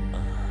റൂമിലുണ്ട്.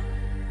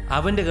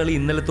 അവന്റെ കളി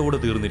ഇന്നലത്തോടെ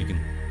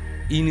തീർന്നിരിക്കുന്നു.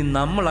 ഇനി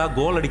നമ്മൾ ആ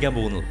ഗോൾ അടിക്കാൻ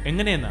പോകുന്നത്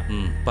എങ്ങനെയെന്നാ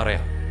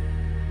പറയാം.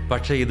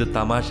 പക്ഷെ ഇത്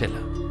തമാശയല്ല,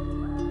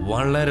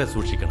 വളരെ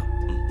സൂക്ഷിക്കണം.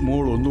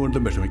 മോൾ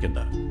ഒന്നുകൊണ്ടും വിഷമിക്കണ്ട.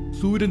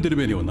 സൂര്യൻ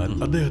തിരുമേനി വന്നാൽ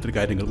അദ്ദേഹത്തിന്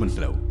കാര്യങ്ങൾ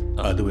മനസ്സിലാവും.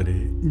 അതുവരെ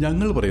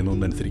ഞങ്ങൾ പറയുന്ന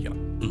ഒന്നനുസരിക്കണം.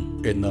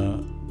 എന്നാ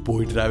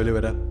പോയിട്ട് രാവിലെ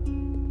വരാം.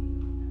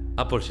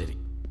 അപ്പോൾ ശരി,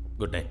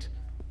 ഗുഡ് നൈറ്റ്.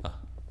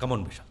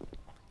 കമോൺ ബിഷ,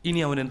 ഇനി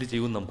അവൻ എന്ത്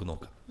ചെയ്യുമെന്ന് നമുക്ക്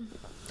നോക്കാം.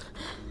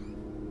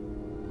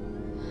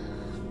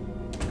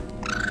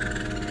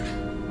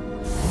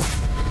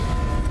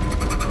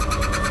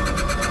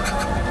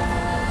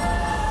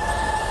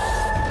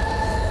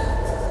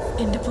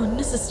 എന്റെ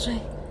പൊന്ന് സിസ്റ്ററെ,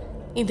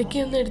 ഇതൊക്കെ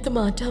ഒന്ന് എടുത്ത്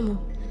മാറ്റാമോ?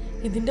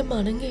 ഇതിന്റെ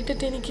മണം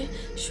കേട്ടിട്ട് എനിക്ക്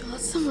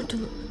ശ്വാസം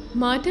മുട്ടുന്നു.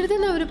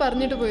 മാറ്റരുതെന്ന് അവര്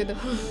പറഞ്ഞിട്ട് പോയത്.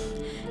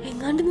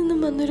 എങ്ങാണ്ട് നിന്നും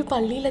വന്നൊരു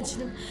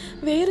പള്ളിയിലച്ഛനും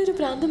വേറൊരു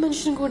പ്രാന്ത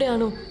മനുഷ്യനും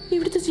കൂടെയാണോ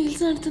ഇവിടുത്തെ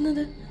ചികിത്സ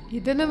നടത്തുന്നത്?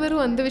 ഇതെല്ലാം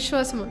വെറും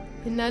അന്ധവിശ്വാസമാണ്.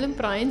 എന്നാലും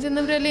പ്രായം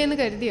ചെന്നവരല്ലേ എന്ന്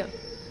കരുതിയാ.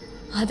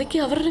 അതൊക്കെ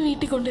അവരുടെ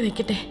വീട്ടിൽ കൊണ്ട്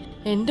വെക്കട്ടെ.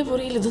 എന്റെ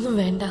മുറിയിൽ ഇതൊന്നും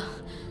വേണ്ട.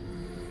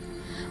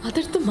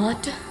 അതെടുത്ത്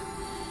മാറ്റ.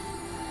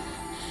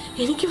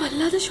 എനിക്ക്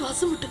വല്ലാതെ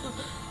ശ്വാസം മുട്ടുന്നു.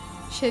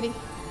 ശരി.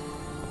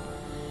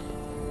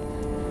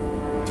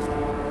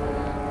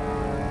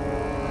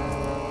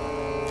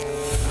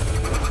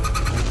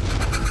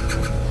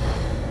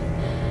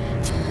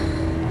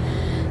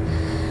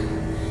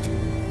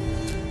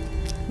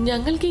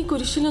 ഞങ്ങൾക്ക് ഈ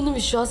കുരിശിലൊന്നും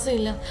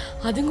വിശ്വാസമില്ല.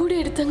 അതും കൂടി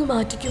എടുത്തങ്ങ്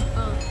മാറ്റിക്കും.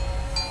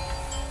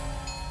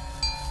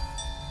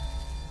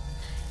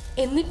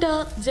 എന്നിട്ടാ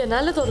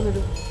ജനാല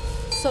തുറന്നിടും.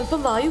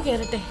 സ്വല്പം വായു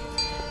കയറട്ടെ.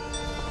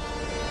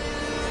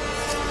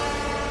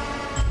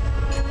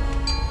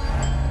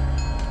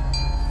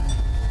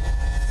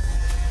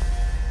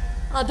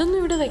 അതൊന്നും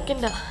ഇവിടെ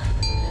വെക്കണ്ട.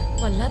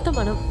 വല്ലാത്ത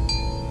മണം.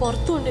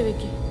 പുറത്തു കൊണ്ട്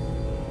വെക്കും.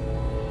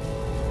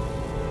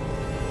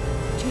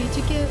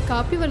 ചേച്ചിക്ക്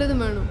കാപ്പി വല്ലതും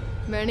വേണോ?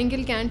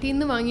 വേണമെങ്കിൽ ക്യാൻറ്റീനിൽ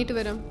നിന്ന് വാങ്ങിയിട്ട്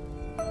വരാം.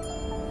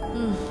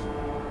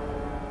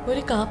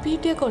 ഒരു കാപ്പി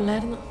കിട്ടിയാൽ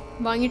കൊള്ളായിരുന്നു.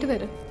 വാങ്ങിയിട്ട്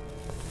വരാം.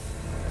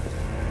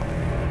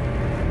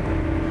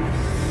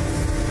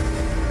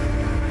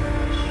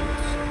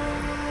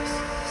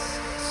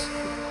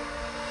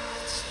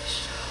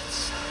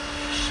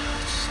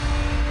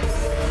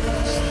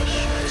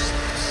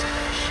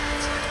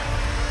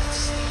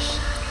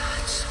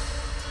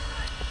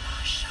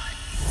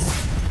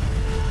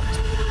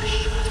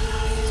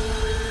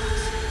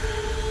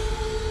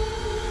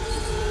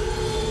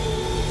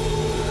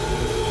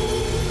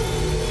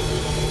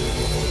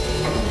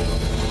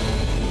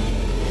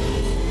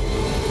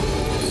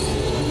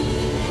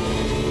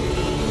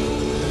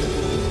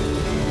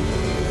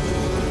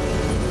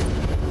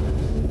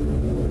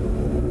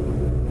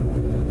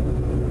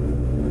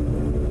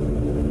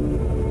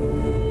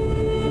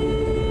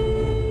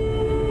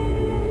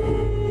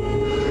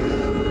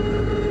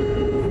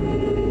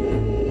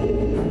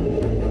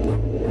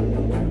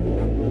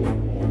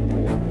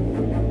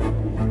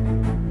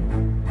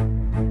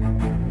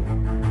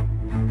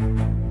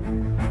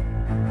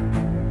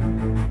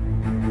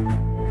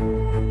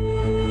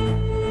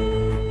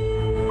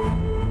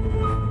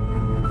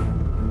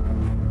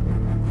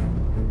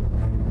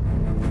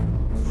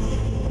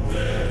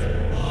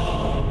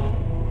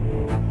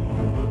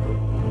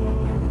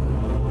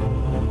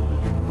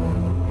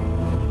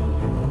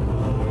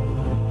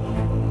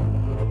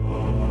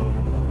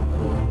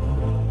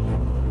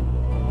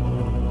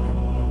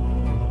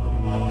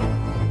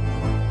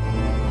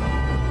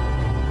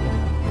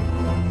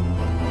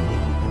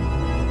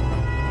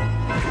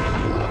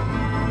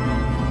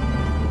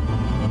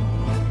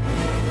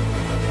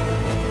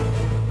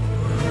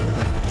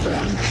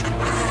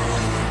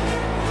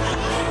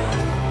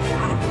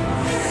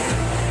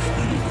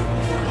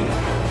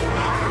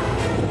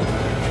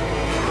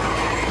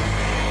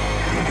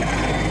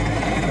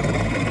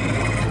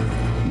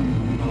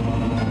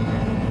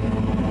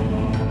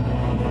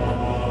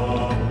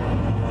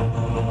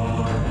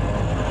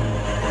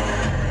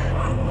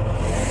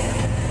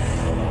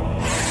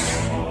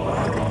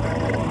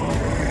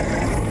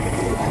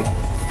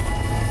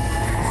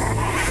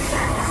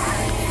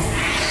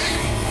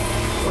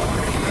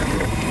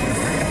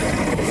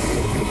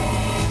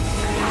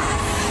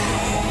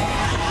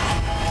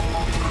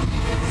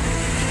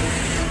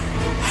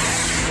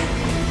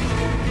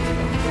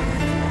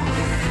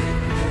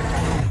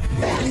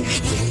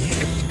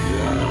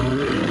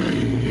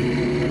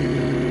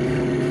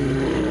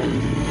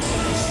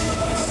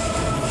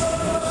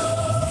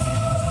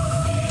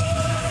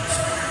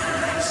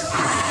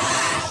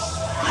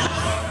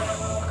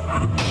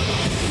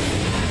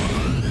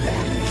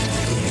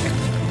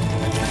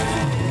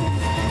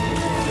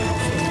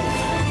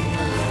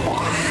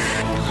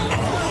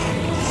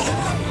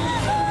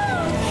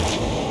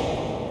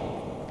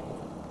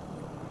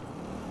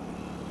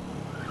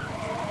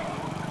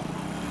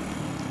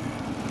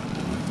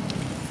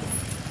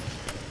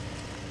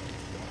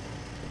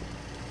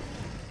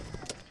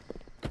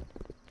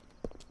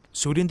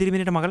 സൂര്യൻ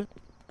തിരുമേനിയുടെ മകൾ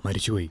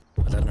മരിച്ചുപോയി.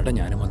 അതറിഞ്ഞിട്ടാ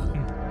ഞാനും വന്നത്.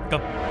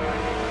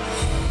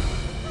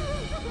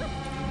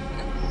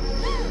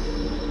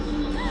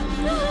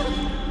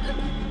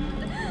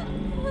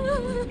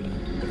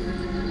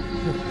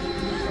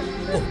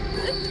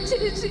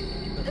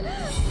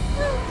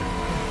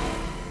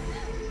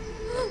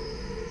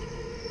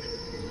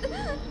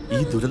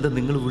 ഈ ദുരന്തം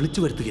നിങ്ങൾ വിളിച്ചു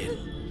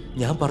വരുത്തുകയായിരുന്നു.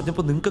 ഞാൻ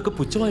പറഞ്ഞപ്പോൾ നിങ്ങൾക്കൊക്കെ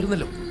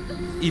പുച്ഛമായിരുന്നല്ലോ.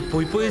 ഈ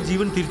പോയ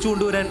ജീവൻ തിരിച്ചു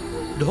കൊണ്ടുവരാൻ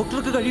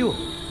ഡോക്ടർക്ക് കഴിയുമോ?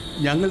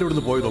 ഞങ്ങൾ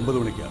ഇവിടുന്ന് പോയത് 9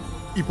 മണിക്കാണ്.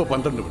 ഇപ്പൊ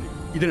 12 മണി.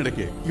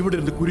 ഇതിനിടയ്ക്ക് ഇവിടെ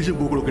ഇരുന്ന് കുരിശും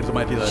പൂക്കളൊക്കെ എടുത്ത്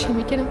മാറ്റിയതാണ്.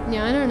 ക്ഷമിക്കണം,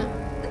 ഞാനാണ്.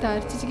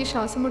 താരച്ചിക്ക്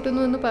ശ്വാസം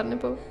മുട്ടുന്നു എന്ന്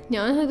പറഞ്ഞപ്പോൾ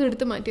ഞാൻ അത്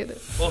എടുത്ത് മാറ്റിയത്.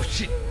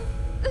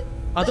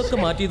 അതൊക്കെ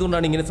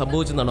മാറ്റിയതുകൊണ്ടാണ് ഇങ്ങനെ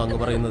സംഭവിച്ചെന്നാണോ അങ്ങ്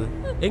പറയുന്നത്?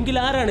 എങ്കിൽ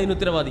ആരാണ് ഇതിന്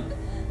ഉത്തരവാദി?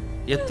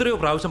 എത്രയോ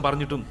പ്രാവശ്യം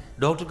പറഞ്ഞിട്ടും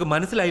ഡോക്ടർക്ക്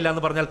മനസ്സിലായില്ല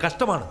എന്ന് പറഞ്ഞാൽ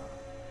കഷ്ടമാണ്.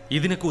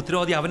 ഇതിനൊക്കെ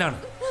ഉത്തരവാദി അവനാണ്,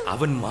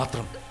 അവൻ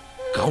മാത്രം.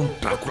 കൗണ്ട്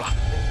ഡ്രാക്കുള,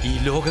 ഈ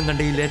ലോകം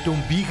കണ്ടയിൽ ഏറ്റവും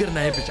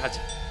ഭീകരനായ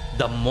പിശാച്,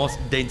 the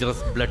most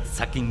dangerous blood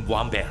sucking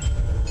vampire.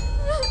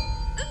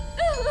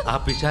 ആ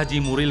പിശാചി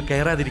മുറിയിൽ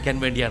കയറാതിരിക്കാൻ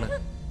വേണ്ടിയാണ്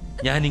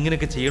ഞാൻ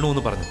ഇങ്ങനെയൊക്കെ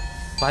ചെയ്യണമെന്ന് പറഞ്ഞു.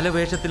 പല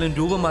വേഷത്തിലും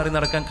രൂപം മാറി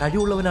നടക്കാൻ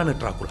കഴിവുള്ളവനാണ്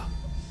ഡ്രാക്കുള.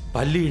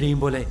 പല്ലി ഇഴയും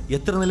പോലെ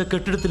എത്ര നില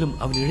കെട്ടിടത്തിലും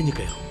അവൻ ഇഴഞ്ഞു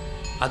കയറും.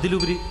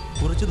 അതിലുപരി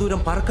കുറച്ചു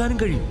ദൂരം പറക്കാനും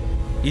കഴിയും.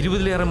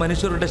 20-ലേറെ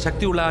മനുഷ്യരുടെ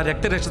ശക്തിയുള്ള ആ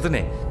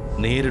രക്തരക്ഷത്തിനെ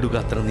നേരിടുക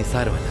അത്ര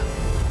നിസ്സാരമല്ല.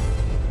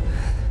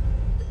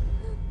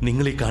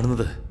 നിങ്ങളീ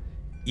കാണുന്നത്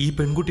ഈ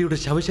പെൺകുട്ടിയുടെ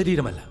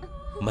ശവശരീരമല്ല,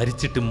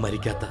 മരിച്ചിട്ടും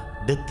മരിക്കാത്ത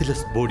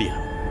ഡെത്ത്ലെസ്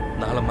ബോഡിയാണ്.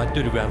 നാളെ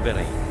മറ്റൊരു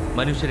വാമ്പയറായി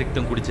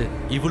മനുഷ്യരക്തം കുടിച്ച്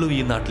ഇവളും ഈ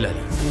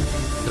നാട്ടിലായി.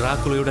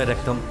 ഡ്രാക്കുളയുടെ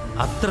രക്തം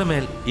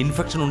അത്രമേൽ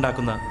ഇൻഫെക്ഷൻ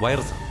ഉണ്ടാക്കുന്ന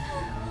വൈറസാണ്.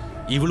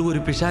 ഇവളും ഒരു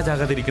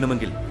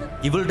പിശാചാകാതിരിക്കണമെങ്കിൽ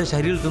ഇവളുടെ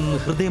ശരീരത്തിൽ നിന്ന്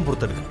ഹൃദയം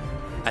പുറത്തെടുക്കണം,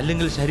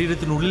 അല്ലെങ്കിൽ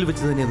ശരീരത്തിനുള്ളിൽ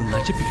വെച്ച് തന്നെ അത്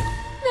നശിപ്പിക്കണം.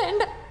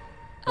 വേണ്ട,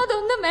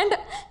 അതൊന്നും വേണ്ട.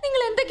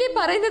 നിങ്ങൾ എന്തൊക്കെയാ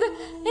പറയുന്നത്?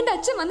 എന്റെ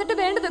അച്ഛൻ വന്നിട്ട്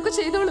വേണ്ടതൊക്കെ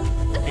ചെയ്തോളൂ.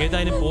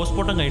 ഏതായാലും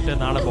പോസ്റ്റ്മോർട്ടം കഴിഞ്ഞിട്ട്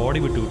നാളെ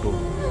ബോഡി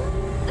വിട്ടുകിട്ടുള്ളൂ.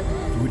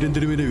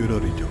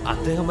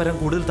 അദ്ദേഹം വരാൻ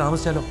കൂടുതൽ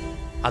താമസിച്ചാലോ?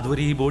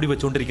 അതുവരെ ഈ ബോഡി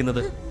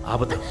വെച്ചോണ്ടിരിക്കുന്നത്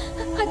ആപത്താണ്.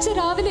 അച്ഛൻ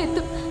രാവിലെ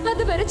എത്തും.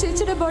 അതുവരെ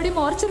ചേച്ചിയുടെ ബോഡി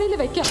മോർച്ചറിയിൽ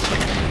വെക്കാം.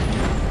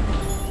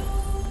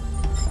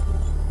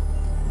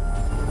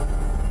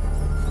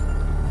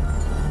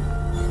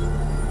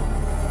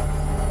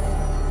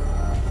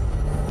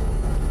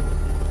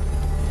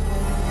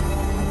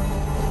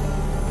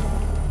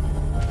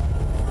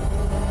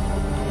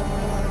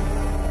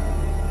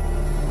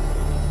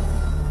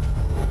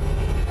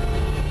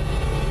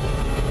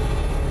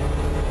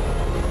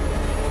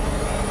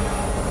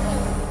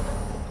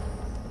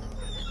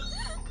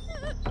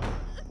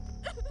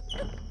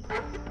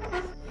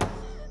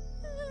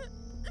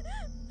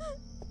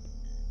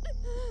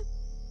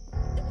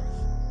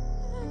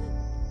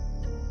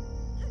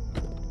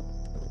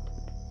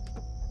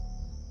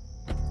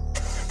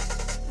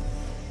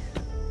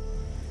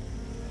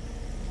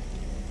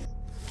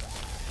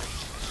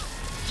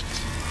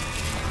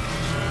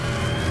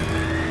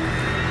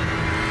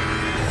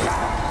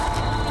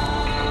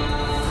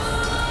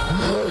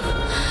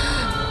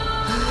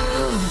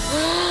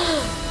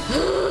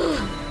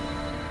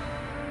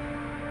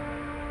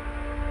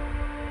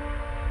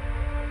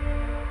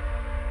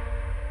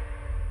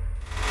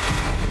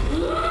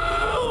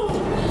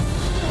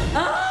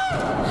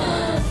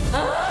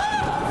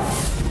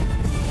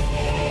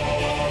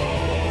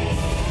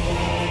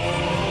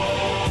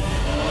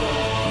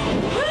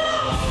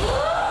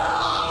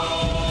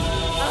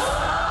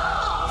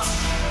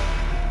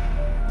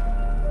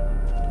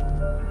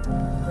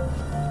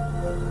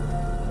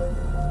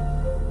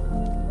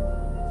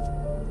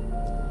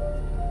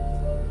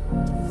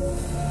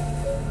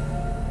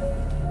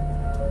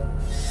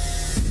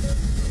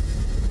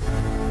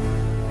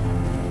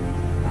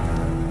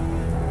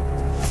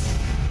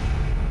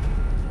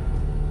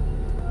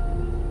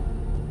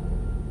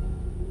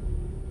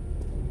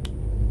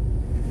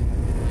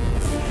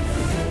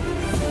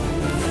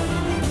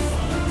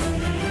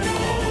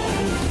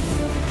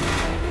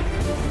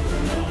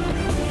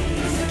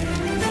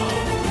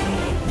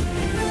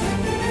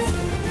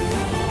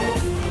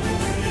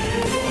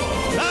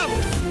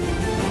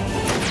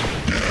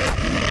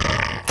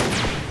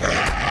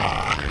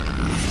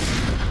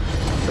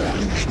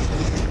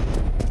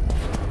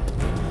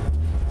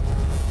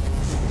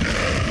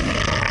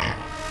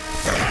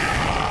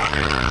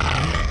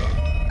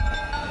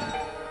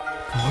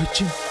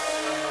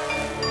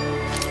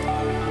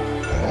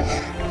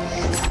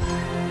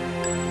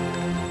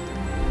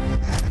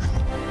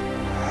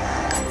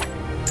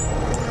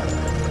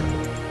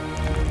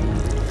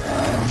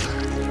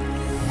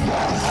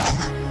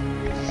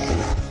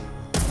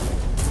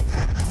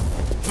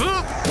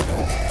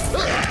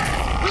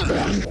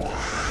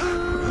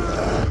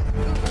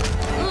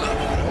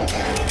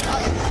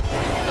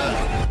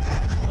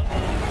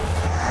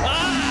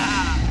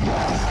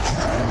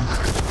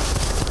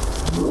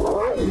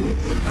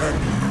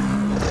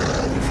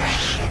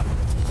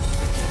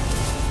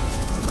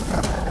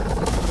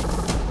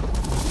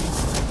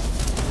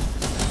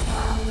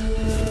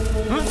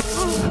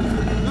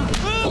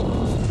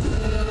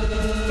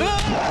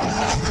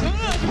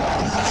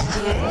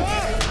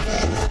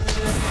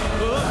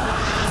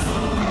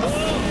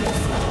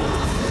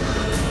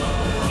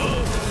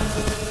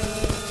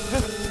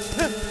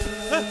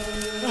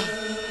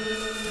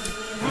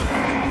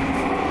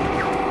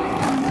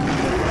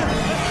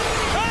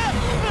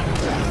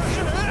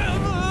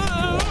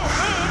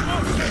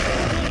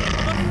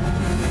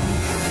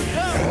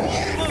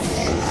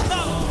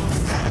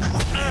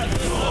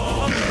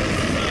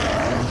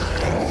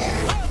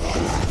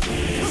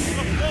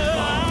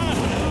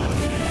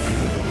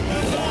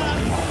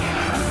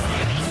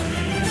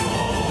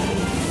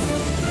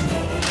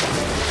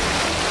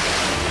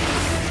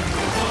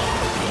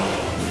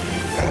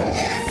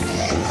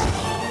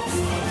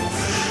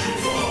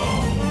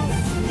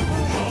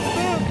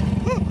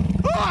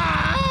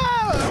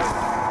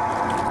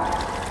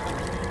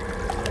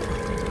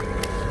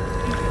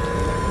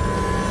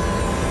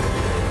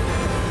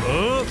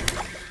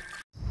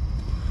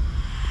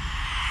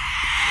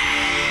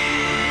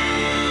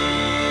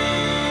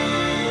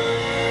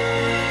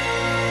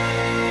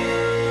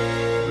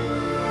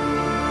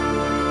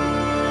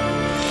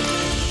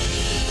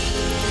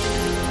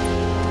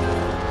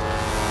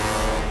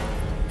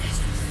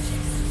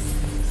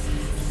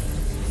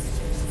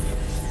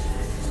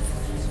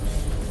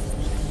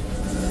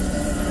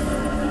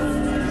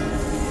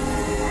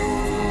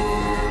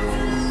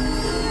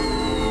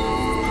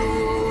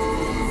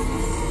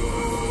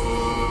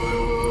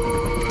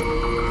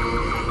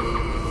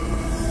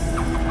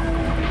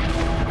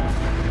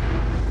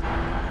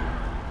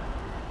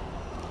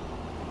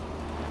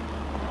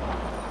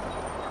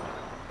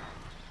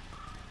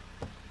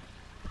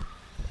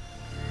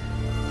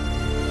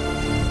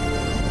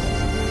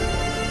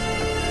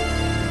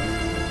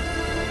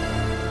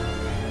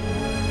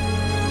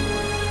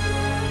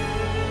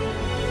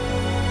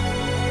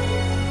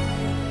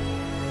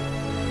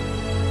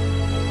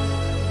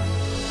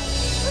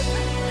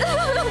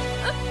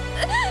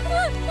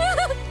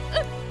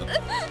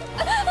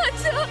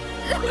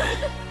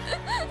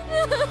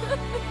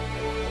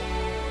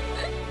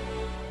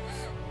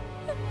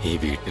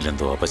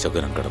 വീട്ടിലെന്തോ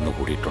അപശകുനം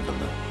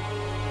കടന്നുകൂടിയിട്ടുണ്ടെന്ന്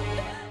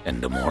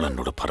എൻ്റെ മോൾ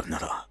എന്നോട്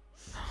പറഞ്ഞതാ.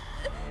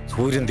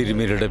 സൂര്യൻ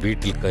തിരുമേനിയുടെ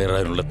വീട്ടിൽ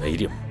കയറാനുള്ള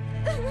ധൈര്യം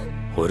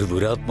ഒരു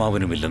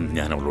ദുരാത്മാവിനുമില്ലെന്ന്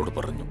ഞാൻ അവളോട്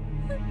പറഞ്ഞു.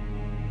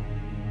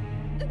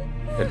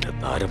 എന്റെ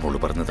താരമോള്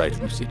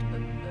പറഞ്ഞതായിരുന്നു ശരി.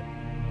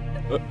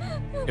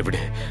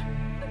 എവിടെ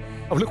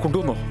അവളെ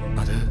കൊണ്ടുവന്നോ?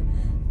 അത്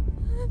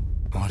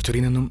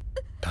മോർച്ചറിയിൽ നിന്നും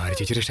താര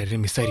ചേച്ചിയുടെ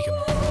ശരീരം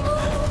മിസ്സായിരിക്കുന്നു.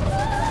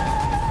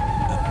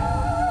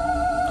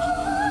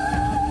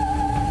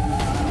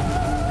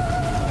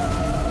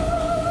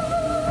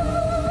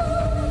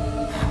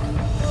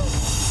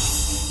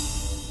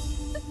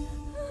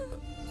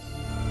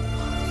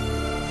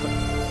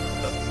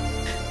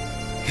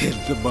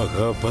 എന്റെ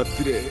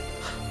മഹാഭദ്രേ,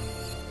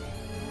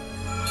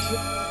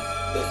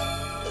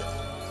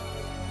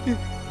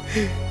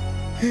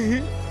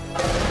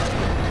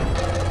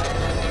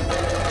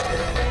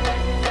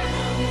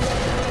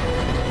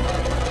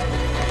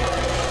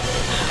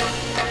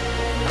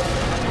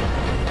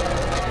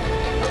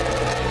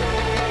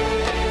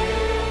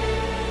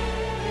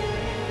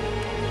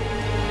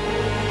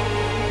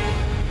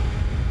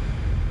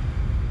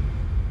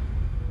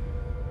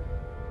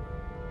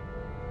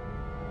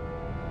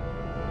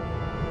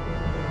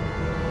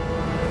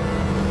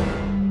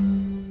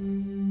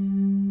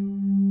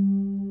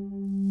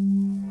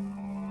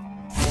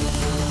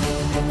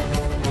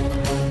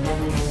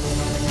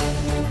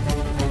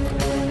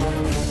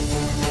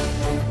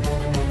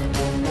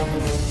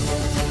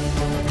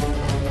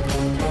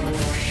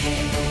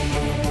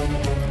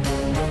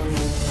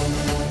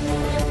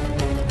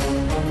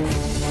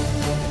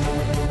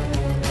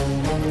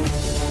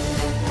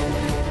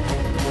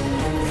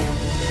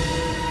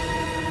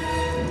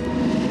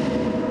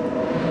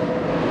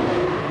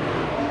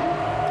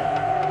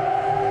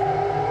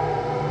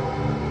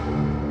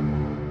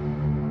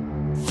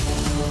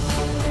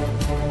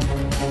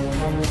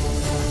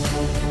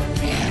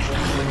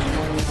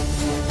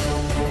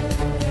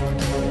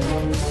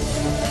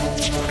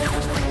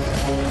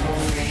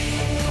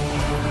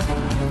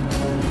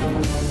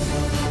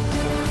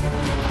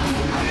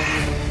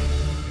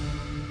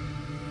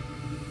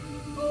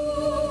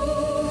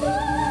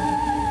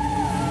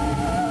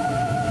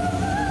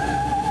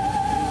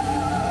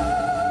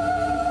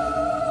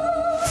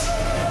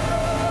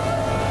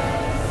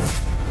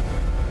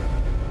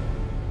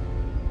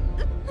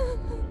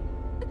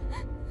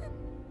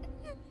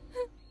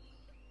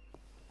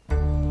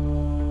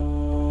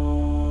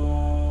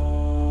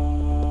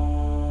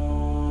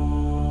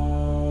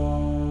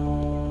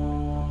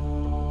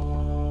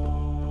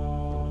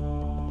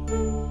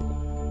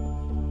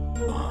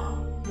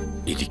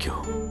 ഇരിക്കൂ.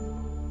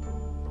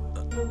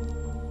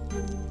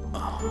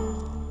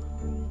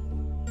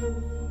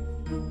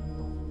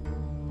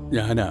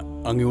 ഞാനാ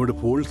അങ്ങയോട്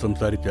ഫോണിൽ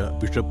സംസാരിച്ച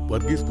ബിഷപ്പ്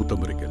വർഗീസ്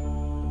പുത്തമ്പുരയ്ക്കൽ.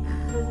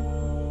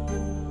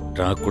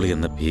 ഡ്രാക്കുള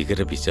എന്ന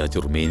ഭീകര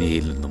പിശാച്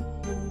റുമേനിയയിൽ നിന്നും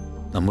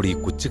നമ്മുടെ ഈ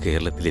കൊച്ചു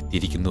കേരളത്തിൽ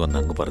എത്തിയിരിക്കുന്നുവെന്ന്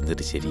അങ്ങ്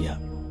പറഞ്ഞത് ശരിയാ.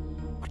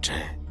 പക്ഷേ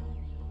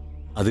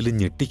അതിൽ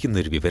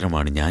ഞെട്ടിക്കുന്ന ഒരു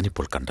വിവരമാണ്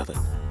ഞാനിപ്പോൾ കണ്ടത്.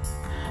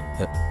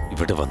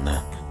 ഇവിടെ വന്ന്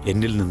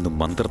എന്നിൽ നിന്നും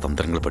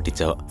മന്ത്രതന്ത്രങ്ങൾ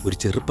പഠിച്ച ഒരു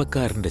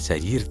ചെറുപ്പക്കാരന്റെ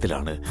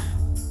ശരീരത്തിലാണ്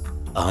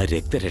ആ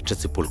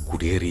രക്തരക്ഷസ് ഇപ്പോൾ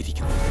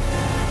കുടിയേറിയിരിക്കുന്നത്.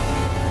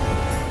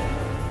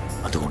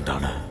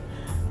 അതുകൊണ്ടാണ്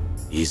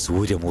ഈ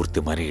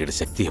സൂര്യമൂർത്തി മനയുടെ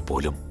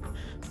ശക്തിയെപ്പോലും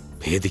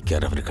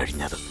ഭേദിക്കാൻ അവന്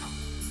കഴിഞ്ഞത്.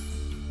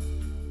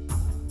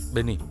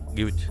 Benny,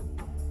 give it.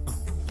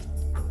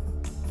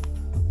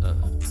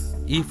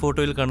 ഈ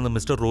ഫോട്ടോയിൽ കാണുന്ന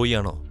മിസ്റ്റർ റോയി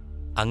ആണോ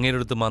അങ്ങയുടെ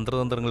അടുത്ത്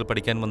മന്ത്രതന്ത്രങ്ങൾ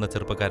പഠിക്കാൻ വന്ന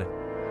ചെറുപ്പക്കാരൻ?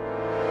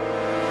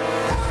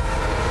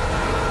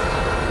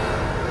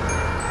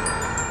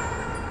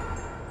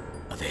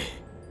 അതെ,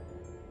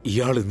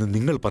 ഇയാൾ ഇന്ന്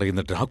നിങ്ങൾ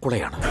പറയുന്ന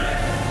ഡ്രാക്കുളയാണ്.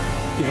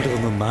 ഇവിടെ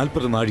നിന്ന്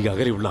 40 നാഴിക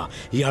അകലെയുള്ള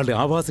ഇയാളുടെ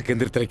ആവാസ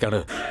കേന്ദ്രത്തിലേക്കാണ്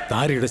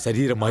താരയുടെ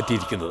ശരീരം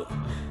മാറ്റിയിരിക്കുന്നത്.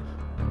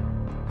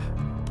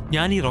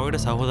 ഞാൻ ഈ റോയുടെ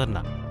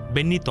സഹോദരനാ,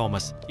 ബെന്നി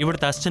തോമസ്,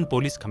 ഇവിടുത്തെ അസിസ്റ്റന്റ്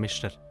പോലീസ്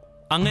കമ്മീഷണർ.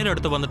 അങ്ങയുടെ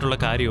അടുത്ത് വന്നിട്ടുള്ള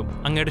കാര്യവും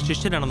അങ്ങയുടെ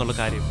ശിഷ്യനാണെന്നുള്ള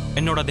കാര്യം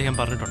എന്നോട് അദ്ദേഹം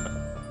പറഞ്ഞിട്ടുണ്ട്.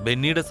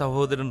 ബെന്നിയുടെ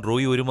സഹോദരൻ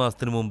റോയി 1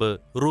 മാസത്തിന് മുമ്പ്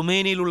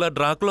റുമേനിയയിലുള്ള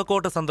ഡ്രാക്കുള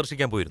കോട്ട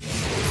സന്ദർശിക്കാൻ പോയിരുന്നു.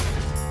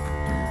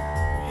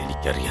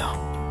 എനിക്കറിയാം,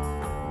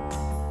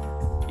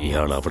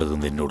 ഇയാൾ അവിടെ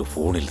നിന്ന് എന്നോട്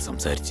ഫോണിൽ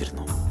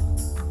സംസാരിച്ചിരുന്നു.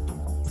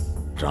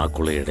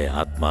 ഡ്രാക്കുളയുടെ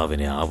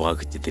ആത്മാവിനെ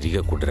ആവാഹിച്ച്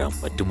തിരികെ കൊണ്ടുവരാൻ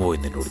പറ്റുമോ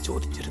എന്ന് എന്നോട്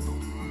ചോദിച്ചിരുന്നു.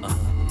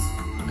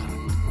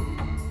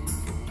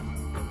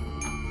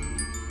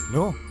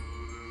 നോ,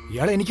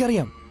 ഇയാളെ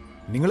എനിക്കറിയാം.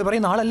 നിങ്ങൾ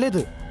പറയുന്ന ആളല്ലേ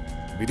ഇത്?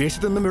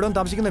 വിദേശത്ത് നിന്നും ഇവിടെ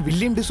താമസിക്കുന്ന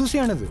വില്യം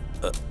ഡിസൂസയാണിത്.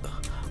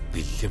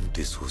 വില്യം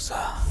ഡിസൂസ?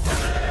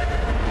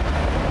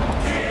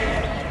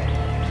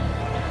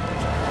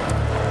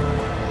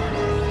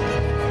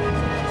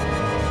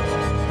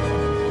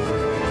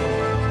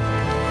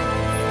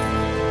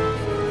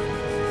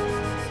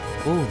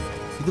 ഓ,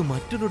 ഇത്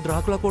മറ്റൊരു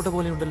ഡ്രാക്കുള കോട്ട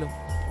പോലെയുണ്ടല്ലോ.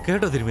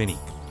 കേട്ടോ തിരുമേനി,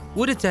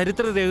 ഒരു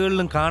ചരിത്ര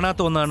രേഖകളിലും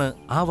കാണാത്ത ഒന്നാണ്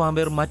ആ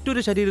വാമ്പയർ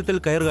മറ്റൊരു ശരീരത്തിൽ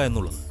കയറുക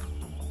എന്നുള്ളത്.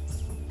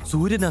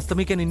 സൂര്യൻ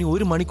അസ്തമിക്കാൻ ഇനി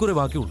 1 മണിക്കൂറേ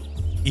ബാക്കിയുള്ളൂ.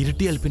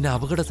 ഇരുട്ടിയാൽ പിന്നെ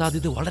അപകട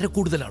സാധ്യത വളരെ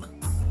കൂടുതലാണ്.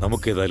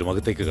 നമുക്ക് ഏതായാലും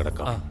അകത്തേക്ക്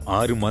കിടക്കാം.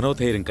 ആരും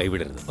മനോധൈര്യം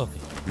കൈവിടരുത്.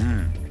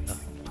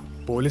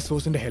 പോലീസ്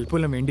ഫോഴ്സിന്റെ ഹെൽപ്പ്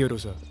എല്ലാം വേണ്ടി വരും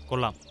സർ.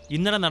 കൊള്ളാം.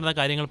 ഇന്നലെ നടന്ന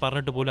കാര്യങ്ങൾ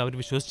പറഞ്ഞിട്ട് പോലും അവർ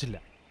വിശ്വസിച്ചില്ല.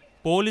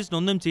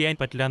 പോലീസിനൊന്നും ചെയ്യാൻ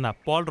പറ്റില്ല എന്നാ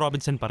പോൾ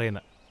റോബിൻസൺ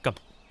പറയുന്നത്. കം.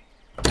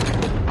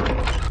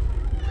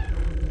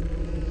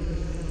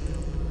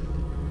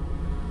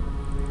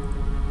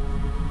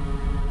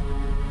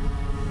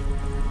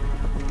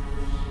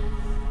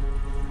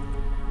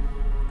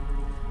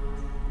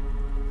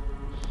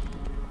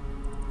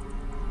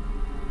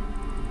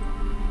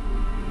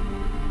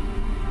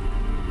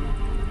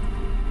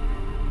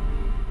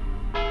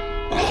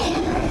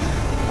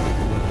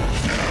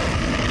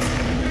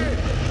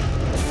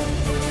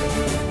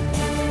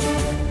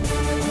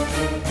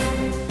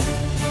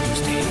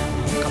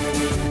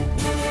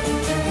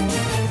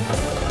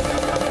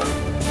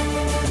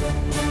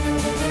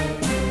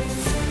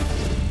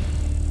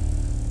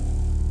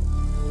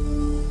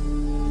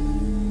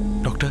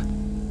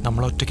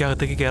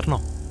 ഒറ്റയ്ക്കകത്തേക്ക് കയറണോ?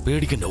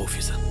 പേടിക്കണ്ട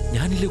ഓഫീസർ,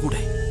 ഞാനില്ലേ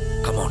കൂടെ.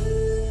 കമോൺ.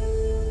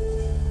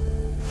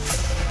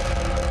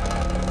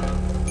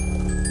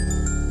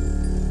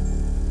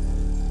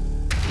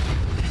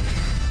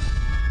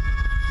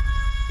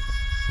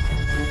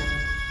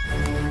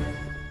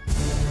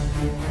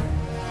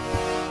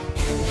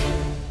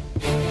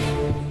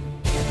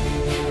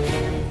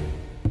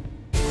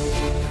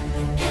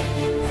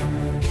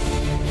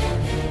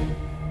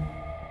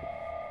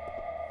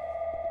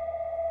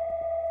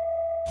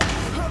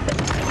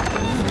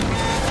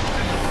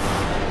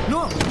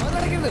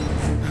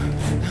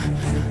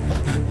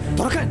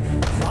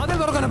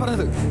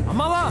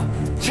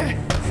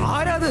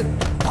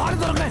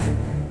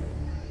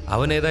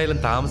 അവൻ ഏതായാലും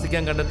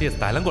താമസിക്കാൻ കണ്ടെത്തിയ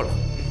സ്ഥലം കൊള്ളാം.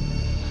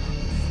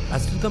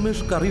 അസിസ്റ്റന്റ്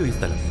കമ്മീഷണർക്ക് അറിയോ ഈ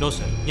സ്ഥലം? നോ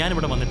സർ,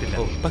 ഞാനിവിടെ വന്നിട്ടില്ല.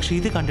 പക്ഷെ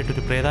ഇത്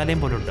കണ്ടിട്ടൊരു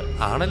പ്രേതാലയം പോലുണ്ട്.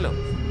 ആണല്ലോ.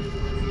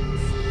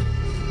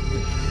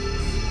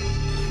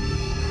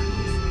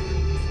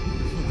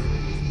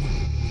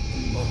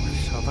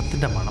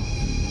 ശവത്തിന്റെ മണം.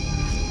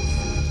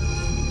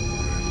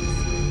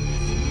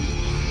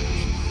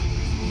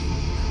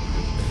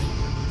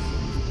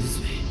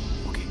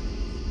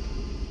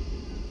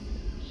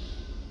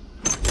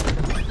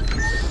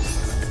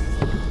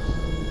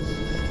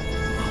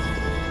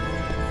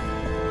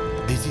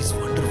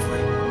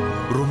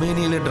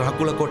 റൊമേനിയയിലെ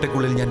ഡ്രാക്കുള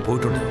കോട്ടയ്ക്കുള്ളിൽ ഞാൻ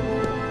പോയിട്ടുണ്ട്.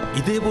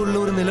 ഇതേപോലുള്ള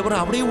ഒരു നിലവറ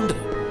അവിടെയും ഉണ്ട്.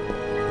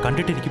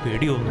 കണ്ടിട്ട് എനിക്ക്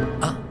പേടിയോന്നു.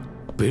 ആ,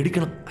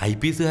 പേടിക്കണം.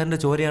 IPS കാരന്റെ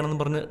ചോരയാണെന്ന്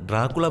പറഞ്ഞ്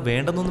ഡ്രാക്കുള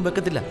വേണ്ടെന്നൊന്നും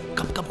വെക്കത്തില്ല.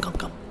 Come come come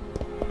come.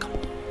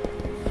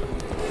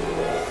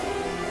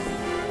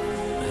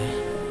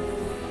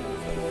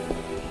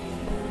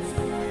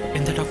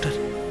 എന്താ ഡോക്ടർ?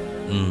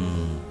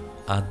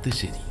 അത്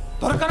ശരി.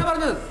 തുറക്കാനാ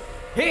പറഞ്ഞത്.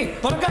 ഹേയ്,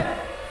 തുറക്കാൻ.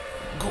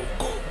 Go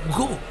go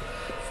go.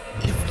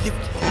 Lift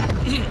lift.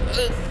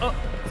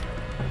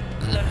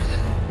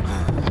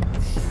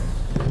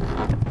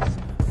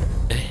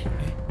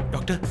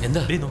 Doctor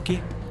എന്താ നോക്കി?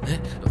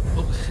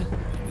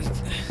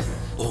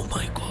 Oh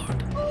my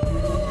God.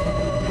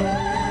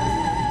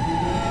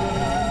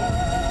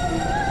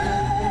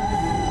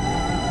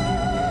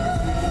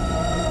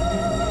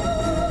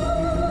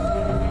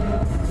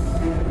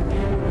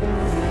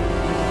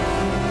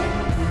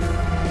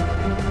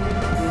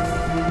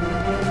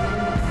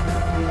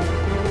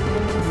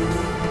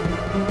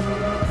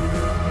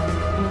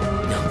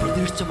 ഞാൻ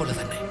പ്രതീക്ഷിച്ച പോലെ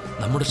തന്നെ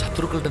നമ്മുടെ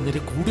ശത്രുക്കളുടെ നിര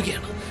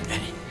കൂടുകയാണ്.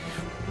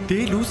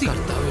 ലൂസി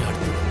കർത്താവെ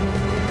അടുത്ത്.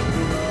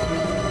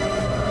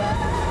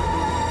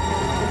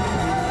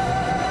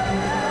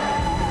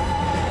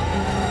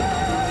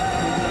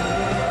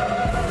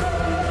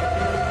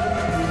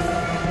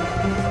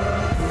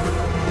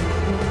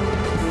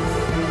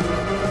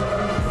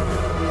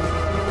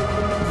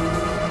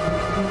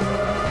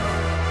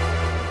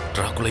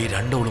 ഡ്രാക്കുള ഈ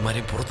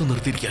രണ്ടോളുമാരെയും പുറത്തു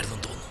നിർത്തിയിരിക്കായിരുന്നു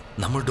തോന്നുന്നു.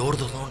 നമ്മൾ ഡോർ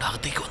തുറന്നുകൊണ്ട്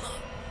അകത്തേക്ക് വന്നത്.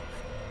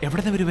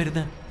 എവിടെ നിന്ന്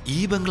വരുന്നത്? ഈ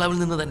ബംഗ്ലാവിൽ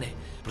നിന്ന് തന്നെ.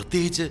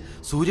 പ്രത്യേകിച്ച്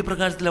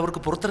സൂര്യപ്രകാശത്തിൽ അവർക്ക്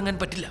പുറത്തിറങ്ങാൻ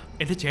പറ്റില്ല.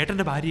 എന്റെ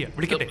ചേട്ടന്റെ ഭാര്യ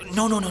വിളിക്കട്ടെ?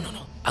 നോ നോ നോ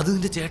നോ, അത്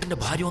നിന്റെ ചേട്ടന്റെ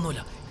ഭാര്യ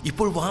ഒന്നുമല്ല.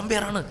 ഇപ്പോൾ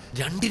വാമ്പയറാണ്.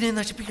 രണ്ടിനെ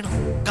നശിപ്പിക്കണം.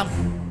 കം.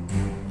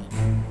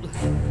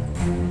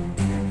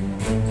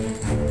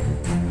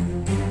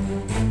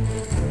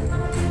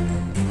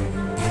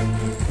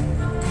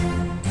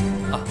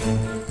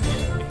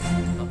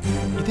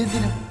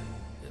 ഇതെന്തിനാ?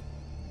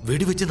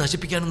 വെടിവെച്ച്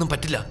നശിപ്പിക്കാനൊന്നും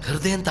പറ്റില്ല.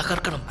 ഹൃദയം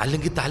തകർക്കണം,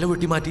 അല്ലെങ്കിൽ തല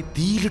വെട്ടി മാറ്റി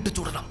തീയിലിട്ട്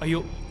ചുടണം. അയ്യോ,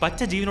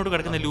 പച്ച ജീവനോട്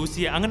കിടക്കുന്ന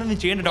ലൂസിയെ അങ്ങനൊന്നും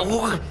ചെയ്യണ്ട.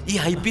 ഈ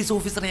IPS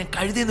ഓഫീസറെ ഞാൻ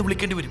കഴുതയെന്ന്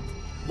വിളിക്കേണ്ടി വരും.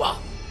 വാ.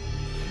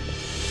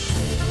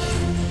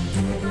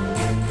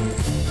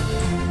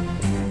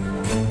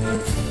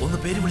 ഒന്ന്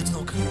പേര് വിളിച്ചു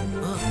നോക്ക്.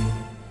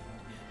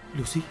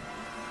 Lucy,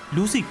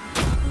 Lucy.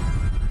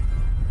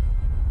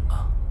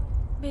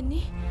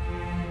 ബെന്നി,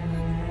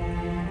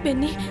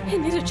 ബെന്നി,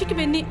 എന്നെ രക്ഷിക്ക്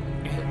ബെന്നി.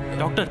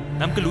 ഡോക്ടർ,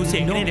 നമുക്ക് ലൂസി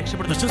എങ്ങനെ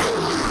രക്ഷപ്പെടുന്നു?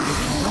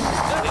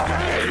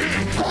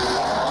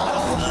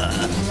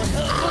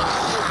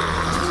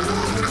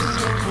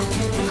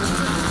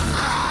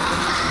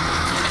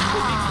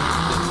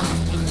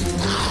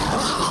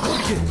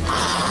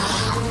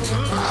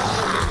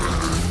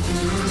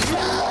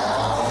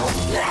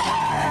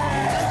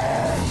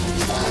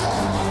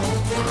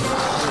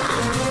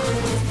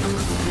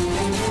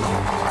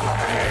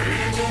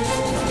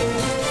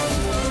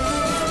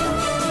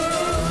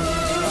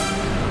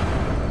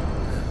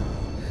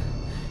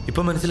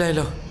 ഇപ്പൊ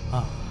മനസ്സിലായല്ലോ?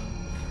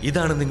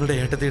 ഇതാണ് നിങ്ങളുടെ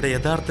ഏട്ടത്തിയുടെ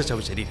യഥാർത്ഥ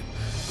ശവശരീരം.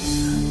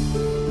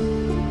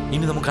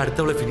 ഇനി നമുക്ക്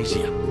അടുത്തവളെ ഫിനിഷ്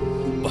ചെയ്യാം.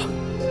 വാ.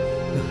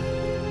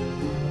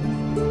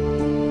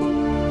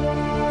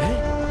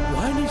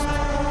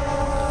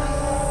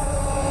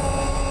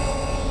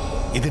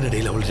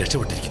 ഇതിനിടയിൽ അവൾ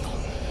രക്ഷപ്പെട്ടിരിക്കുന്നു.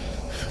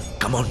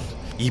 കമോൺ,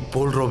 ഈ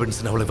പോൾ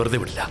റോബിൻസൺ അവളെ വെറുതെ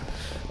വിടില്ല.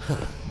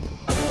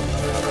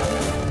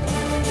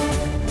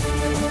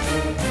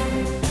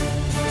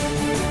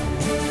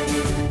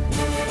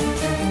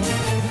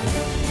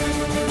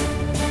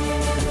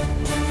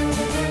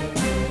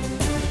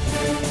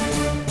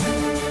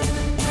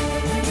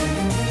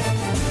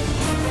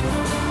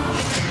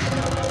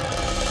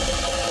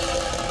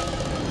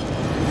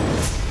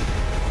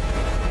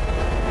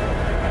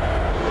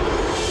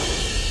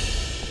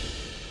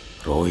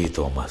 റോയി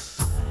തോമസ്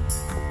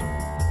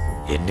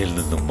എന്നിൽ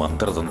നിന്നും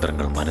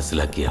മന്ത്രതന്ത്രങ്ങൾ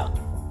മനസ്സിലാക്കിയ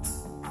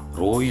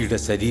റോയിയുടെ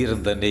ശരീരം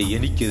തന്നെ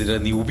എനിക്കെതിരെ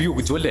നീ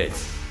ഉപയോഗിച്ചു അല്ലേ?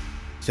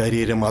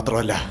 ശരീരം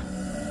മാത്രമല്ല,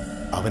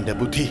 അവന്റെ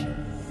ബുദ്ധി,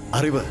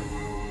 അറിവ്,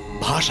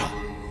 ഭാഷ,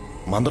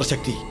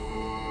 മന്ത്രശക്തി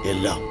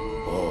എല്ലാം.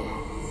 ഓ,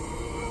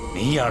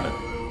 നീയാണ്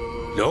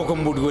ലോകം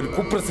മുഴുവൻ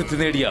കുപ്രസിദ്ധി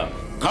നേടിയ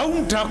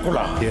കൗണ്ട് ഡ്രാക്കുള.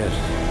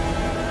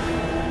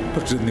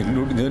 പക്ഷെ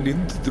നിന്നോട് ഞാൻ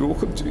എന്ത്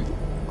ദ്രോഹം ചെയ്തു?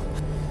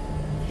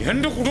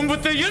 എന്റെ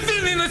കുടുംബത്തെ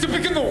എന്തിനു നീ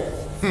നശിപ്പിക്കുന്നു?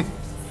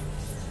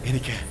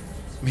 എനിക്ക്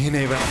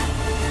മീനയെ വേണം.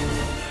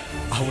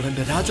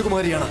 അവളെന്റെ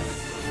രാജകുമാരിയാണ്.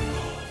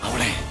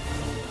 അവളെ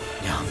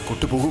ഞാൻ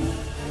കൊണ്ടുപോകും.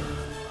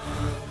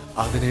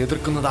 അതിനെ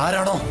എതിർക്കുന്നത്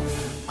ആരാണോ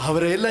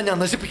അവരെ എല്ലാം ഞാൻ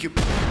നശിപ്പിക്കും.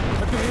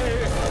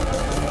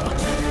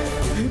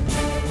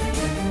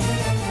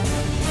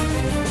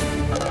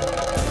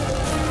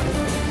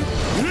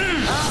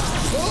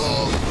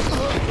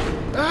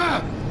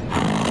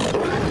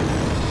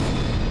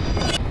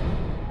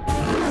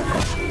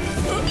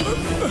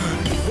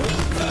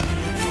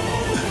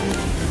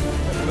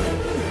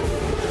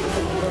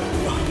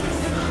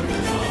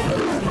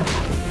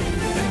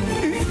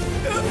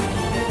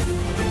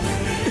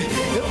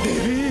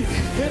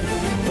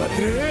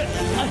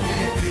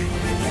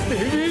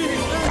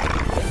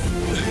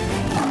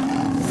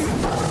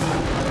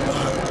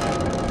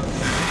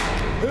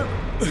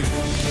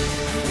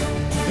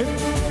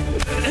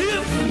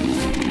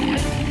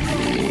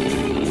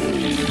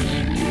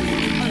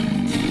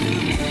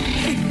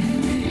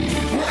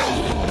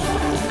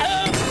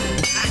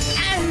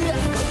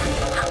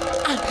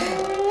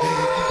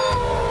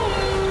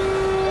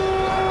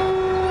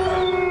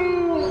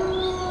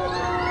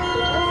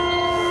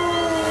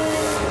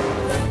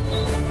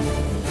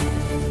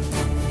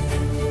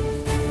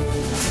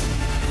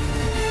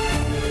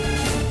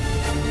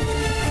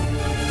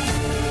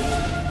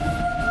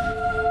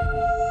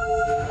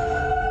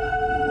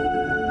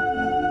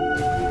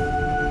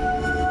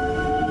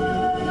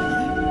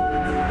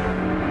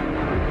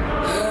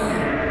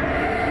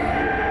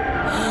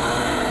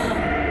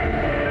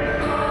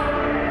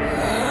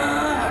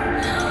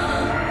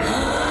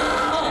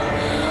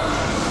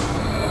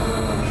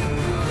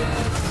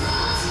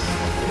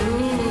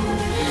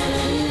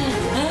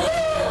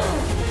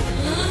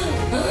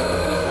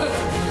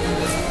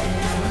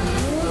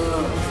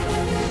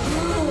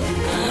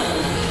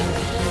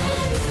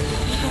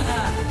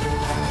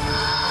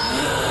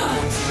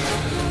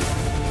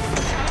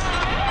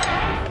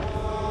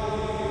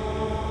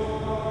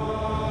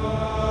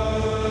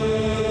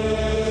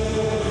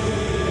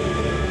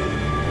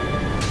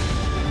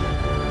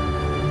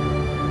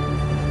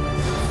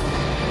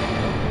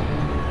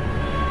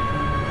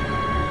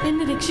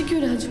 രക്ഷിക്കൂ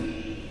രാജു.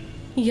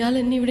 ഇയാൾ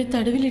എന്നെ ഇവിടെ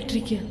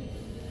തടവിലിട്ടിരിക്കുക.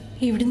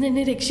 ഇവിടുന്ന്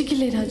എന്നെ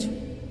രക്ഷിക്കില്ലേ രാജു?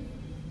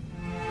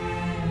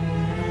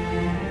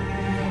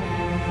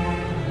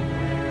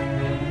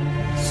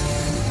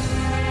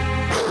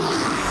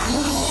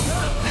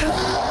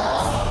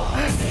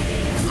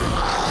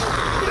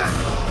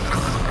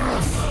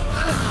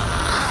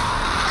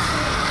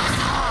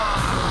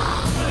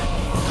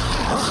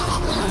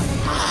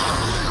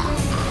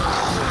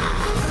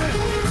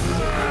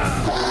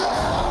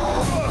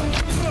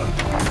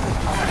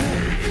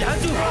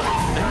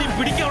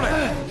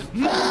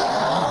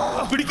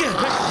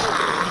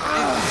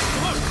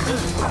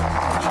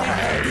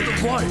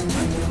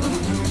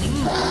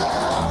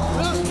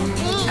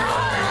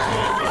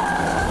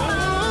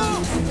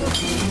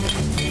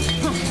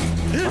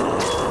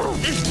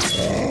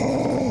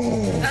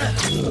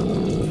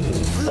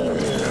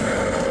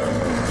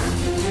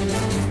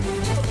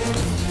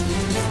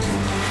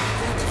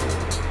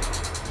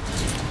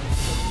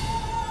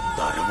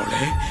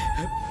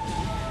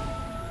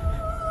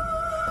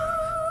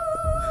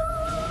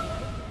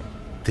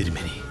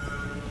 തിരുമേനി,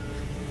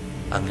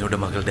 അങ്ങയുടെ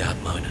മകളുടെ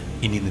ആത്മാവിന്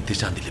ഇനി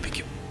നിത്യശാന്തി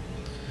ലഭിക്കും.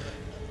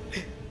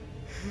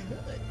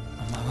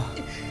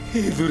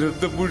 ഈ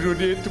ദുരന്തം മുഴുവൻ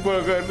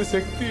ഏറ്റുപോകാനുള്ള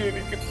ശക്തി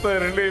എനിക്ക്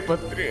തരണേ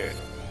ഭദ്രേ.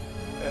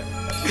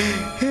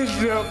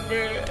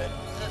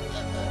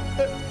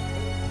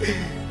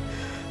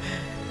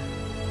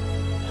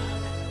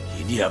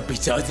 ഇനി ആ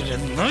പിശാചിനെ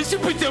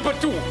നശിപ്പിച്ചേ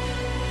പറ്റൂ.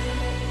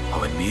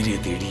 അവൻ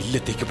മീരയെ തേടി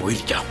ഇല്ലത്തേക്ക്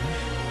പോയിരിക്കാം.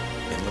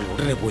 നിങ്ങൾ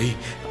ഉടനെ പോയി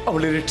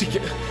അവളെ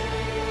രക്ഷിക്കുക.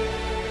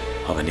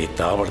 അവനെ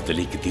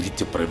താവളത്തിലേക്ക്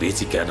തിരിച്ചു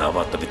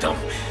പ്രവേശിക്കാനാവാത്ത വിധം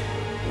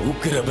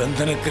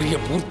ഉഗ്രബന്ധനക്രിയ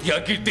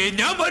പൂർത്തിയാക്കിയിട്ടേ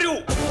ഞാൻ വരൂ.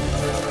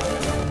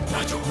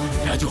 രാജു,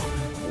 രാജു,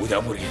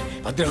 പൂജാമുറി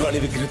ഭദ്രകാളി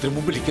വിഗ്രഹത്തിന്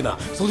മുമ്പിലിരിക്കുന്ന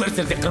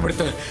സുദർശന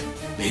ചക്രമെടുത്ത്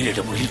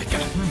മീരയുടെ മുറിയിൽ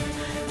വെക്കണം.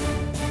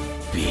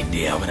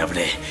 പിന്നെ അവൻ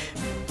അവിടെ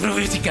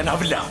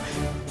പ്രവേശിക്കാനാവില്ല.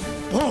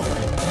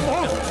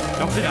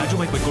 ഡോക്ടർ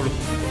രാജുമായി പോയിക്കോളൂ.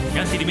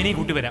 ഞാൻ തിരുമേനിയെ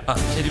കൂട്ടിവരാം.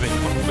 ശരി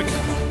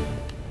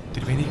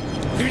തിരുമേനി.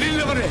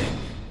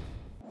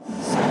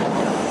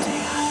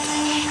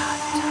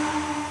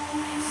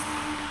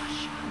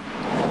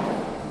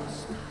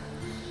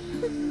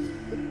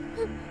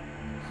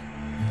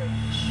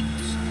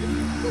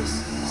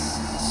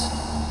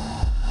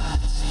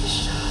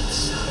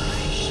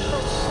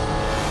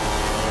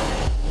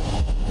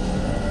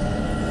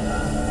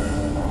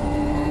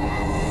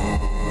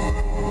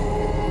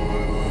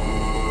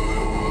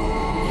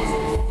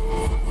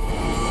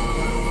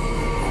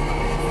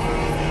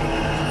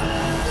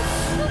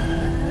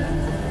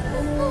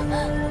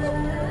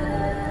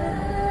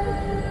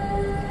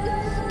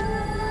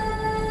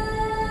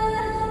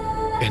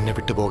 എന്നെ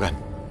വിട്ടുപോകാൻ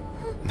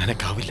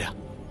നിനക്കാവില്ല.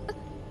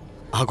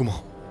 ആകുമോ?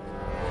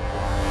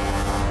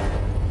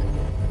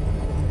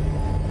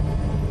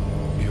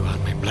 You are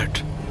my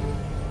blood,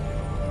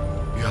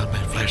 you are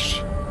my flush,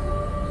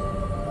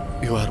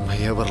 you are my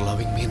ever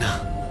loving Meena.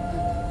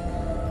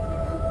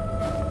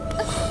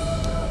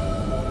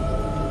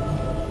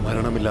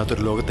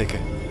 മരണമില്ലാത്തൊരു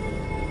ലോകത്തേക്ക്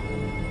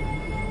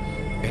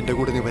എന്റെ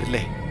കൂടെ നീ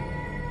വരില്ലേ?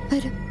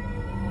 വരും.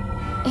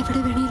 എവിടെ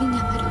വേണേലും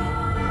ഞാൻ വരും.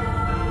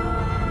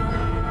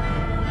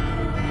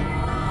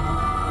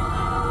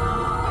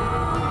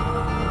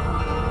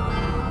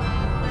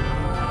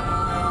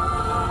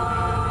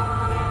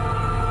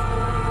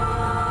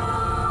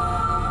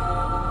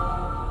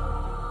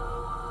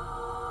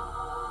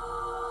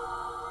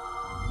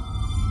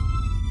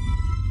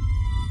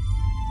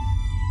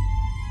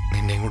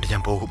 നിന്നെയും കൊണ്ട്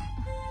ഞാൻ പോകും.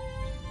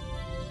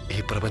 ഈ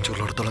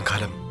പ്രപഞ്ചമുള്ളിടത്തോളം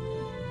കാലം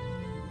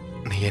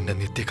നീ എന്റെ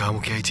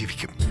നിത്യകാമുകിയായി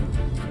ജീവിക്കും.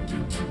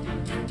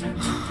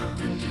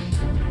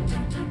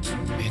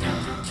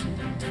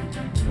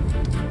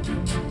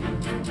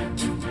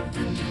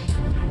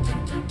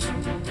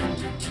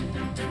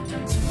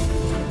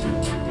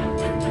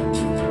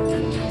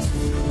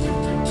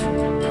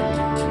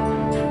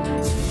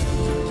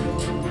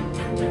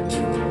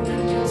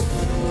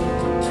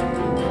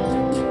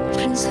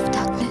 Prince of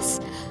Darkness,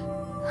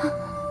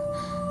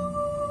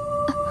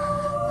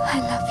 I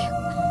love you.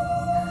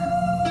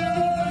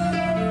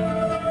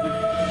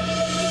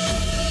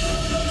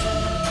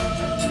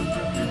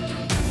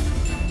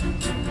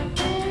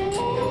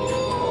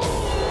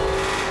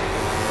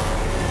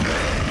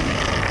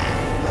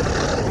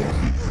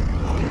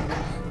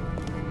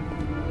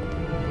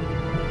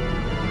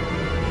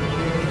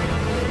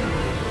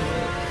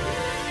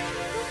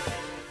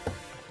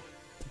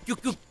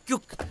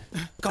 Quick.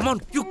 Come on,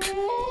 quick.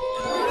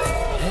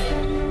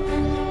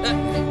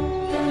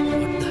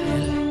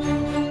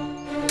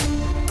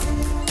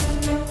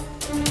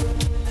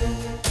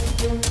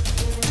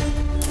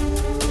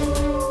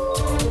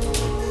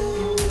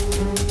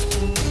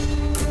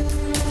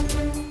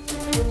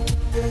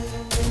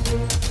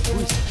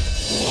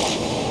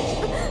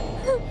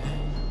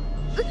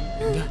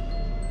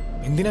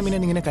 എന്തിനാ മീന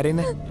ഇങ്ങനെ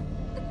കരയുന്നേ?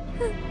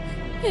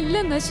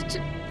 എല്ലാം നശിച്ചു.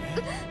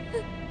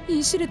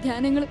 ഈശ്വര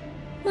ധ്യാനങ്ങളും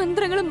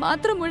മന്ത്രങ്ങളും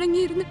മാത്രം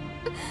മുഴങ്ങിയിരുന്നു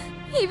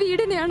ഈ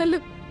വീടിനെയാണല്ലോ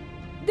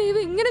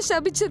ദൈവം ഇങ്ങനെ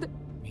ശപിച്ചത്.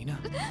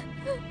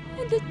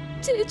 എന്റെ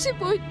ചേച്ചി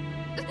പോയി.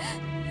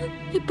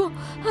 ഇപ്പൊ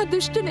ആ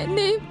ദുഷ്ടൻ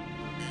എന്നെയും.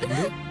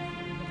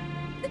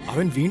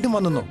 അവൻ വീണ്ടും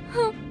വന്നോ?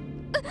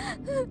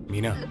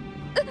 മീന,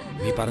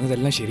 നീ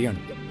പറഞ്ഞതെല്ലാം ശരിയാണ്.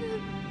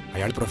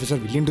 അയാൾ പ്രൊഫസർ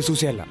വില്യം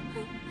ഡിസൂസയല്ല,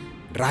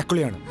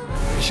 ഡ്രാക്കുളയാണ്,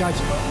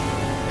 പിശാച്.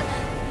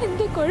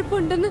 എന്റെ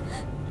കുഴപ്പമുണ്ടെന്ന്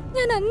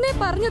ഞാൻ അന്നേ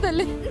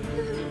പറഞ്ഞതല്ലേ.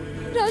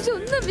 രാജു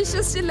ഒന്നും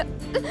വിശ്വസിച്ചില്ല.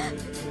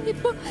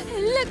 ഇപ്പൊ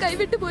എല്ലാം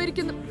കൈവിട്ടു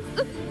പോയിരിക്കുന്നു.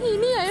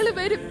 ഇനി അയാള്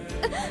വരും.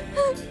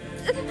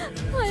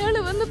 അയാള്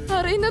വന്ന്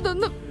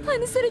പറയുന്നതൊന്നും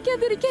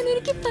അനുസരിക്കാതിരിക്കാൻ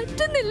എനിക്ക്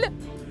പറ്റുന്നില്ല.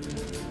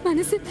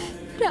 മനസ്സിൽ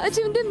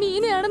രാജുവിന്റെ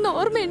മീനയാണെന്ന്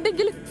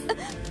ഓർമ്മയുണ്ടെങ്കിലും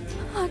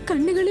ആ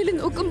കണ്ണുകളിൽ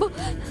നോക്കുമ്പോ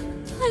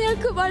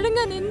അയാൾക്ക്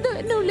വഴങ്ങാൻ എന്തോ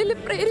എന്നെ ഉള്ളിൽ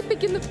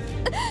പ്രേരിപ്പിക്കുന്നു.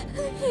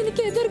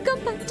 എനിക്ക് എതിർക്കാൻ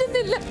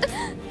പറ്റുന്നില്ല.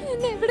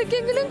 എന്നെ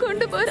എവിടേക്കെങ്കിലും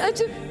കൊണ്ടുപോ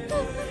രാജു.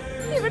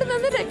 ഇവിടെ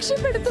നിന്ന്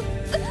രക്ഷപ്പെടുത്തും.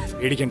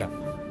 പേടിക്കണ്ട,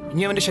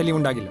 ഇനി അവന്റെ ശല്യം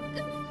ഉണ്ടാകില്ല.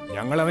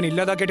 ഞങ്ങൾ അവൻ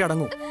ഇല്ലാതാക്കിയിട്ട്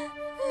അടങ്ങൂ.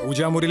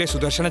 പൂജാമുറിയിലെ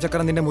സുദർശന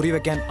ചക്രം നിന്റെ മുറി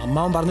വെക്കാൻ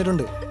അമ്മാവൻ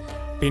പറഞ്ഞിട്ടുണ്ട്.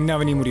 പിന്നെ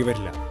അവൻ ഈ മുറി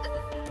വരില്ല.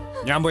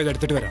 ഞാൻ പോയത്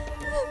എടുത്തിട്ട് വരാം.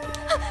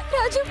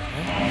 രാജു,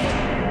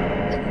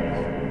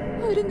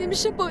 ഒരു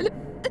നിമിഷം പോലും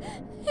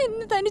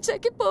എന്നെ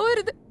തനിച്ചാക്കി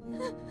പോവരുത്.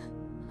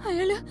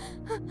 അയാൾ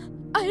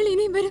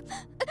ഇനിയും വരും.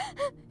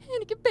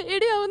 എനിക്ക്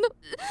പേടിയാവുന്നു.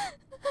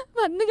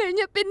 വന്നു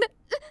കഴിഞ്ഞ പിന്നെ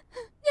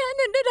ഞാൻ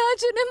എന്റെ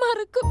രാജുവിനെ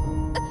മറക്കും.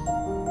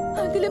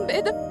 അതിലും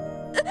ഭേദം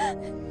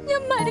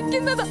ഞാൻ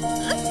മരിക്കുന്നതാ.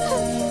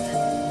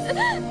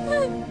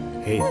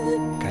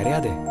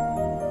 കരയാതെ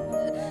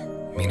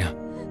മീന,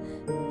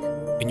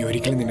 ഇനി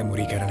ഒരിക്കലും നിന്നെ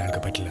മുറി കയറാൻ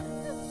അയാൾക്ക് പറ്റില്ല.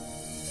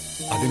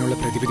 അതിനുള്ള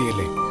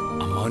പ്രതിവിധിയല്ലേ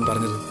അമ്മാവൻ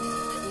പറഞ്ഞത്.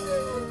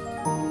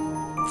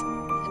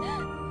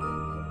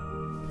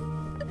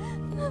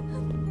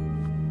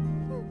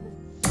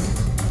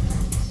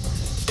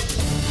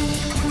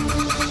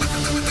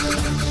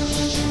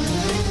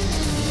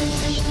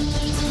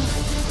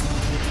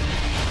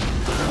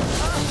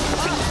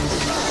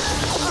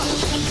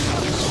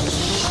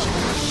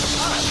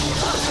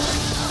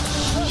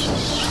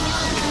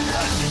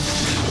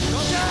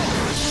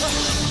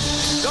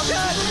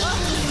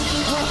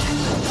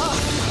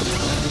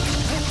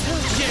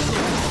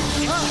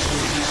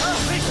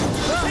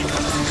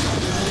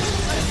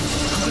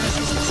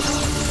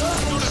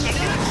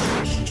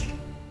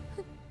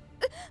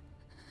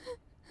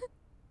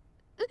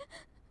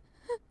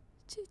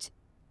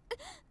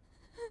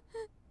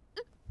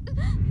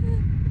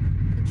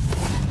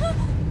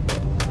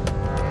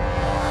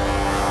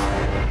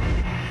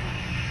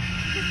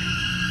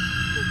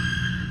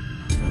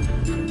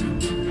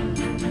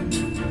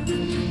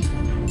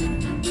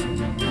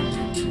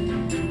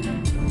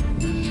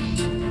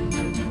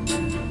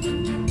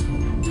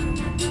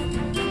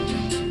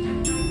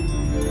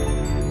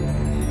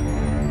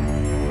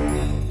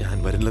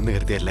 വരില്ലെന്ന്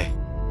കരുതിയല്ലേ?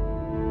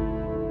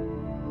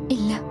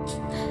 ഇല്ല,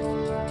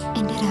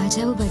 എന്റെ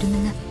രാജാവ്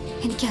വരുമെന്ന്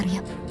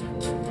എനിക്കറിയാം.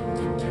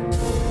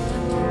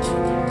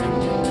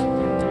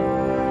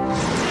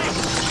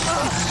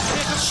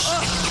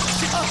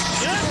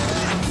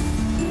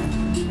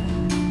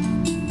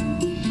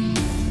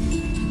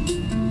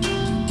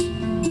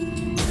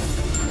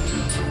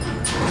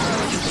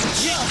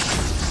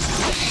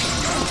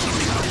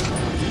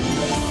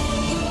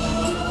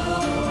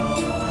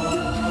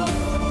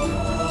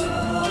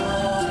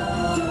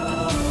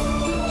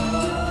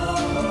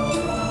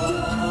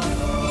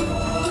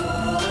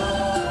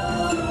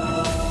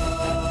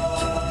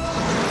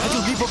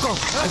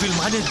 I will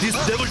manage these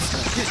devils.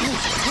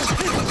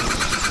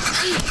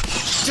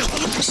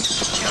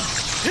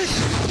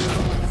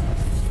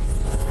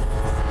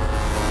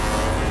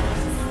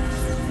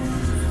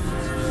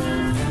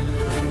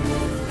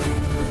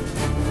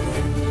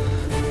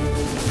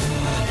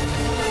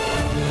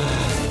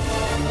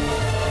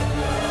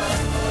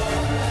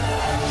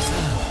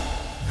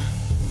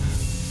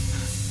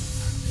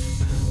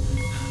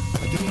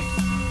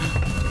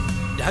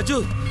 Raju,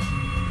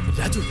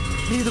 Raju,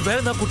 നീ ഇത്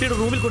വേറെ ആ കുട്ടിയുടെ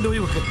റൂമിൽ കൊണ്ടുപോയി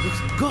വെക്ക്.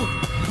 ഗോ.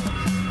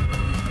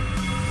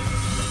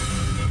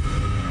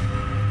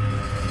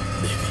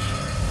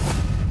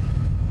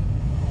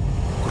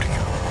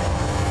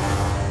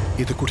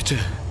 ഇത് കുടിച്ച്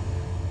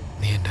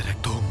നീ എന്റെ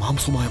രക്തവും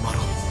മാംസവുമായി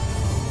മാറും.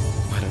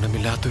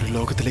 മരണമില്ലാത്തൊരു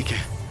ലോകത്തിലേക്ക്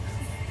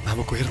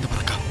നമുക്ക് ഉയർന്നു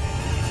പറക്കാം.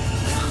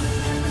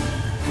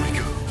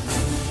 കുടിക്കൂ.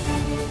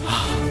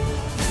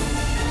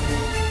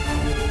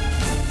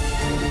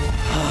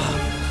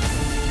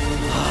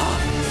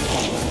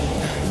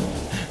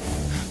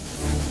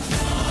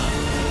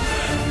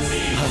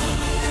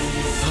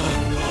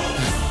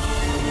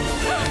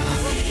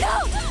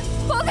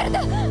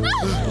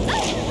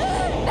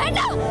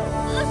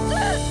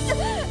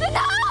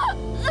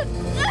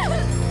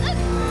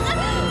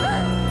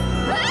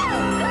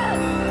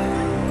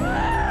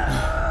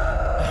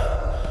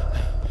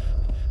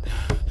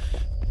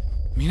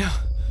 മീന,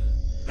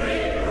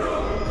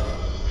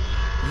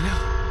 മീന,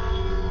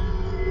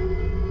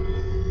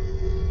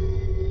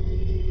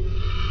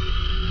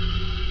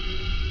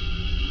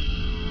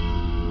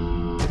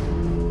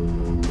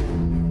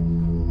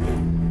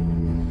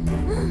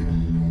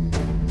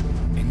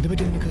 എന്ത്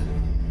പറ്റി നിനക്ക്?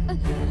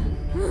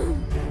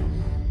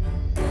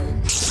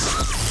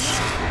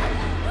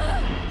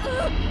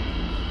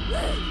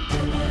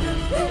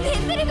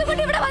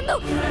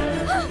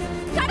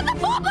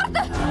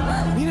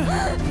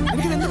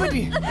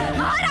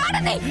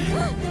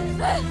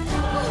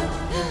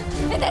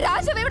 എന്റെ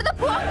രാജാവ് ഇവിടുത്തെ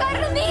പോകാൻ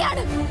കാരണം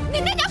നീയാണ്.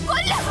 നിന്നെ ഞാൻ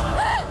കൊല്ലും.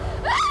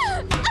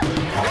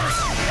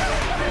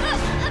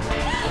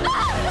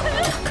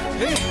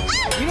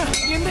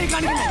 എന്തായി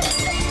കാണിക്കുന്നത്?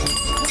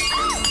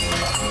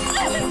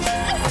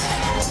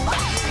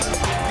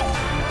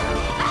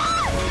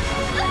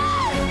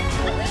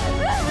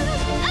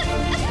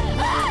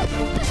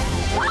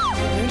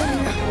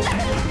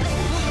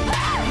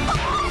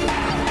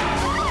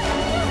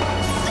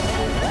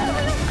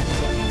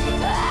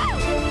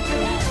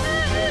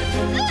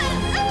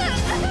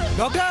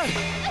 ഡോക്ടർ,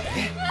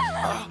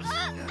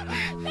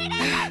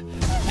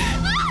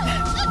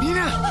 മീന,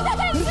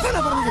 നിർത്താനാ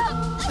പറഞ്ഞത്.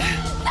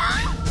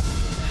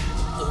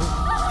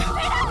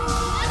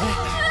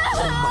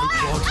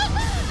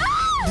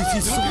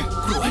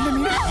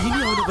 ഇനി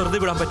അവന് വെറുതെ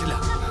വിടാൻ പറ്റില്ല.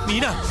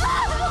 മീന,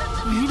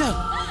 മീന,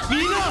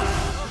 മീന.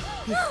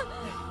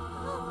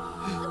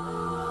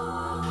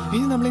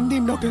 ഇനി നമ്മൾ എന്ത്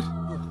ചെയ്യും ഡോക്ടർ?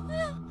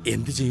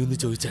 എന്ത് ചെയ്യുമെന്ന്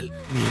ചോദിച്ചാൽ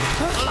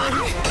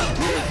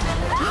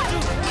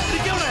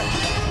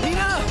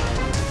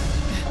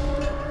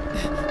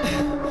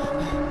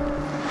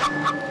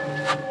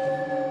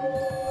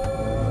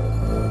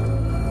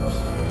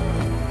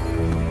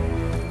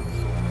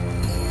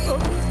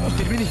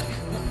തിരുമേനി,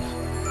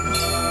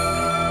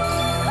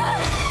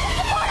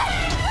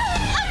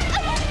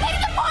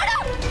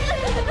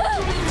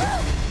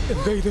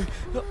 എന്താ ഇത്?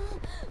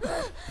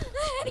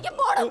 എനിക്ക്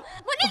പോണം.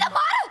 മുന്നിൽ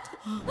മാറ്.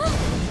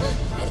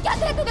 എനിക്ക്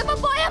അദ്ദേഹത്തിന്റെ ഒപ്പം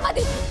പോയാ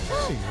മതി.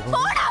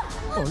 പോണം.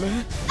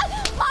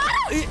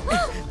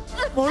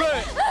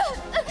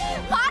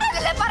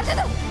 മാറാനല്ലേ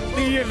പറഞ്ഞത്?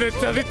 നീ എന്നെ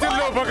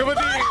ചതിച്ചല്ലോ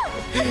ഭഗവതി.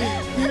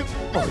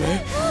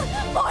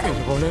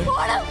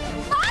 പോണം.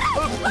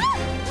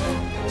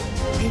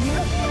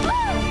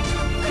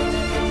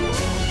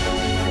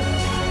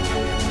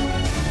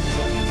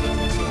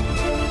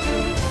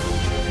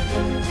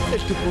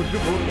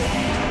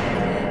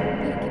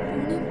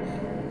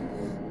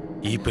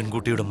 ഈ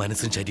പെൺകുട്ടിയുടെ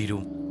മനസ്സും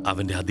ശരീരവും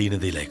അവന്റെ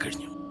അധീനതയിലായി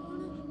കഴിഞ്ഞു.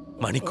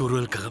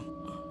 മണിക്കൂറുകൾക്കകം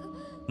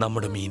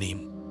നമ്മുടെ മീനയും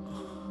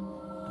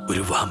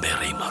ഒരു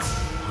വാമ്പയറായി മാറും.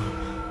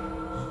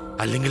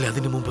 അല്ലെങ്കിൽ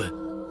അതിനു മുമ്പ്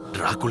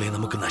ഡ്രാക്കുളയെ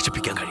നമുക്ക്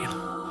നശിപ്പിക്കാൻ കഴിയണം.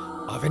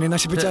 അവനെ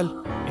നശിപ്പിച്ചാൽ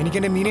എനിക്ക്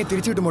എന്റെ മീനെ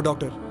തിരിച്ചു കിട്ടുമോ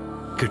ഡോക്ടർ?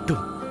 കിട്ടും.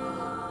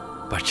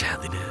 പക്ഷെ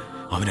അതിന്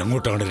അവൻ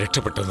അങ്ങോട്ടാണ്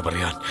രക്ഷപ്പെട്ടതെന്ന്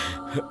പറയാൻ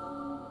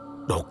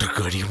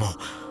ഡോക്ടർക്ക് കഴിയുമോ?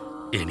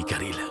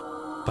 എനിക്കറിയില്ല.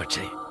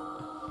 പക്ഷേ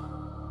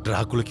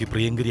ഡ്രാക്കുളയ്ക്ക്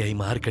പ്രിയങ്കരിയായി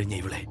മാറിക്കഴിഞ്ഞ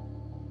ഇവളെ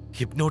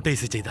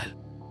ഹിപ്നോട്ടൈസ് ചെയ്താൽ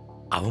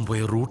അവൻ പോയ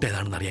റൂട്ട്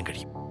ഏതാണെന്ന് അറിയാൻ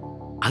കഴിയും.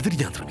 അതിന്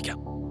ഞാൻ ശ്രമിക്കാം.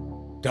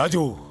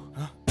 രാജു,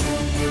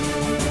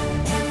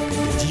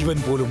 എന്റെ ജീവൻ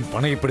പോലും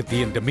പണയപ്പെടുത്തി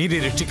എന്റെ മീനെ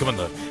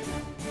രക്ഷിക്കുമെന്ന്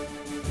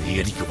നീ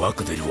എനിക്ക്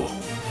വാക്ക് തരുവോ?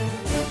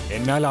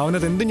 എന്നാൽ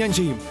ആവുന്നത് എന്തും ഞാൻ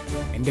ചെയ്യും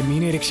എന്റെ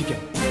മീനെ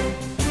രക്ഷിക്കാൻ.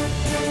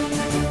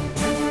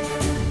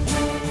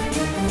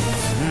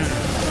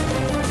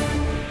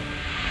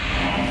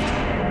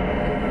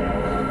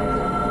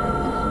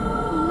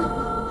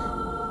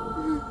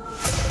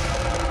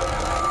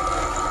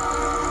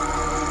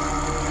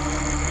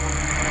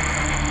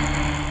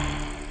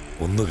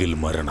 ഒന്നുകിൽ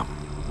മരണം,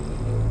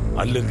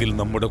 അല്ലെങ്കിൽ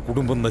നമ്മുടെ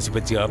കുടുംബം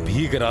നശിപ്പിച്ച ആ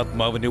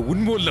ഭീകരാത്മാവിനെ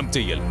ഉന്മൂലനം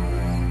ചെയ്യൽ.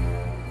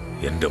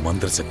 എന്റെ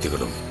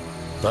മന്ത്രശക്തികളും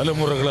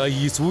തലമുറകളായി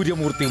ഈ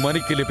സൂര്യമൂർത്തി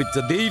മനയ്ക്ക് ലഭിച്ച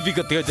ദൈവിക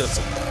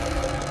തേജസ്സും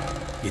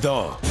ഇതാ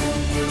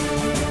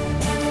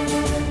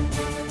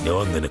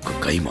ഞാൻ നിനക്ക്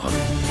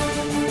കൈമാറും.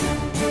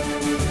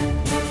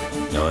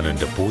 ഞാൻ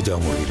എന്റെ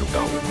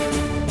പൂജാമുറിയിലുണ്ടാവും.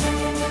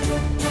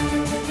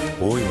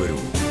 പോയി വരൂ.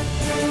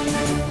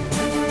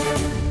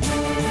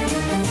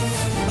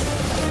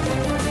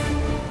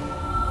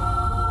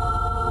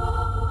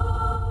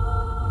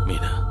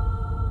 Meena,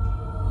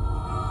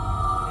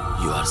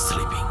 you are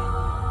sleeping.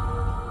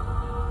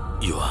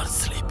 You are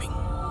sleeping.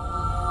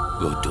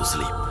 Go to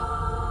sleep.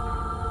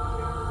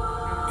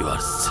 You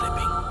are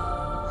sleeping.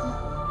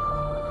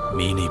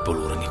 Meena ഇപ്പോൾ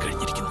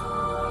ഉറങ്ങിക്കഴിഞ്ഞിരിക്കുന്നു.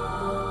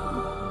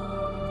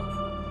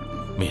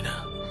 മീന,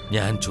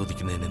 ഞാൻ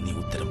ചോദിക്കുന്നതിന് നീ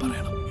ഉത്തരം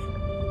പറയണം.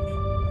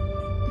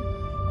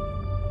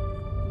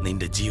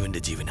 നിന്റെ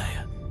ജീവന്റെ ജീവനായ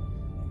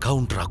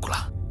കൗണ്ട് ഡ്രാക്കുള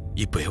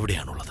ഇപ്പൊ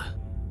എവിടെയാണുള്ളത്?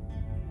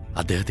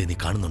 അദ്ദേഹത്തെ നീ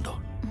കാണുന്നുണ്ടോ?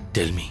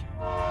 Tell me.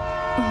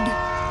 ഉണ്ട്.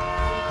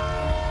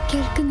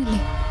 കേൾക്കുന്നില്ലേ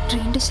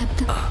ട്രെയിനിന്റെ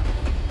ശബ്ദം?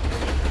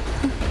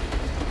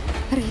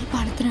 റെയിൽ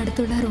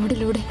പാളത്തിനടുത്തുള്ള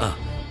റോഡിലൂടെ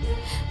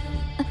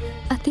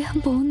അദ്ദേഹം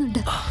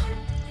പോകുന്നുണ്ട്.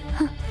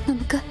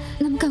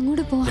 നമുക്ക്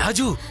അങ്ങോട്ട് പോവാം.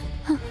 രാജു,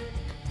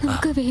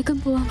 നമുക്ക് വേഗം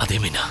പോവാം. അതെ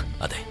മീന,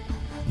 അതെ,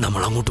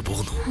 നമ്മൾ അങ്ങോട്ട്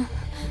പോകുന്നു.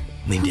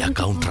 നിന്റെ ആ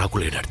കൗണ്ട്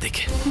ഡ്രാക്കുളയുടെ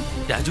അടുത്തേക്ക്.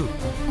 രാജു,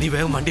 നീ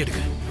വേഗം വണ്ടി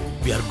എടുക്ക്.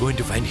 We are going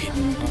to find him.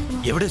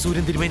 എവിടെ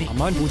സൂര്യൻ തിരുമേനി?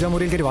 അമ്മാൻ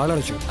പൂജാമുറിയിൽ കയറി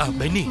വാളടച്ചു.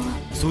 ബെന്നി,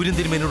 സൂര്യൻ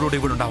തിരുമേനിയോട്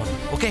ഇവിടെ ഉണ്ടാവണം.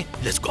 Okay,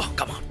 let's go,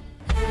 come on.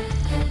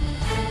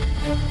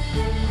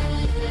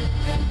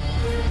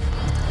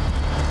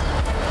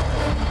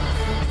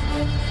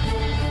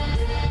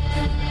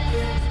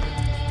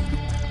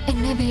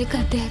 എന്നെ വേഗം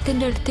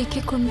അദ്ദേഹത്തിന്റെ അടുത്തേക്ക്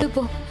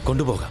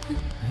കൊണ്ടുപോകാം.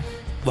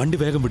 വണ്ടി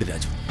വേഗം വിട്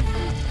രാജു.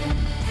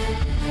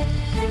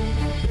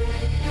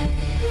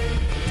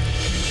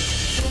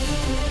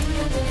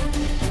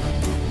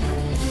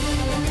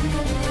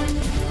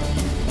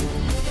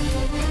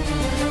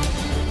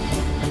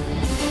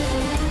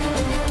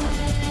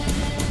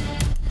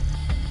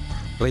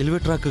 റെയിൽവേ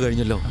ട്രാക്ക്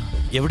കഴിഞ്ഞല്ലോ.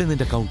 എവിടെ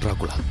നിന്റെ കൗണ്ട്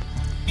ഡ്രാക്കുള?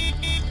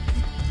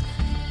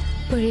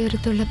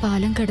 പുഴയോരത്തുള്ള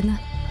പാലം കടന്ന്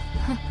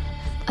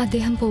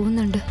അദ്ദേഹം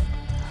പോകുന്നുണ്ട്.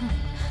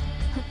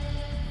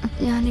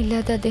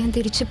 ഞാനില്ലാതെ അദ്ദേഹം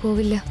തിരിച്ചു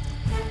പോവില്ല.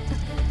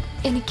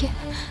 എനിക്ക്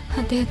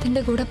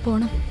അദ്ദേഹത്തിന്റെ കൂടെ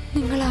പോണം.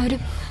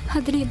 നിങ്ങളാരും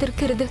അതിനെ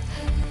എതിർക്കരുത്.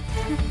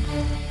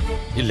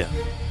 ഇല്ല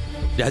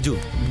രാജു,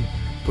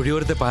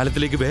 പുഴയോരത്തെ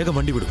പാലത്തിലേക്ക് വേഗം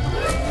വണ്ടി വിടും.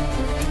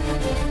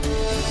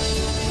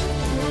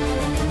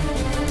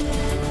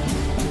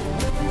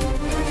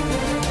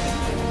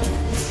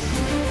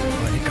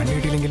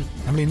 കണ്ടുകിട്ടില്ലെങ്കിൽ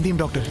നമ്മൾ എന്ത് ചെയ്യും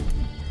ഡോക്ടർ?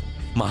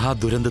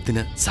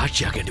 മഹാദുരന്തത്തിന്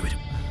സാക്ഷിയാക്കേണ്ടി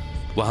വരും.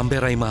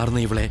 വാമ്പേറായി മാറുന്ന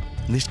ഇവളെ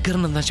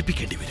നിഷ്കരണം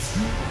നശിപ്പിക്കേണ്ടി വരും.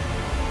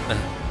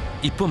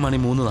 ഇപ്പൊ മണി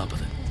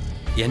 3:40.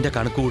 എന്റെ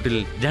കണക്കുകൂട്ടിൽ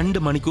 2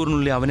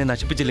 മണിക്കൂറിനുള്ളിൽ അവനെ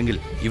നശിപ്പിച്ചില്ലെങ്കിൽ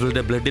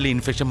ഇവളുടെ ബ്ലഡിലെ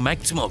ഇൻഫെക്ഷൻ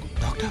മാക്സിമം ആകും.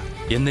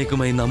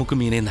 എന്നേക്കുമായി നമുക്ക്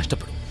മീനെ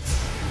നഷ്ടപ്പെടും.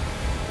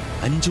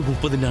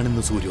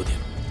 5:30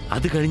 സൂര്യോദയം.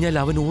 അത് കഴിഞ്ഞാൽ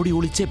അവൻ ഓടി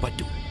ഒളിച്ചേ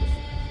പറ്റൂ.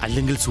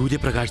 അല്ലെങ്കിൽ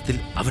സൂര്യപ്രകാശത്തിൽ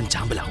അവൻ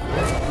ചാമ്പലാകും.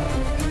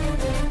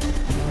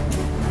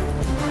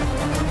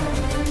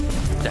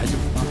 രാജു,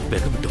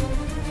 വേഗം വിട്ടു.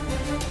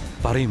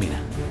 പറയൂ മീന,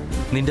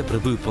 നിന്റെ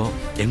പ്രഭു ഇപ്പോ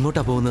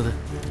എങ്ങോട്ടാ പോകുന്നത്?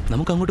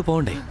 നമുക്ക് അങ്ങോട്ട്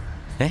പോകണ്ടേ?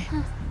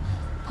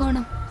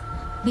 പോണം.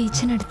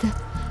 ബീച്ചിനടുത്ത്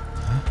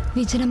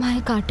വിജനമായ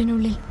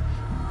കാട്ടിനുള്ളിൽ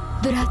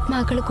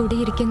ദുരാത്മാക്കൾ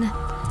കൂടിയിരിക്കുന്ന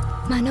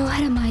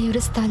മനോഹരമായ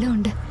ഒരു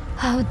സ്ഥലമുണ്ട്.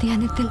 ആ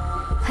ഉദ്യാനത്തിൽ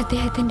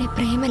അദ്ദേഹത്തിന്റെ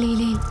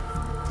പ്രേമലീലയിൽ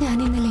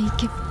ഞാനിന്ന്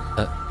ലയിക്കും.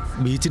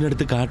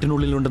 ബീച്ചിനടുത്ത്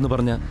കാട്ടിനുള്ളിലുണ്ടെന്ന്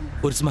പറഞ്ഞ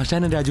ഒരു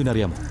ശ്മശാനം രാജുവിന്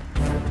അറിയാമോ?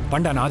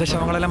 പണ്ട്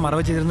അനാഥശവങ്ങളെല്ലാം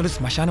മറവ് ചെയ്തിരുന്നൊരു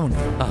ശ്മശാനമുണ്ട്.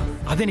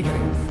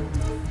 അതെനിക്കറിയാം.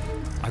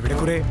 അവിടെ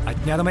കുറെ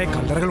അജ്ഞാതമായ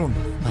കല്ലറകളുമുണ്ട്.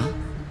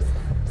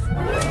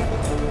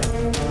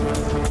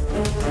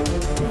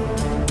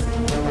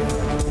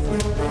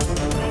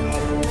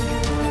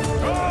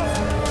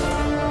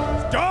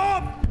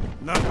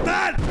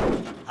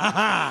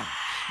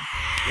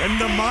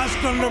 എന്റെ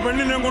മാസ്റ്ററിന്റെ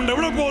പെണ്ണിനെ കൊണ്ട്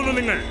എവിടെ പോകുന്നു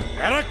നിങ്ങൾ?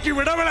 ഇറക്കി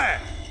വിടവളെ.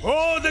 ഓ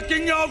ദ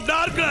കിങ് ഓഫ്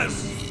ഡാർക്ക്നെസ്,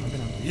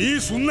 ഈ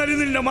സുന്ദരി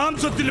നിന്റെ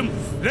മാംസത്തിലും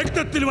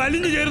രക്തത്തിലും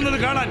അലിഞ്ഞു ചേരുന്നത്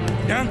കാണാൻ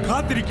ഞാൻ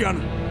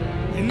കാത്തിരിക്കുകയാണ്.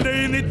 നിന്റെ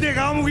ഈ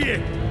നിത്യകാമുകിയെ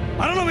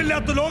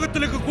മരണമില്ലാത്ത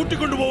ലോകത്തിലേക്ക്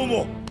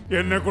കൂട്ടിക്കൊണ്ടുപോകുമോ?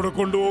 എന്നെ കൂടെ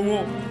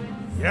കൊണ്ടുപോകുമോ?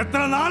 എത്ര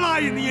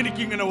നാളായി നീ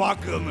എനിക്ക് ഇങ്ങനെ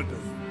വാക്ക് തന്നിട്ട്?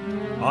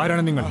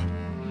 ആരാണ് നിങ്ങൾ?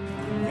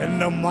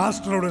 എന്റെ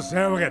മാസ്റ്ററുടെ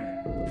സേവകൻ.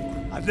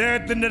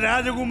 അദ്ദേഹത്തിന്റെ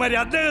രാജകുമാരി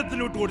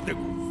അദ്ദേഹത്തിന്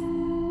വിട്ടുകൊടുത്തേക്കും.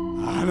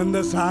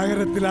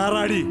 ആനന്ദസാഗരത്തിൽ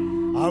ആറാടി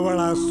അവൾ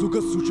ആ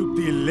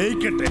സുഖസുഷുപ്തിയിൽ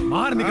ലയിക്കട്ടെ.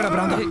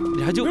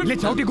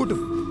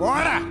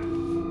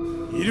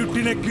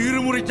 ഇരുട്ടിനെ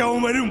കീറുമുറിച്ചവൻ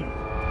വരും.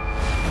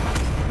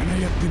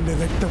 വിനയത്തിന്റെ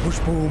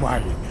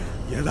രക്തപുഷ്പവുമായി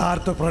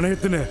യഥാർത്ഥ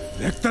പ്രണയത്തിന്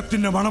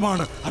രക്തത്തിന്റെ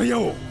മണമാണ്,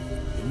 അറിയാവോ?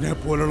 എന്നെ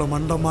പോലുള്ള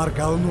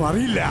മണ്ടന്മാർക്ക് അതൊന്നും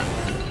അറിയില്ല.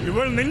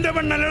 ഇവൾ നിന്റെ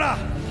പെണ്ണല്ലടാ,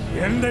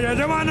 എന്റെ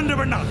യജമാനന്റെ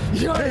പെണ്ണ.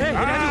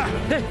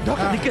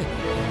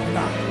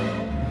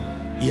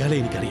 ഇയാളെ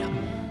എനിക്കറിയാം.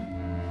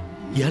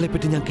 ഇയാളെ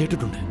പറ്റി ഞാൻ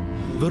കേട്ടിട്ടുണ്ട്.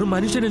 വെറും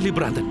മനുഷ്യനല്ലേ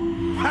ഭ്രാന്തൻ.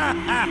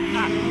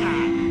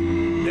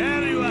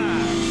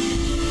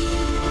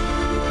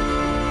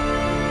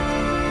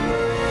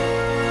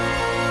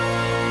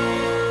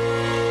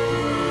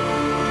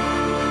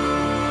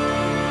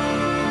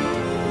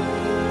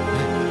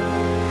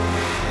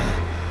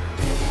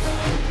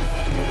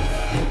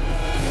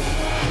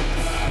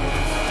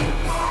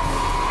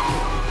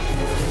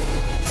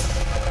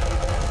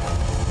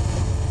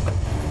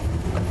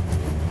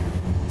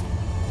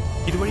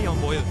 ഇതുവഴിയാവും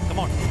പോയത്.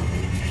 കമോൺ.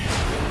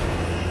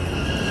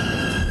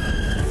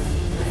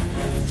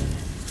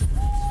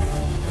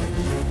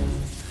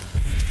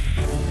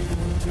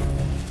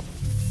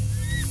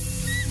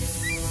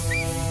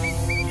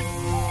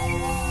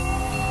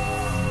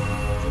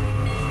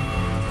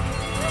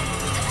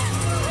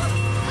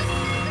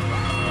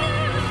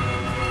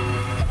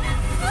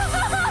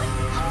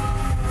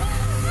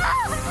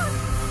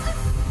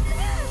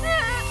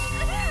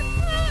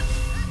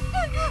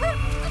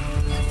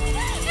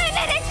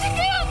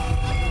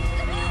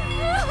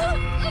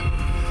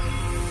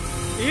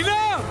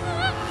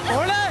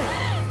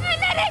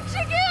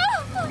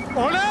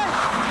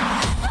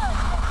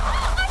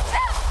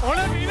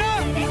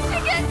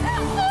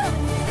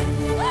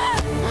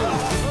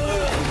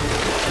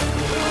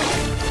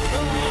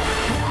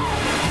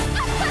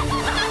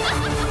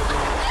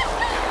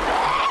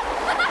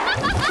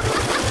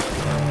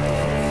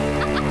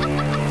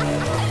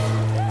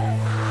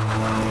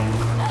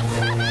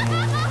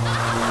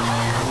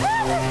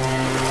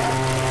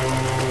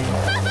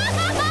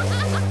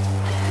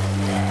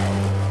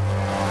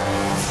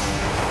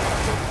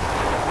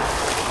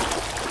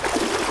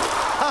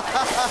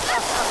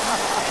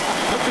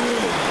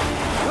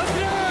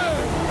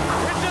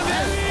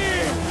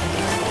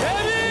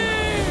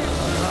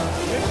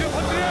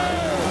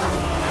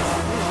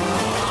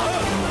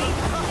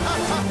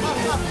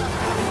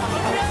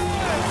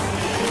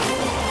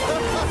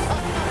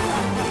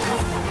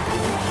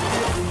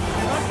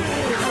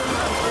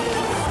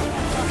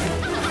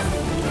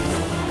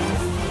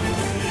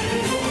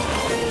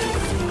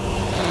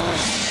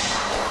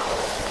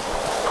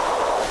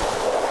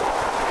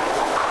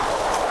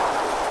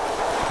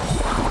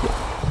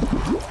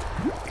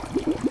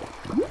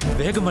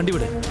 വേഗം വണ്ടി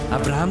വിട്. ആ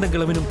ഭ്രാന്തൻ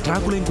കിളവനും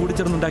ഡ്രാക്കുളയും കൂടി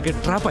ചേർന്നുണ്ടാക്കിയ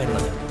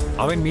ട്രാപ്പായിരുന്നത്.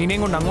 അവൻ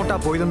മീനയും കൊണ്ട് അങ്ങോട്ടാ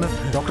പോയതെന്ന്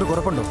doctor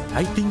ഉറപ്പുണ്ടോ?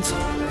 I think so.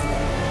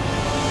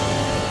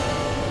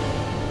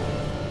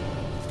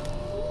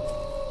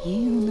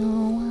 You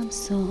know I'm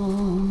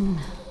song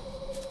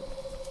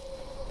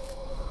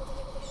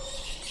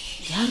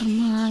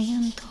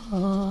Yarmayan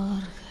Thor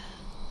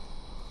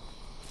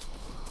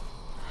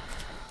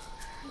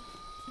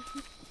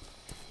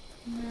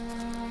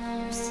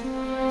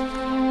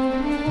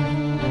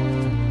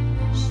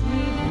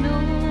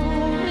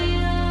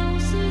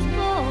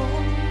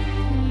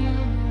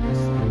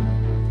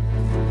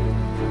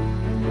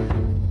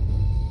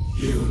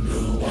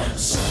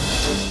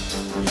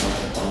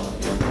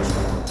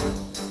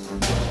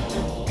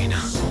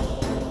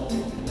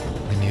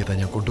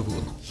ഞാൻ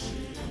കൊണ്ടുപോകുന്നു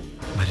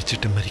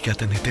മരിച്ചിട്ടും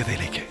മരിക്കാത്ത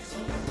നിത്യതയിലേക്ക്.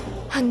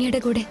 അങ്ങയുടെ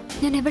കൂടെ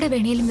ഞാൻ എവിടെ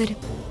വേണേലും വരും.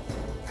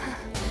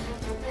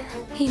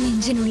 ഈ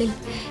നെഞ്ചിനുള്ളിൽ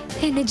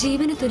എന്നെ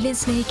ജീവന് തുല്യം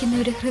സ്നേഹിക്കുന്ന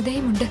ഒരു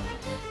ഹൃദയമുണ്ട്.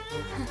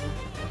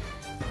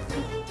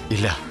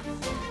 ഇല്ല,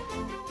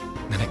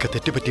 നിനക്ക്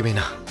തെറ്റുപറ്റി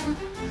മീന.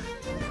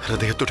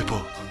 ഹൃദയത്തുടിപ്പോ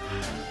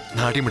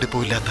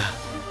നാടിമിടിപ്പോ ഇല്ലാത്ത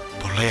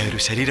പൊള്ളയായ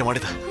ഒരു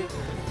ശരീരമാണിത്.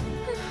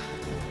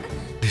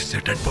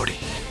 Dead body.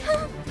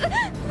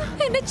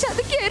 എന്നെ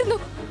ചതിക്കായിരുന്നു,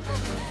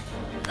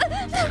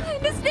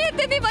 എന്റെ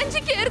സ്നേഹത്തെ നീ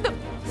വഞ്ചിക്കായിരുന്നു.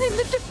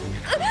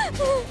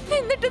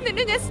 എന്നിട്ടും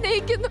നിന്നെ ഞാൻ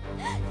സ്നേഹിക്കുന്നു,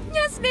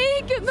 ഞാൻ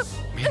സ്നേഹിക്കുന്നു.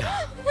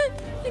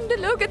 എന്റെ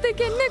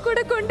ലോകത്തേക്ക് എന്നെ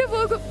കൂടെ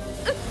കൊണ്ടുപോകും.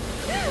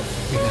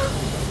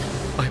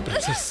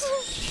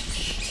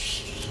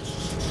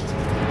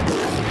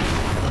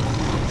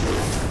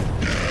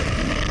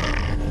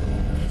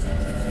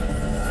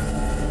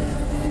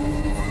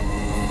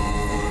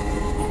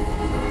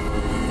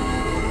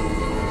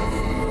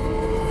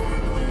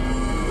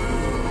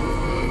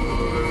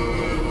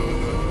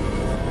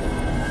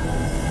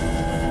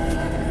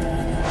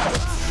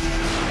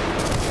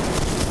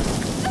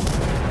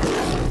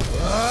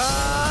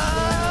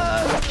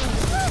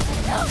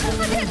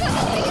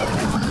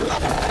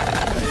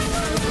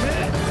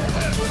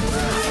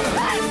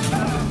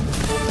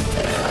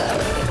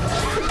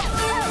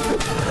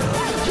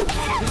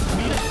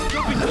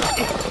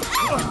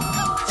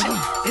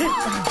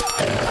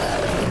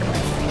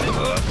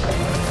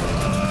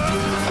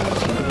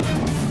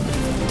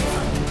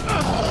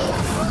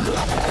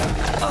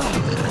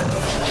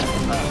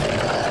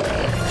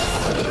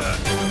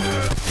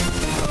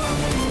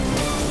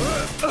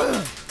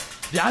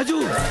 രാജു,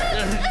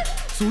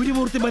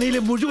 സൂര്യമൂർത്തി മനയിലെ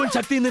മുഴുവൻ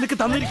ശക്തി നിനക്ക്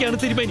തന്നിരിക്കുകയാണ്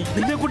തിരുമേനി.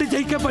 നിന്നെ കൂടി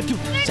ജയിക്കാൻ പറ്റും.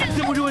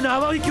 ശക്തി മുഴുവൻ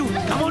ആവാഹിക്കൂ.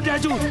 കമോൺ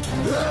രാജു.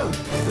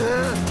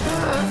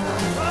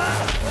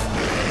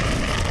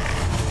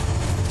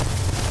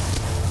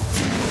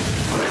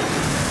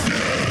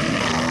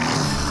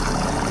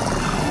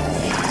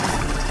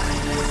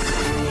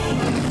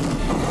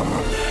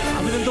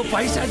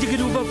 പൈശാചിക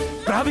രൂപം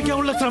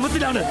പ്രാപിക്കാനുള്ള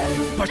ശ്രമത്തിലാണ്.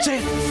 പക്ഷേ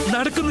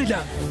നടക്കുന്നില്ല.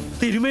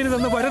 തിരുമേനി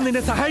തന്ന വരം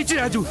നിന്നെ സഹായിച്ചു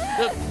രാജു.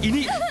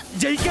 ഇനി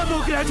ജയിക്കാൻ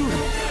നോക്ക് രാജു.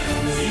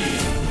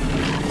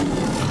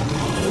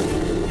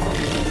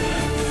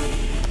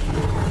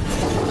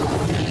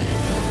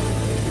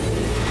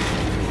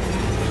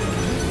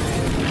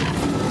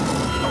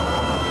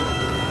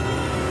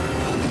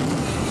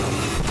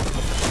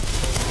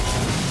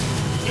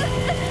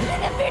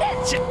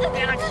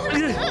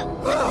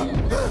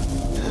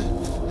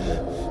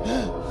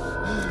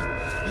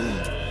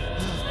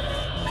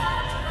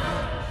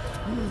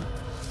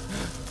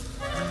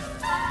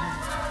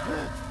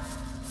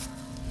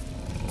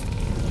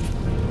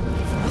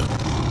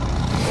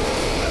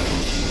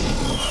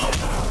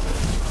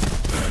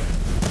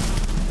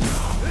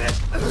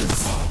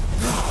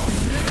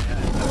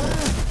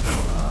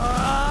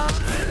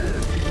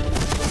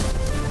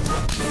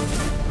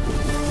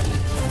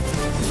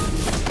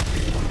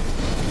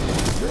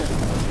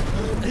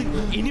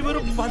 ഇനി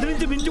വെറും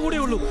 15 മിനിറ്റ് കൂടെ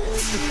ഉള്ളൂ.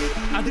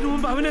 അതിനു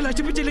മുമ്പ് അവനെ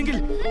നശിപ്പിച്ചില്ലെങ്കിൽ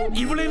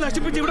ഇവളെ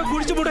നശിപ്പിച്ച് ഇവിടെ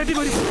കുഴിച്ചു മൂടേണ്ടി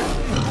വരും.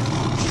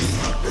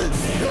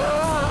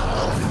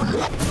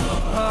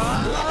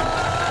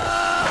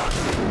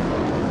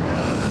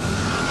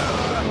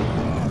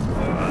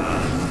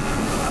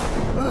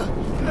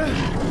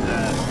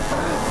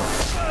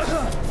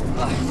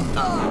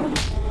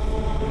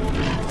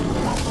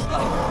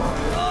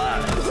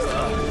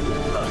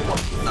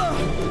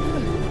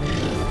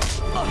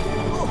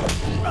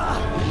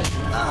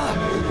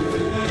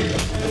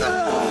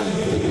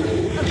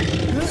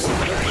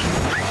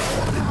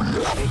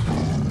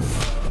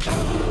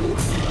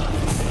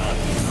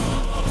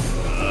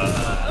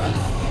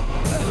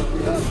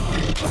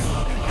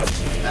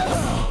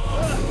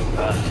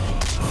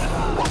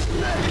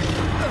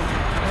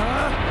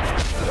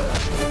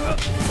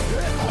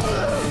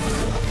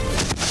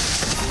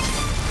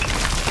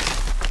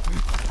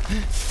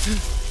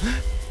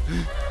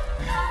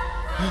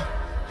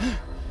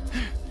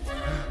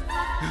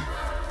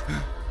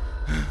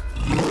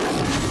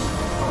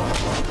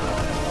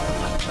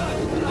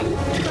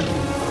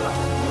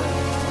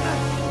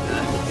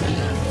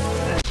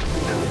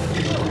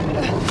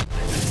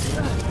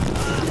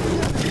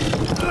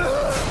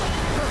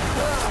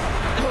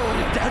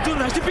 രാജു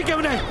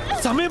നശിപ്പിക്കാവനെ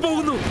സമയം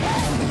പോകുന്നു.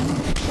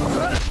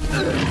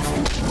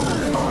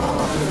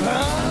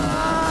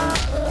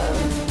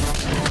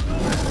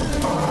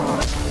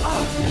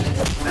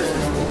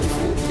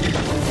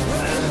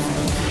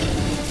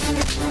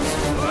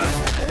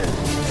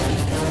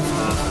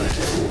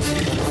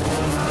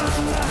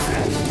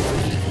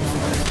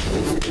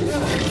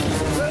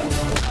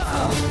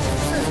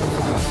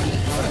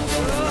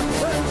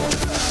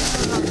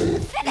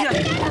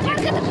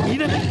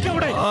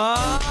 ഇതെവിടെ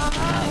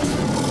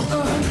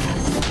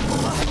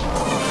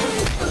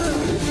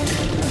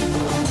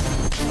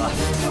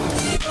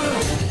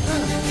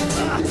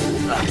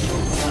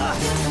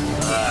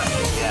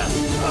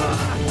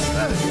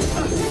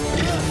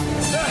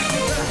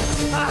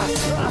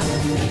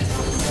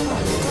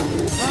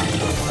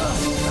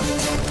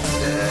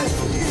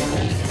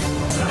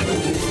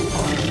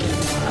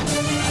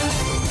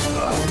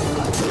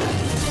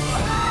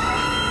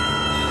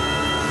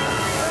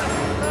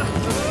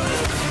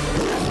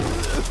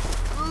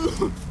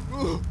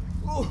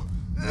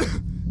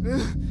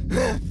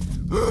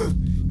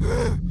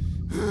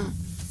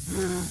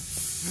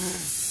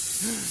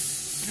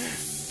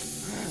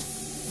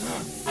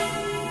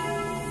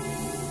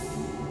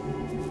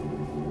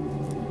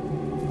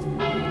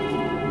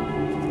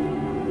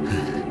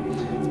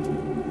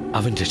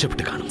അവൻ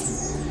രക്ഷപ്പെട്ട് കാണും.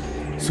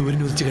 സൂര്യൻ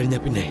ഉദിച്ചു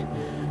കഴിഞ്ഞാൽ പിന്നെ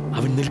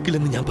അവൻ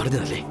നിൽക്കില്ലെന്ന് ഞാൻ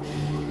പറഞ്ഞതല്ലേ.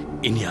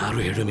 ഇനി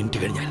 6-7 മിനിറ്റ്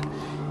കഴിഞ്ഞാൽ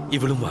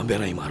ഇവളും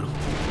വാമ്പേറായി മാറും.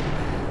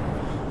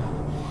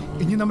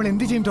 ഇനി നമ്മൾ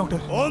എന്ത് ചെയ്യും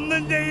ഡോക്ടർ?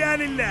 ഒന്നും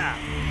ചെയ്യാനില്ല.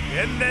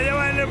 എന്റെ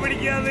യജമാനെ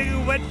പിടിക്കാൻ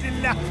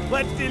പറ്റില്ല,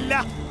 പറ്റില്ല,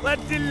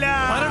 പറ്റില്ല.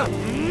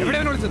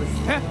 എവിടെയാണ് വിളിച്ചത്?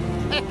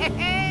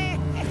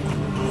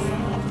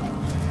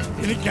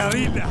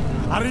 എനിക്കറിയില്ല.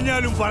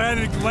 അറിഞ്ഞാലും പറയാൻ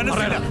എനിക്ക്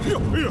മനസ്സില്ല.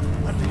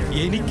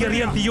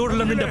 എനിക്കറിയാം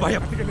തീയോടുള്ള നിന്റെ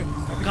ഭയം.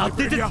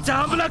 കത്തിച്ച്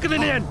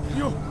ചാമ്പലാക്കുന്നില്ല ഞാൻ.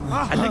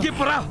 അല്ലെങ്കിൽ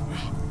പറ,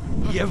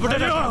 എവിടെ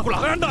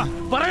വേണ്ട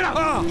പറയടാ,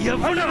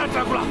 എവിടെ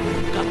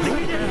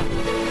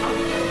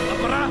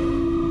പറ.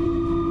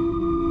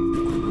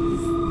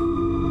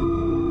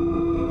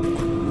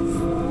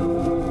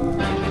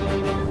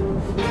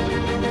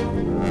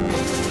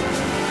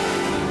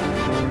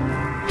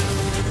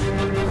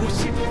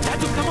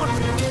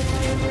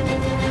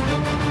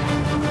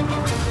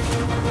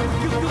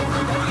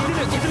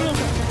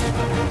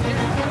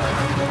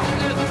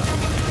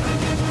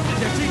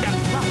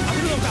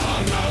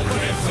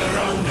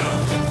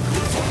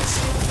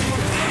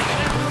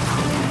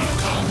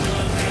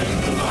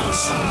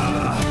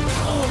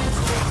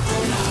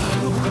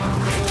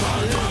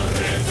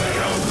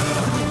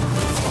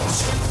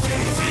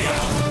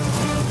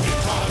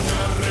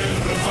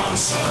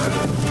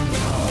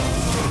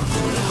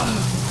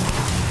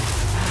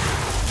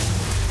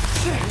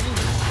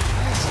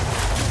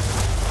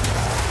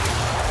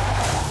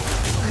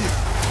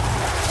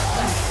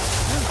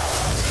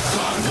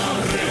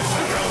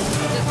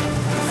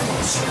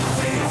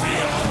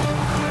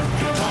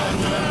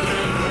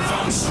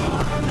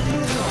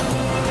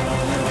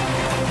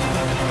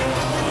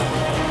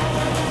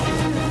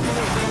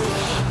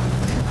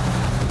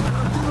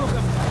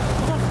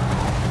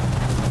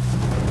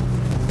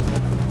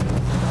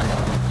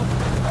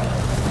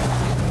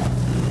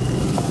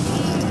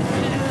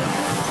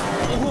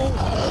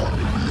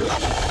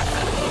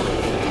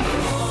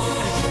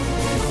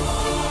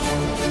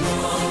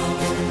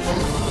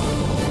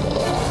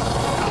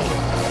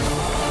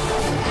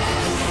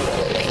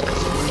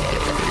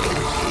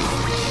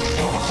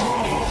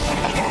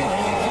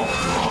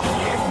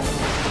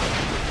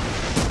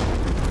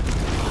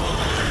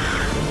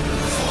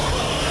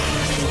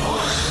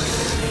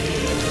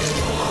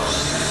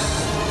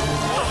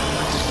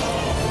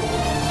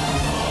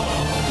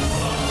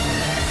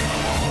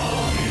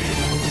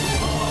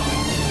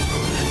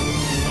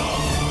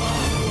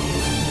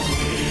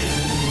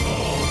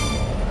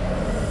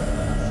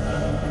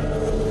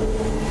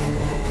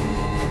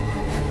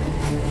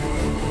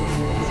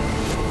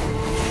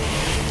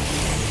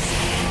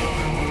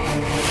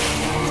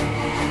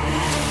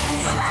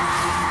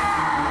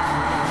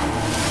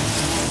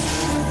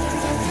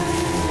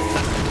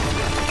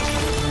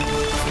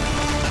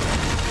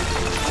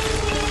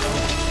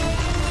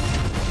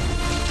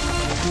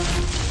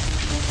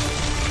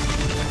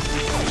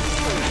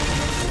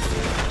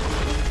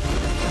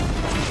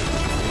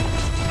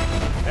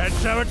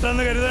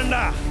 രക്ഷപ്പെട്ടെന്ന് കരുതണ്ട,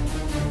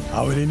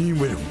 അവനിനിയും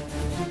വരും,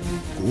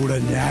 കൂടെ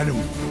ഞാനും.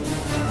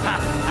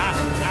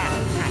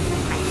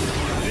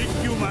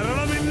 എനിക്ക്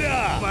മരണമില്ല,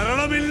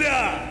 മരണമില്ല.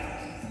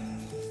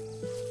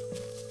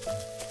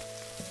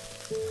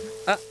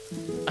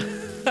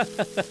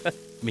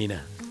 Meena,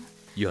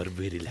 you are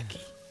very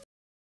lucky.